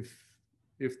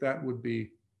 if that would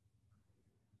be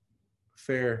a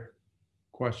fair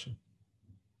question?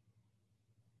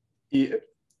 Yeah.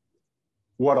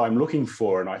 What I'm looking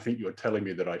for, and I think you're telling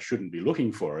me that I shouldn't be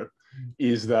looking for it,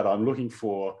 is that I'm looking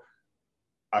for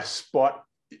a spot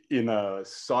in a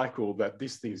cycle that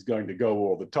this thing's going to go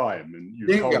all the time. And you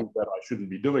told me that I shouldn't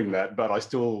be doing that, but I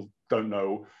still don't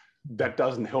know. That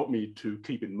doesn't help me to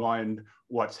keep in mind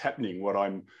what's happening.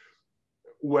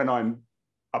 When I'm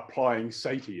applying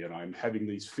sati and I'm having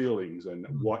these feelings and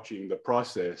watching the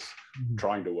process,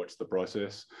 trying to watch the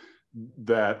process,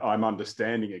 that I'm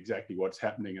understanding exactly what's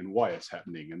happening and why it's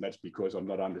happening. And that's because I'm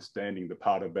not understanding the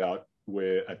part about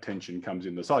where attention comes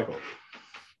in the cycle.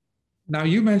 Now,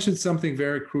 you mentioned something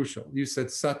very crucial. You said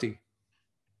sati.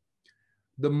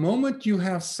 The moment you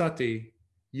have sati,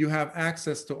 you have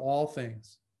access to all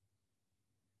things,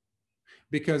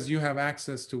 because you have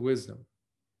access to wisdom.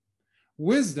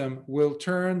 Wisdom will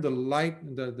turn the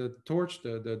light, the torch,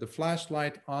 the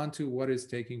flashlight onto what is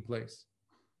taking place.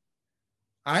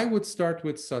 I would start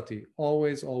with sati,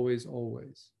 always, always,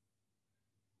 always.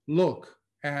 Look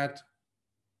at,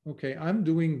 okay, I'm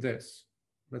doing this.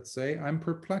 Let's say I'm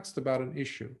perplexed about an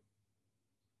issue.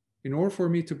 In order for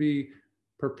me to be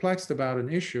perplexed about an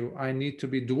issue, I need to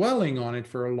be dwelling on it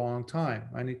for a long time.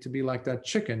 I need to be like that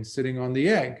chicken sitting on the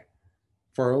egg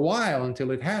for a while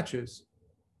until it hatches.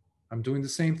 I'm doing the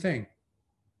same thing.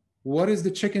 What is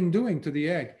the chicken doing to the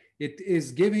egg? It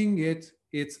is giving it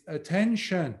its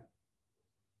attention.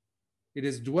 It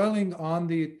is dwelling on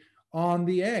the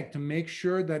egg to make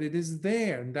sure that it is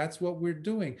there. And that's what we're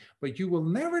doing. But you will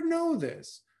never know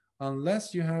this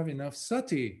unless you have enough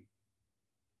sati.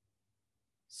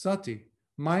 Sati,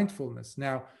 mindfulness.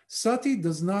 Now, sati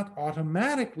does not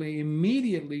automatically,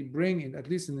 immediately bring in, at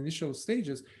least in the initial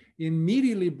stages,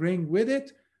 immediately bring with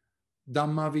it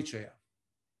Dhamma Vichaya,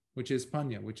 which is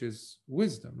panya, which is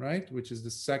wisdom, right? Which is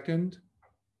the second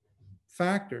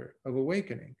factor of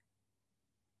awakening.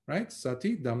 Right?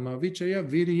 Sati, Dhamma Vichaya,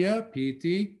 Virya,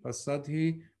 Piti,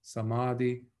 Pasadhi,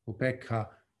 Samadhi, Upekha.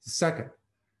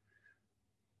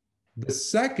 The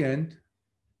second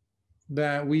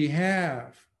that we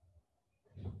have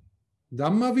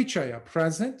Dhamma Vichaya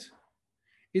present,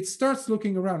 it starts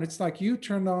looking around. It's like you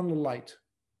turned on the light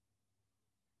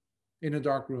in a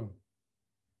dark room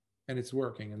and it's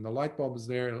working, and the light bulb is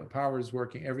there, the power is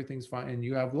working, everything's fine, and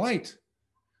you have light.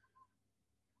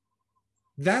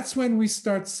 That's when we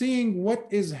start seeing what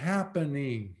is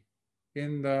happening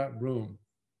in the room.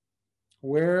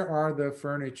 Where are the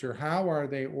furniture? How are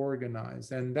they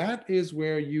organized? And that is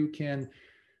where you can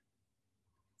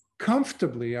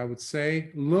comfortably, I would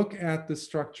say, look at the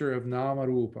structure of Nama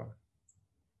Rupa.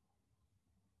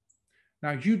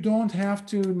 Now, you don't have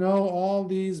to know all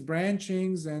these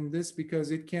branchings and this, because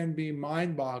it can be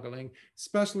mind-boggling,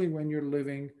 especially when you're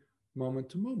living moment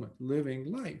to moment,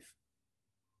 living life.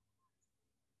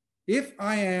 If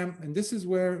I am, and this is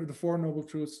where the Four Noble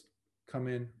Truths come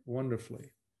in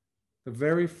wonderfully, the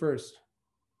very first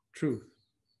truth,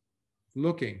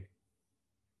 looking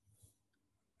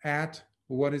at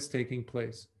what is taking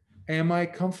place. Am I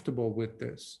comfortable with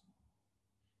this?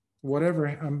 Whatever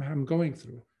I'm going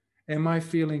through. Am I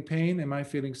feeling pain? Am I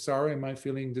feeling sorrow? Am I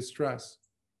feeling distress?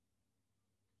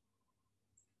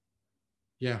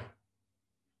 Yeah.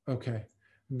 Okay.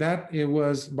 That it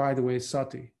was, by the way,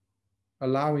 sati,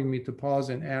 allowing me to pause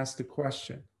and ask the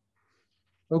question.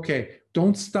 Okay,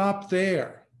 don't stop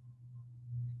there.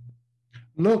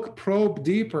 Look, probe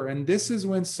deeper. And this is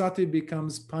when sati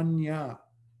becomes panya.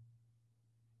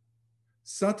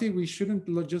 Sati, we shouldn't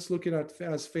just look at it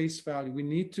as face value. We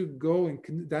need to go, and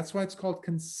that's why it's called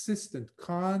consistent,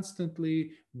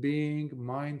 constantly being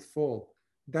mindful.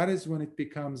 That is when it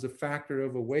becomes a factor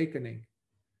of awakening.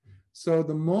 So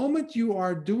the moment you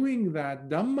are doing that,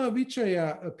 Dhamma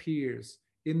Vichaya appears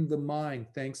in the mind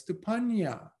thanks to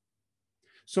panya.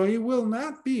 So it will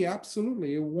not be,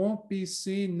 absolutely, it won't be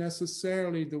seen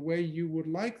necessarily the way you would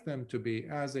like them to be,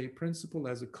 as a principle,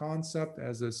 as a concept,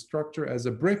 as a structure, as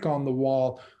a brick on the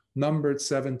wall, numbered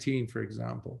 17, for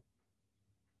example,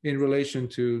 in relation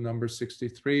to number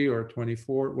 63 or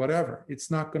 24, whatever.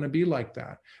 It's not going to be like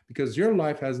that, because your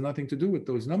life has nothing to do with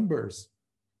those numbers.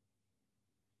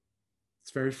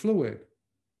 It's very fluid.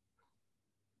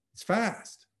 It's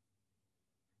fast.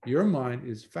 Your mind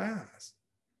is fast.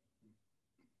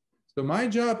 So my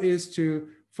job is to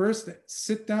first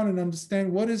sit down and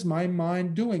understand, what is my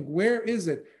mind doing? Where is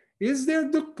it? Is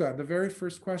there dukkha? The very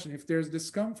first question. If there's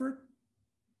discomfort,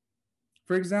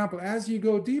 for example, as you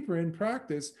go deeper in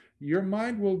practice, your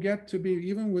mind will get to be,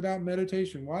 even without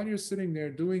meditation, while you're sitting there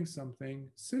doing something,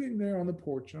 sitting there on the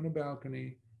porch, on a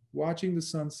balcony, watching the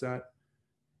sunset,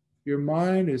 your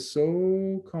mind is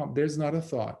so calm. There's not a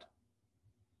thought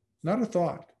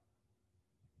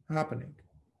happening.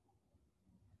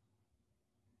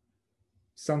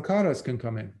 Sankharas can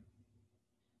come in.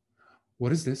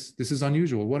 What is this? This is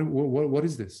unusual. What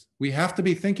is this? We have to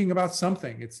be thinking about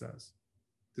something, it says.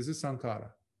 This is sankhara,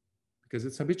 because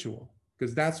it's habitual,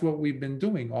 because that's what we've been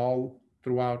doing all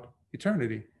throughout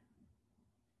eternity.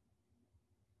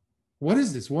 What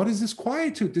is this? What is this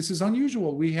quietude? This is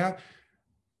unusual.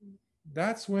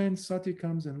 That's when sati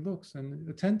comes and looks, and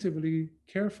attentively,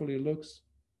 carefully looks.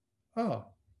 Oh,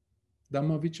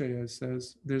 Dhamma Vichaya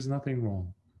says there's nothing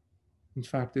wrong. In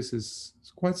fact, this is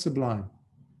quite sublime.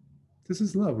 This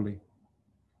is lovely.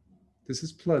 This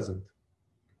is pleasant.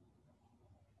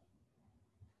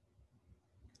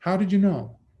 How did you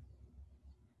know?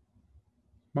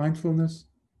 Mindfulness,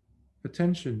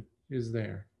 attention is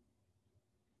there.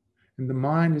 And the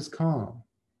mind is calm.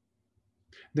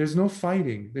 There's no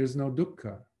fighting, there's no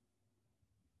dukkha.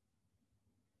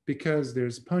 Because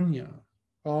there's panya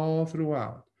all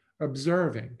throughout,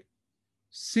 observing,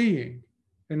 seeing.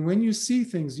 And when you see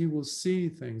things, you will see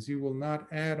things. You will not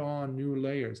add on new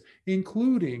layers,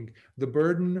 including the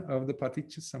burden of the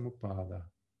paticca samuppada.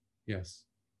 Yes,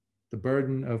 the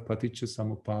burden of paticca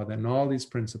samuppada and all these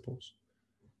principles.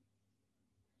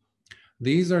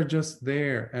 These are just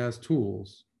there as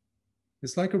tools.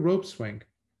 It's like a rope swing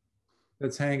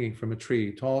that's hanging from a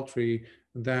tree, tall tree,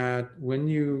 that when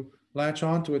you latch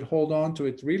onto it, hold on to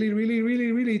it really, really,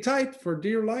 really, really tight for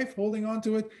dear life, holding on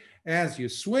to it as you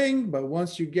swing. But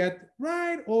once you get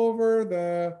right over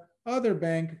the other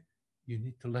bank, you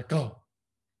need to let go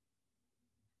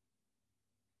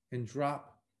and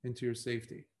drop into your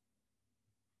safety.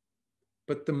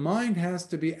 But the mind has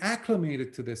to be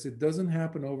acclimated to this. It doesn't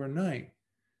happen overnight.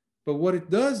 But what it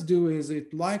does do is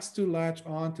it likes to latch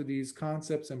on to these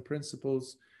concepts and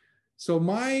principles. So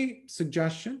my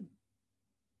suggestion,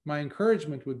 my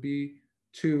encouragement would be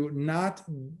to not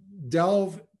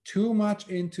delve too much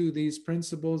into these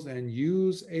principles and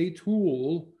use a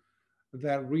tool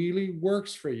that really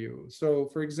works for you. So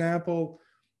for example,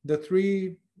 the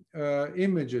three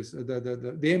images,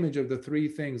 the image of the three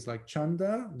things, like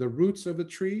chanda, the roots of a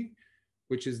tree,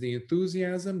 which is the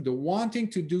enthusiasm, the wanting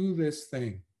to do this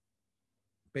thing,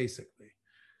 basically.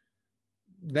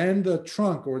 Then the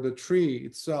trunk or the tree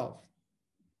itself,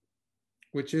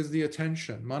 which is the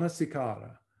attention,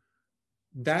 manasikara.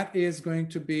 That is going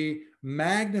to be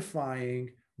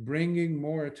magnifying, bringing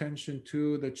more attention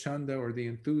to the chanda or the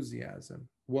enthusiasm,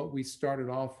 what we started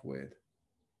off with,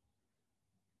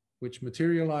 which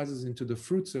materializes into the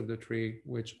fruits of the tree,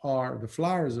 which are the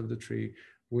flowers of the tree,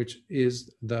 which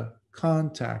is the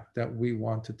contact that we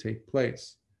want to take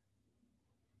place.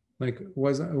 Like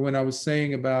when I was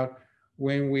saying about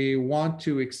when we want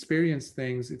to experience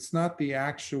things, it's not the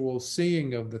actual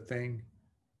seeing of the thing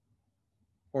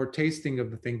or tasting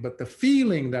of the thing, but the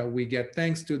feeling that we get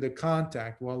thanks to the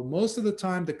contact. Well, most of the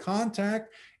time, the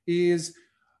contact is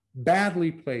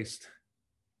badly placed.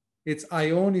 It's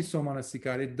ayoniso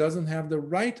manasikara. It doesn't have the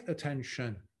right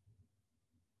attention.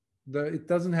 It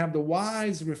doesn't have the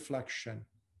wise reflection.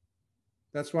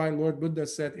 That's why Lord Buddha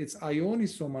said it's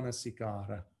ayoniso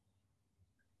manasikara.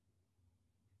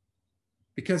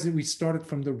 Because we started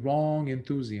from the wrong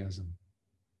enthusiasm.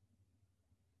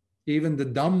 Even the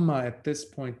Dhamma at this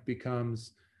point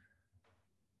becomes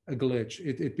a glitch.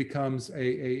 It becomes a,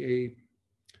 a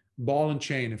ball and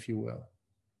chain, if you will.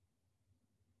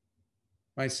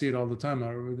 I see it all the time.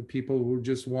 The people who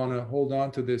just want to hold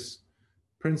on to this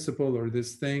principle or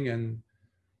this thing, and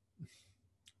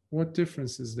what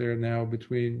difference is there now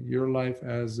between your life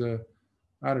as a,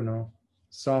 I don't know,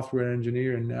 software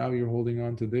engineer, and now you're holding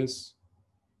on to this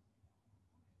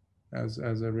as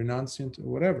a renunciant or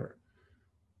whatever?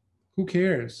 Who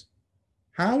cares?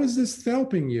 How is this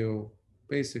helping you,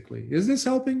 basically? Is this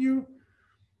helping you?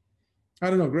 I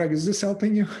don't know, Greg, is this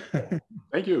helping you?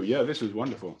 Thank you. Yeah, this is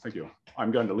wonderful. Thank you.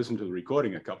 I'm going to listen to the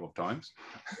recording a couple of times.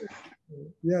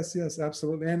 Yes,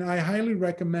 absolutely. And I highly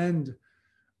recommend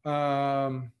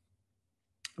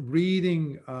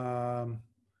reading,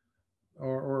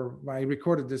 or I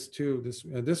recorded this too.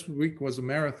 This week was a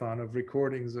marathon of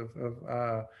recordings of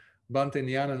Bhante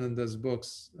Candana's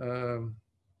books.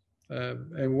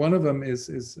 And one of them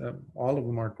is all of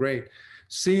them are great.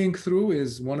 Seeing Through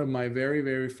is one of my very,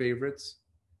 very favorites.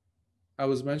 I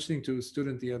was mentioning to a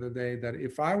student the other day that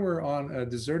if I were on a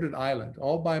deserted island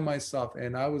all by myself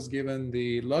and I was given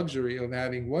the luxury of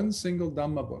having one single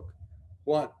Dhamma book,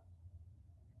 what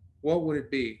would it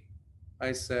be?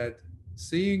 I said,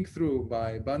 Seeing Through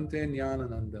by Bhante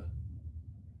Candana.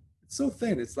 It's so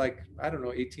thin. It's like, I don't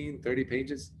know, 18, 30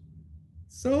 pages.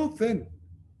 So thin.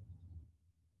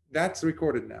 That's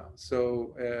recorded now.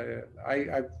 So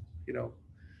I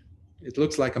it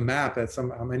looks like a map. That's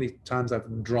how many times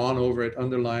I've drawn over it,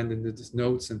 underlined in the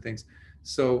notes and things.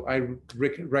 So I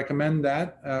recommend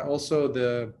that. Also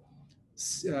the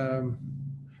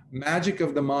Magic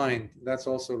of the Mind, that's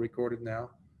also recorded now.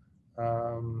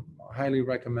 Highly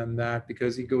recommend that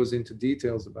because he goes into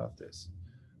details about this,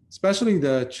 especially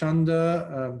the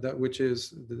chanda, which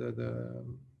is the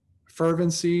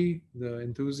fervency, the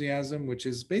enthusiasm, which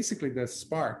is basically the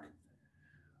spark.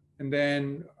 And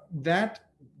then that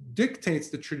dictates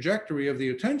the trajectory of the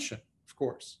attention, of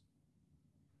course.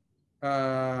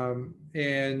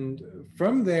 And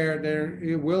from there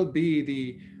it will be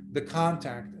the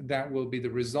contact that will be the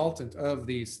resultant of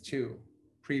these two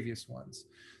previous ones.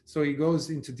 So he goes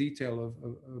into detail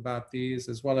about these,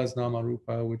 as well as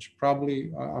Namarupa, which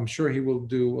probably, I'm sure he will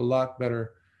do a lot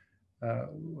better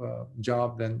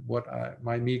job than what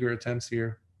my meager attempts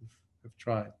here have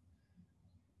tried.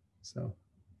 So,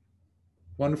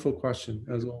 wonderful question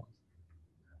as well.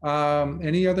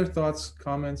 Any other thoughts,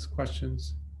 comments,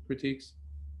 questions, critiques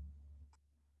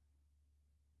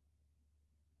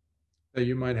that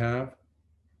you might have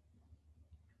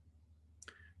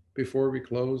before we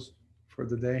close for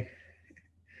the day?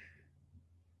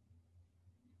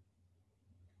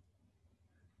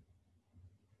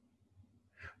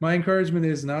 My encouragement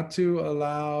is not to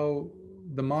allow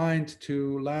the mind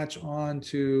to latch on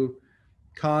to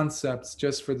concepts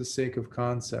just for the sake of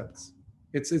concepts.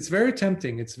 It's very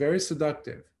tempting. It's very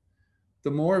seductive.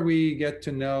 The more we get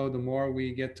to know, the more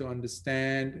we get to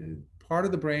understand. Part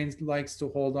of the brain likes to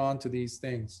hold on to these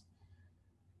things.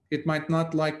 It might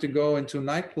not like to go into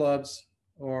nightclubs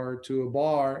or to a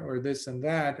bar or this and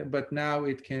that, but now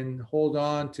it can hold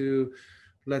on to,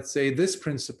 let's say, this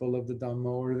principle of the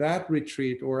Dhamma or that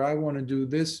retreat, or I want to do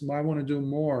this, I want to do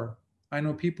more. I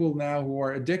know people now who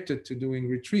are addicted to doing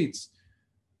retreats.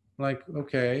 Like,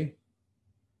 okay,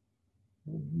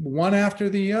 one after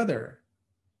the other.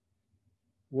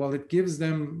 Well, it gives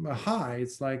them a high.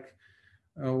 It's like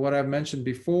what I've mentioned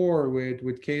before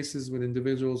with cases with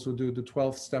individuals who do the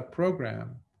 12-step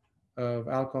program of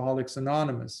Alcoholics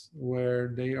Anonymous, where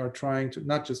they are trying to,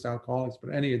 not just alcoholics,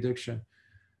 but any addiction.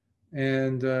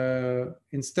 And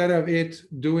instead of it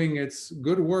doing its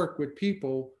good work with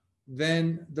people,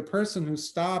 then the person who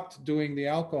stopped doing the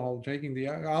alcohol, taking the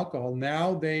alcohol,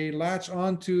 now they latch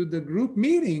onto the group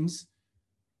meetings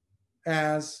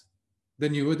as the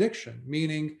new addiction,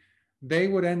 meaning they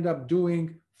would end up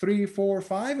doing 3, 4,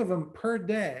 5 of them per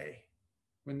day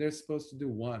when they're supposed to do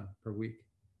 1 per week,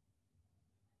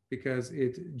 because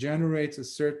it generates a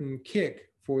certain kick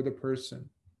for the person.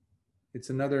 It's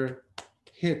another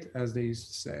hit, as they used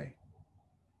to say.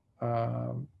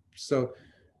 So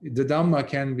the Dhamma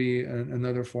can be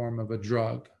another form of a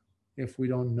drug if we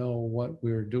don't know what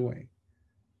we're doing.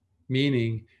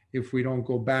 Meaning, if we don't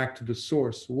go back to the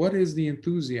source, what is the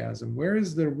enthusiasm? Where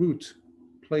is the root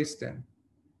placed in?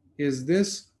 Is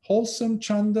this wholesome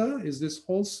chanda? Is this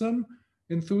wholesome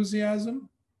enthusiasm?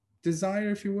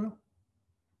 Desire, if you will?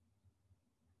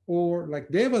 Or like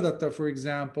Devadatta, for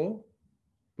example,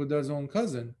 Buddha's own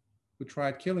cousin, who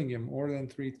tried killing him more than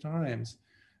 3 times,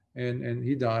 and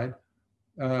he died.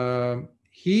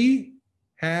 He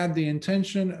had the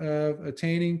intention of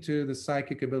attaining to the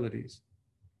psychic abilities.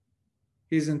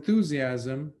 His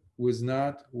enthusiasm was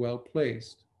not well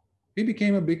placed. He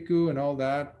became a bhikkhu and all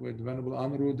that with Venerable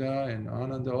Anuruddha and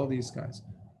Ananda, all these guys.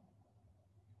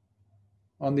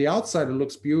 On the outside, it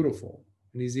looks beautiful.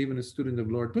 And he's even a student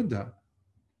of Lord Buddha.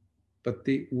 But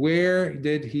where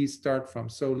did he start from?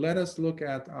 So let us look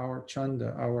at our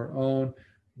chanda, our own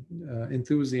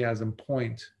enthusiasm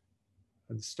point,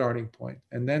 the starting point.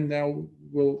 And then it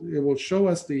will show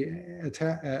us the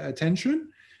attention,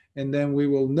 and then we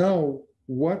will know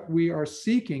what we are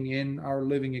seeking in our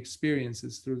living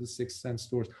experiences through the six sense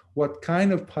doors. What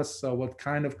kind of phassa, what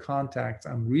kind of contact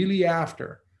I'm really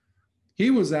after.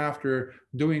 He was after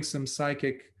doing some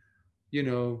psychic,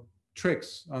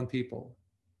 tricks on people,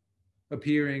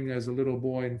 appearing as a little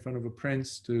boy in front of a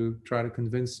prince to try to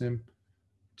convince him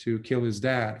to kill his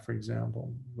dad, for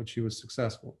example, which he was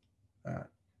successful at.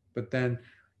 But then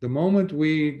the moment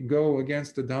we go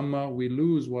against the Dhamma, we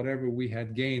lose whatever we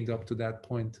had gained up to that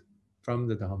point from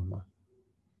the Dhamma.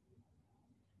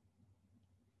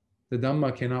 The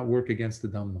Dhamma cannot work against the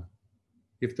Dhamma.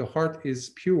 If the heart is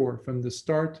pure from the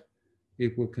start,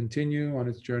 it will continue on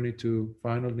its journey to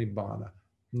final Nibbana.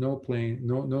 No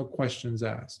questions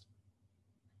asked.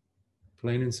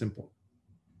 Plain and simple.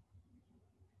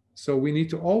 So we need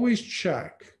to always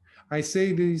check. I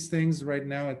say these things right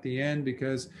now at the end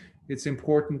because it's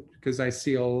important, because I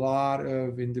see a lot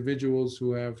of individuals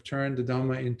who have turned the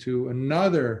Dhamma into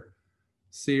another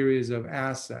series of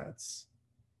assets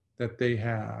that they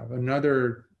have,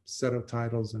 another set of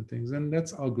titles and things, and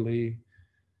that's ugly.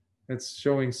 It's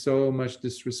showing so much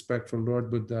disrespect for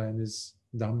Lord Buddha and his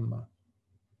Dhamma.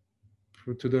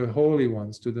 To the holy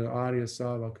ones, to the Arya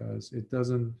Savakas, it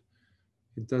doesn't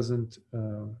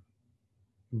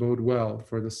bode well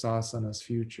for the sasana's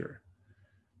future.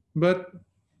 But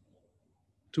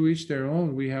to each their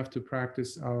own, we have to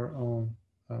practice our own,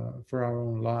 for our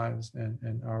own lives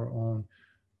and our own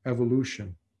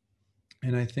evolution.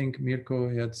 And I think Mirko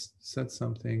had said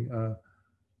something.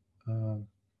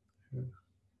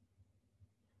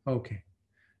 Okay,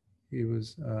 he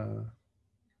was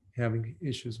having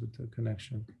issues with the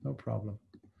connection. No problem.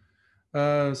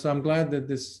 So I'm glad that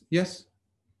this, yes?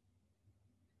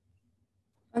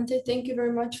 Bhante, thank you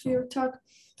very much for your talk.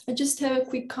 I just have a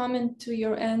quick comment to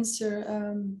your answer.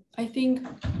 I think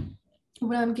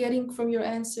what I'm getting from your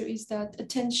answer is that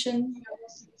attention,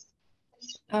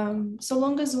 so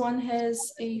long as one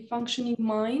has a functioning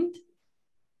mind,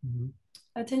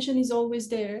 attention is always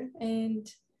there.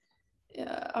 And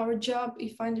our job,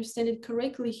 if I understand it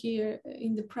correctly here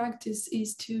in the practice,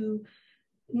 is to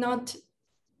not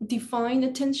define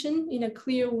attention in a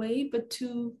clear way, but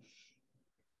to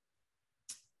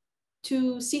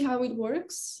see how it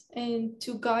works and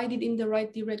to guide it in the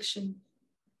right direction.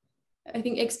 I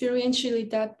think experientially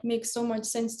that makes so much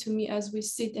sense to me as we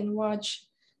sit and watch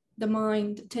the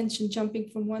mind, attention jumping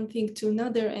from one thing to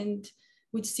another. And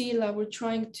with Sila, we're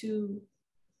trying to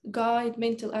guide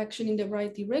mental action in the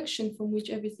right direction from which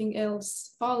everything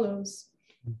else follows.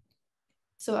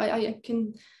 So I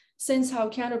can sense how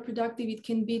counterproductive it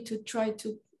can be to try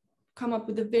to come up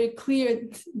with a very clear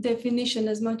definition,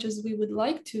 as much as we would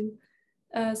like to,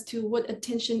 as to what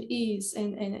attention is,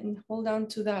 and hold on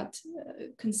to that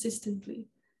consistently.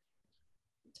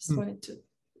 Just wanted to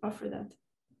offer that.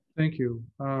 Thank you.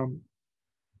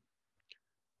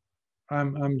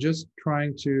 I'm just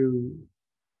trying to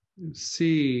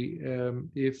see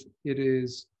if it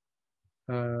is,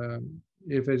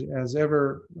 if it has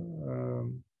ever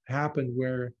happened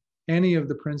where any of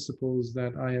the principles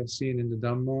that I have seen in the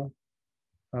Dhamma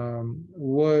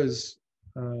was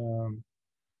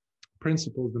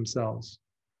principles themselves,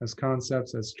 as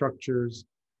concepts, as structures,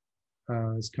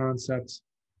 as concepts,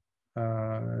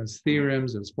 as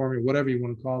theorems, as formulae, whatever you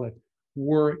want to call it,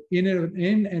 were in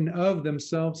and of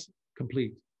themselves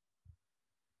complete.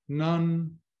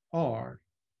 None are.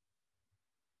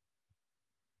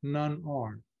 None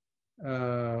are.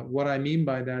 What I mean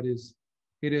by that is,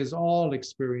 it is all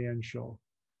experiential.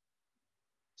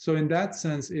 So in that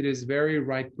sense, it is very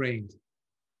right-brained.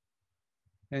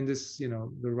 And this, the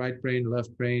right brain,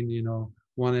 left brain,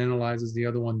 one analyzes, the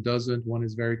other one doesn't. One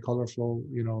is very colorful,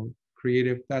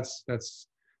 creative. That's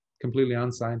completely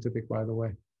unscientific, by the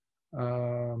way.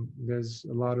 There's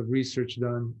a lot of research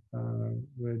done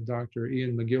with Dr.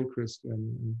 Ian McGilchrist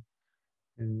and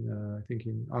I think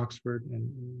in Oxford,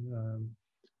 and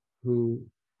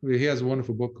he has a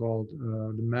wonderful book called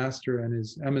The Master and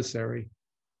His Emissary.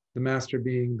 The master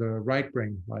being the right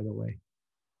brain, by the way.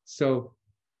 So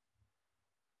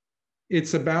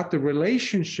it's about the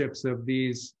relationships of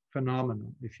these phenomena,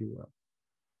 if you will.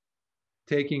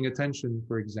 Taking attention,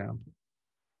 for example.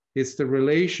 It's the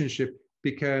relationship,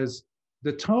 because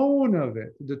the tone of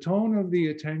it, the tone of the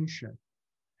attention,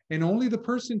 and only the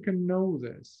person can know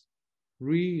this,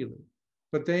 really,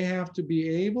 but they have to be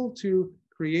able to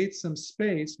create some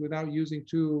space without using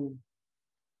too,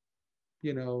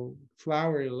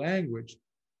 flowery language.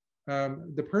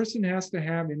 The person has to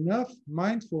have enough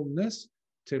mindfulness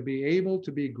to be able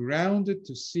to be grounded,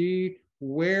 to see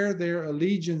where their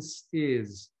allegiance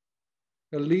is.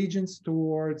 Allegiance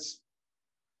towards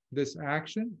this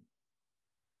action.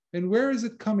 And where is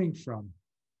it coming from?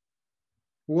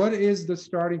 What is the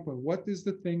starting point? What is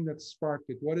the thing that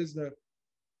sparked it?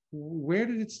 Where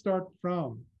did it start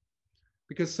from?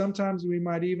 Because sometimes we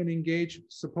might even engage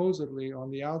supposedly on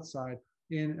the outside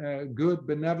in a good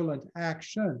benevolent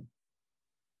action.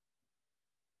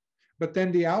 But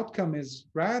then the outcome is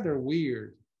rather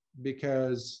weird,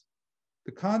 because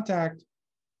the contact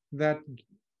that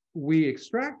we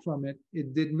extract from it,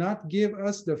 it did not give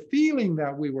us the feeling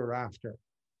that we were after.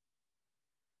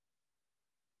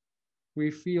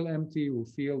 We feel empty, we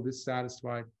feel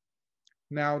dissatisfied.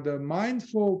 Now, the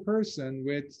mindful person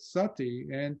with sati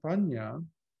and panya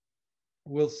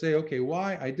will say, okay,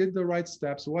 why? I did the right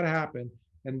steps, what happened?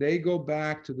 And they go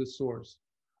back to the source.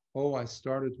 Oh, I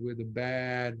started with a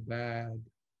bad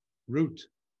root,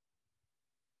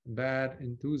 bad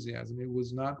enthusiasm. It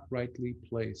was not rightly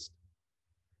placed.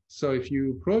 So if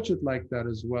you approach it like that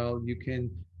as well, you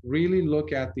can really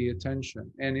look at the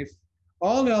attention. And if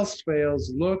all else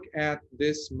fails, look at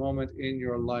this moment in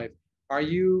your life. Are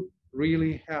you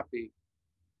really happy?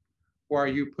 Or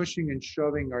are you pushing and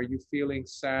shoving? Are you feeling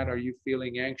sad? Are you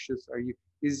feeling anxious?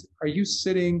 Are you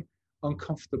sitting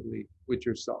uncomfortably with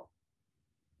yourself?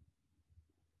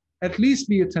 At least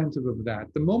be attentive of that.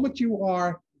 The moment you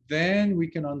are, then we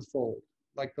can unfold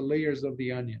like the layers of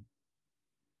the onion.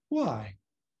 Why?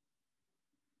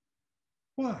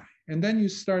 Why? And then you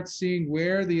start seeing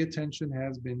where the attention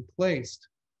has been placed.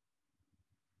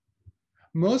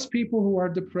 Most people who are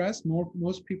depressed,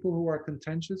 most people who are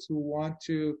contentious, who want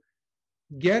to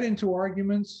get into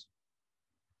arguments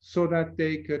so that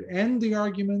they could end the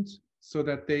argument, so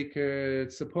that they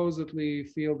could supposedly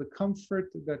feel the comfort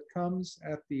that comes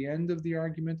at the end of the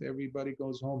argument. Everybody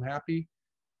goes home happy.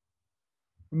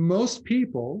 Most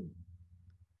people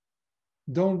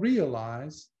don't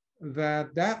realize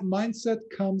that that mindset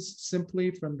comes simply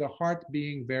from the heart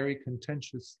being very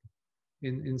contentious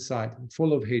inside,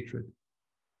 full of hatred.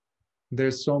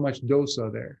 There's so much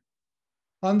dosa there.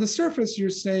 On the surface,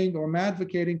 you're saying, or I'm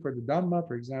advocating for the Dhamma,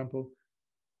 for example,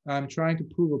 I'm trying to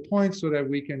prove a point so that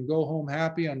we can go home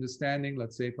happy, understanding,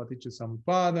 let's say,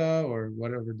 Paticca or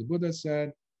whatever the Buddha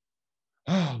said.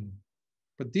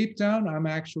 But deep down, I'm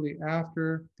actually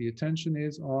after, the attention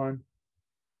is on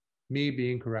me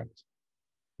being correct.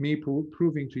 Me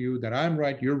proving to you that I'm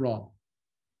right, you're wrong.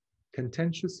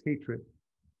 Contentious hatred.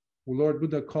 Lord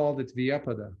Buddha called it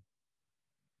vyapada,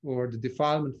 or the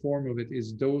defilement form of it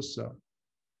is dosa.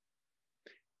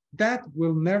 That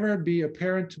will never be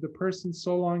apparent to the person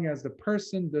so long as the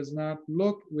person does not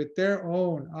look with their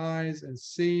own eyes and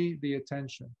see the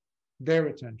attention, their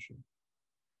attention.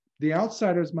 The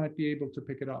outsiders might be able to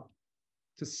pick it up,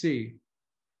 to see,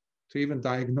 to even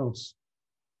diagnose.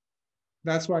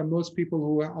 That's why most people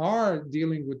who are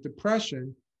dealing with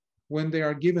depression, when they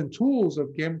are given tools of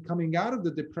coming out of the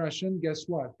depression, guess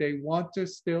what? They want to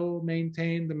still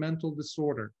maintain the mental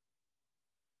disorder.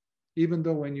 Even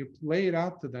though when you lay it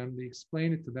out to them, they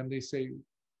explain it to them, they say,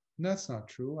 that's not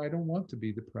true. I don't want to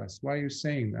be depressed. Why are you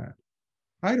saying that?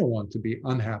 I don't want to be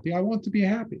unhappy. I want to be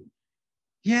happy.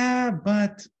 Yeah,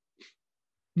 but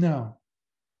no.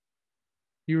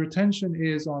 Your attention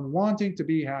is on wanting to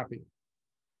be happy.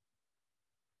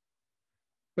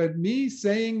 But me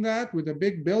saying that with a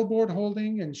big billboard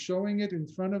holding and showing it in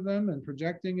front of them and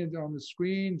projecting it on the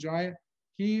screen, giant,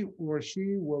 he or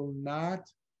she will not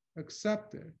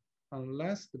accept it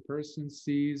unless the person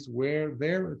sees where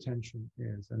their attention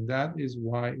is. And that is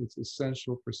why it's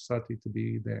essential for sati to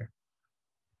be there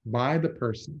by the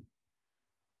person.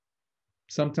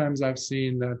 Sometimes I've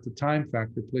seen that the time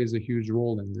factor plays a huge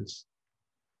role in this.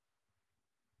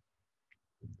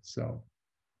 So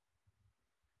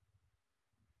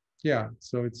yeah,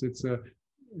 so it's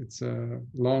a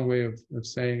long way of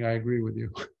saying I agree with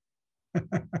you.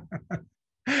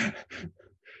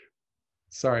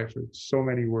 Sorry for so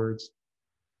many words.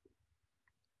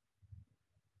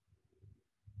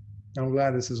 I'm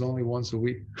glad this is only once a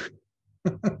week.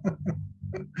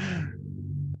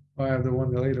 I have the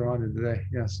one later on in the day.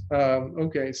 Yes.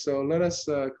 Okay, so let us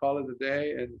call it a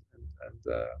day and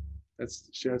let's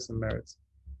share some merits.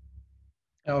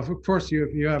 Now, of course,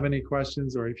 if you have any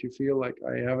questions or if you feel like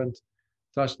I haven't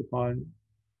touched upon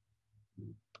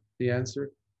the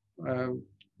answer,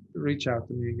 reach out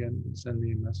to me again and send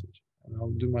me a message, and I'll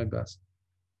do my best.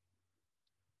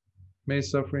 May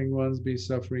suffering ones be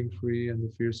suffering free, and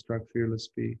the fear-struck fearless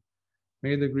be.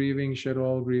 May the grieving shed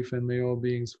all grief, and may all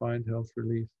beings find health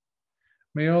relief.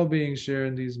 May all beings share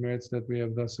in these merits that we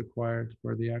have thus acquired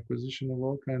for the acquisition of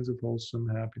all kinds of wholesome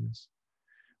happiness.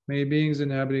 May beings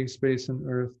inhabiting space and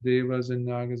earth, devas and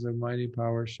nagas of mighty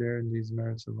power, share in these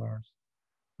merits of ours.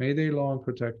 May they long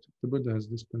protect the Buddha's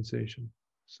dispensation.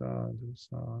 Sadhu,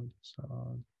 sadhu,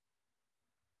 sadhu.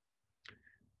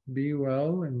 Be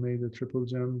well, and may the Triple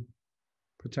Gem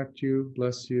protect you,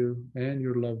 bless you, and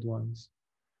your loved ones.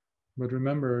 But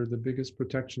remember, the biggest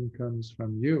protection comes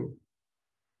from you.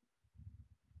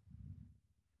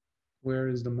 Where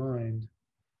is the mind?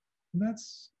 And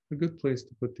that's a good place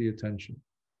to put the attention.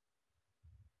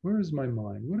 Where is my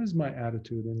mind? What is my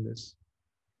attitude in this?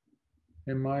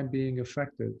 Am I being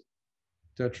affected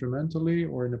detrimentally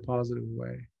or in a positive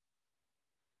way?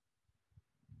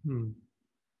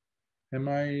 Am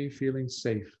I feeling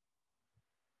safe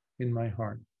in my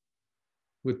heart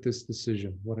with this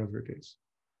decision, whatever it is?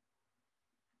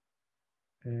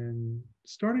 And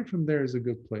starting from there is a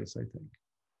good place, I think.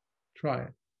 Try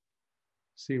it.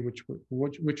 See which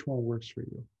one works for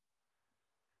you.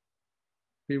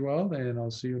 Be well, and I'll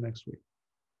see you next week.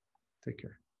 Take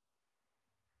care.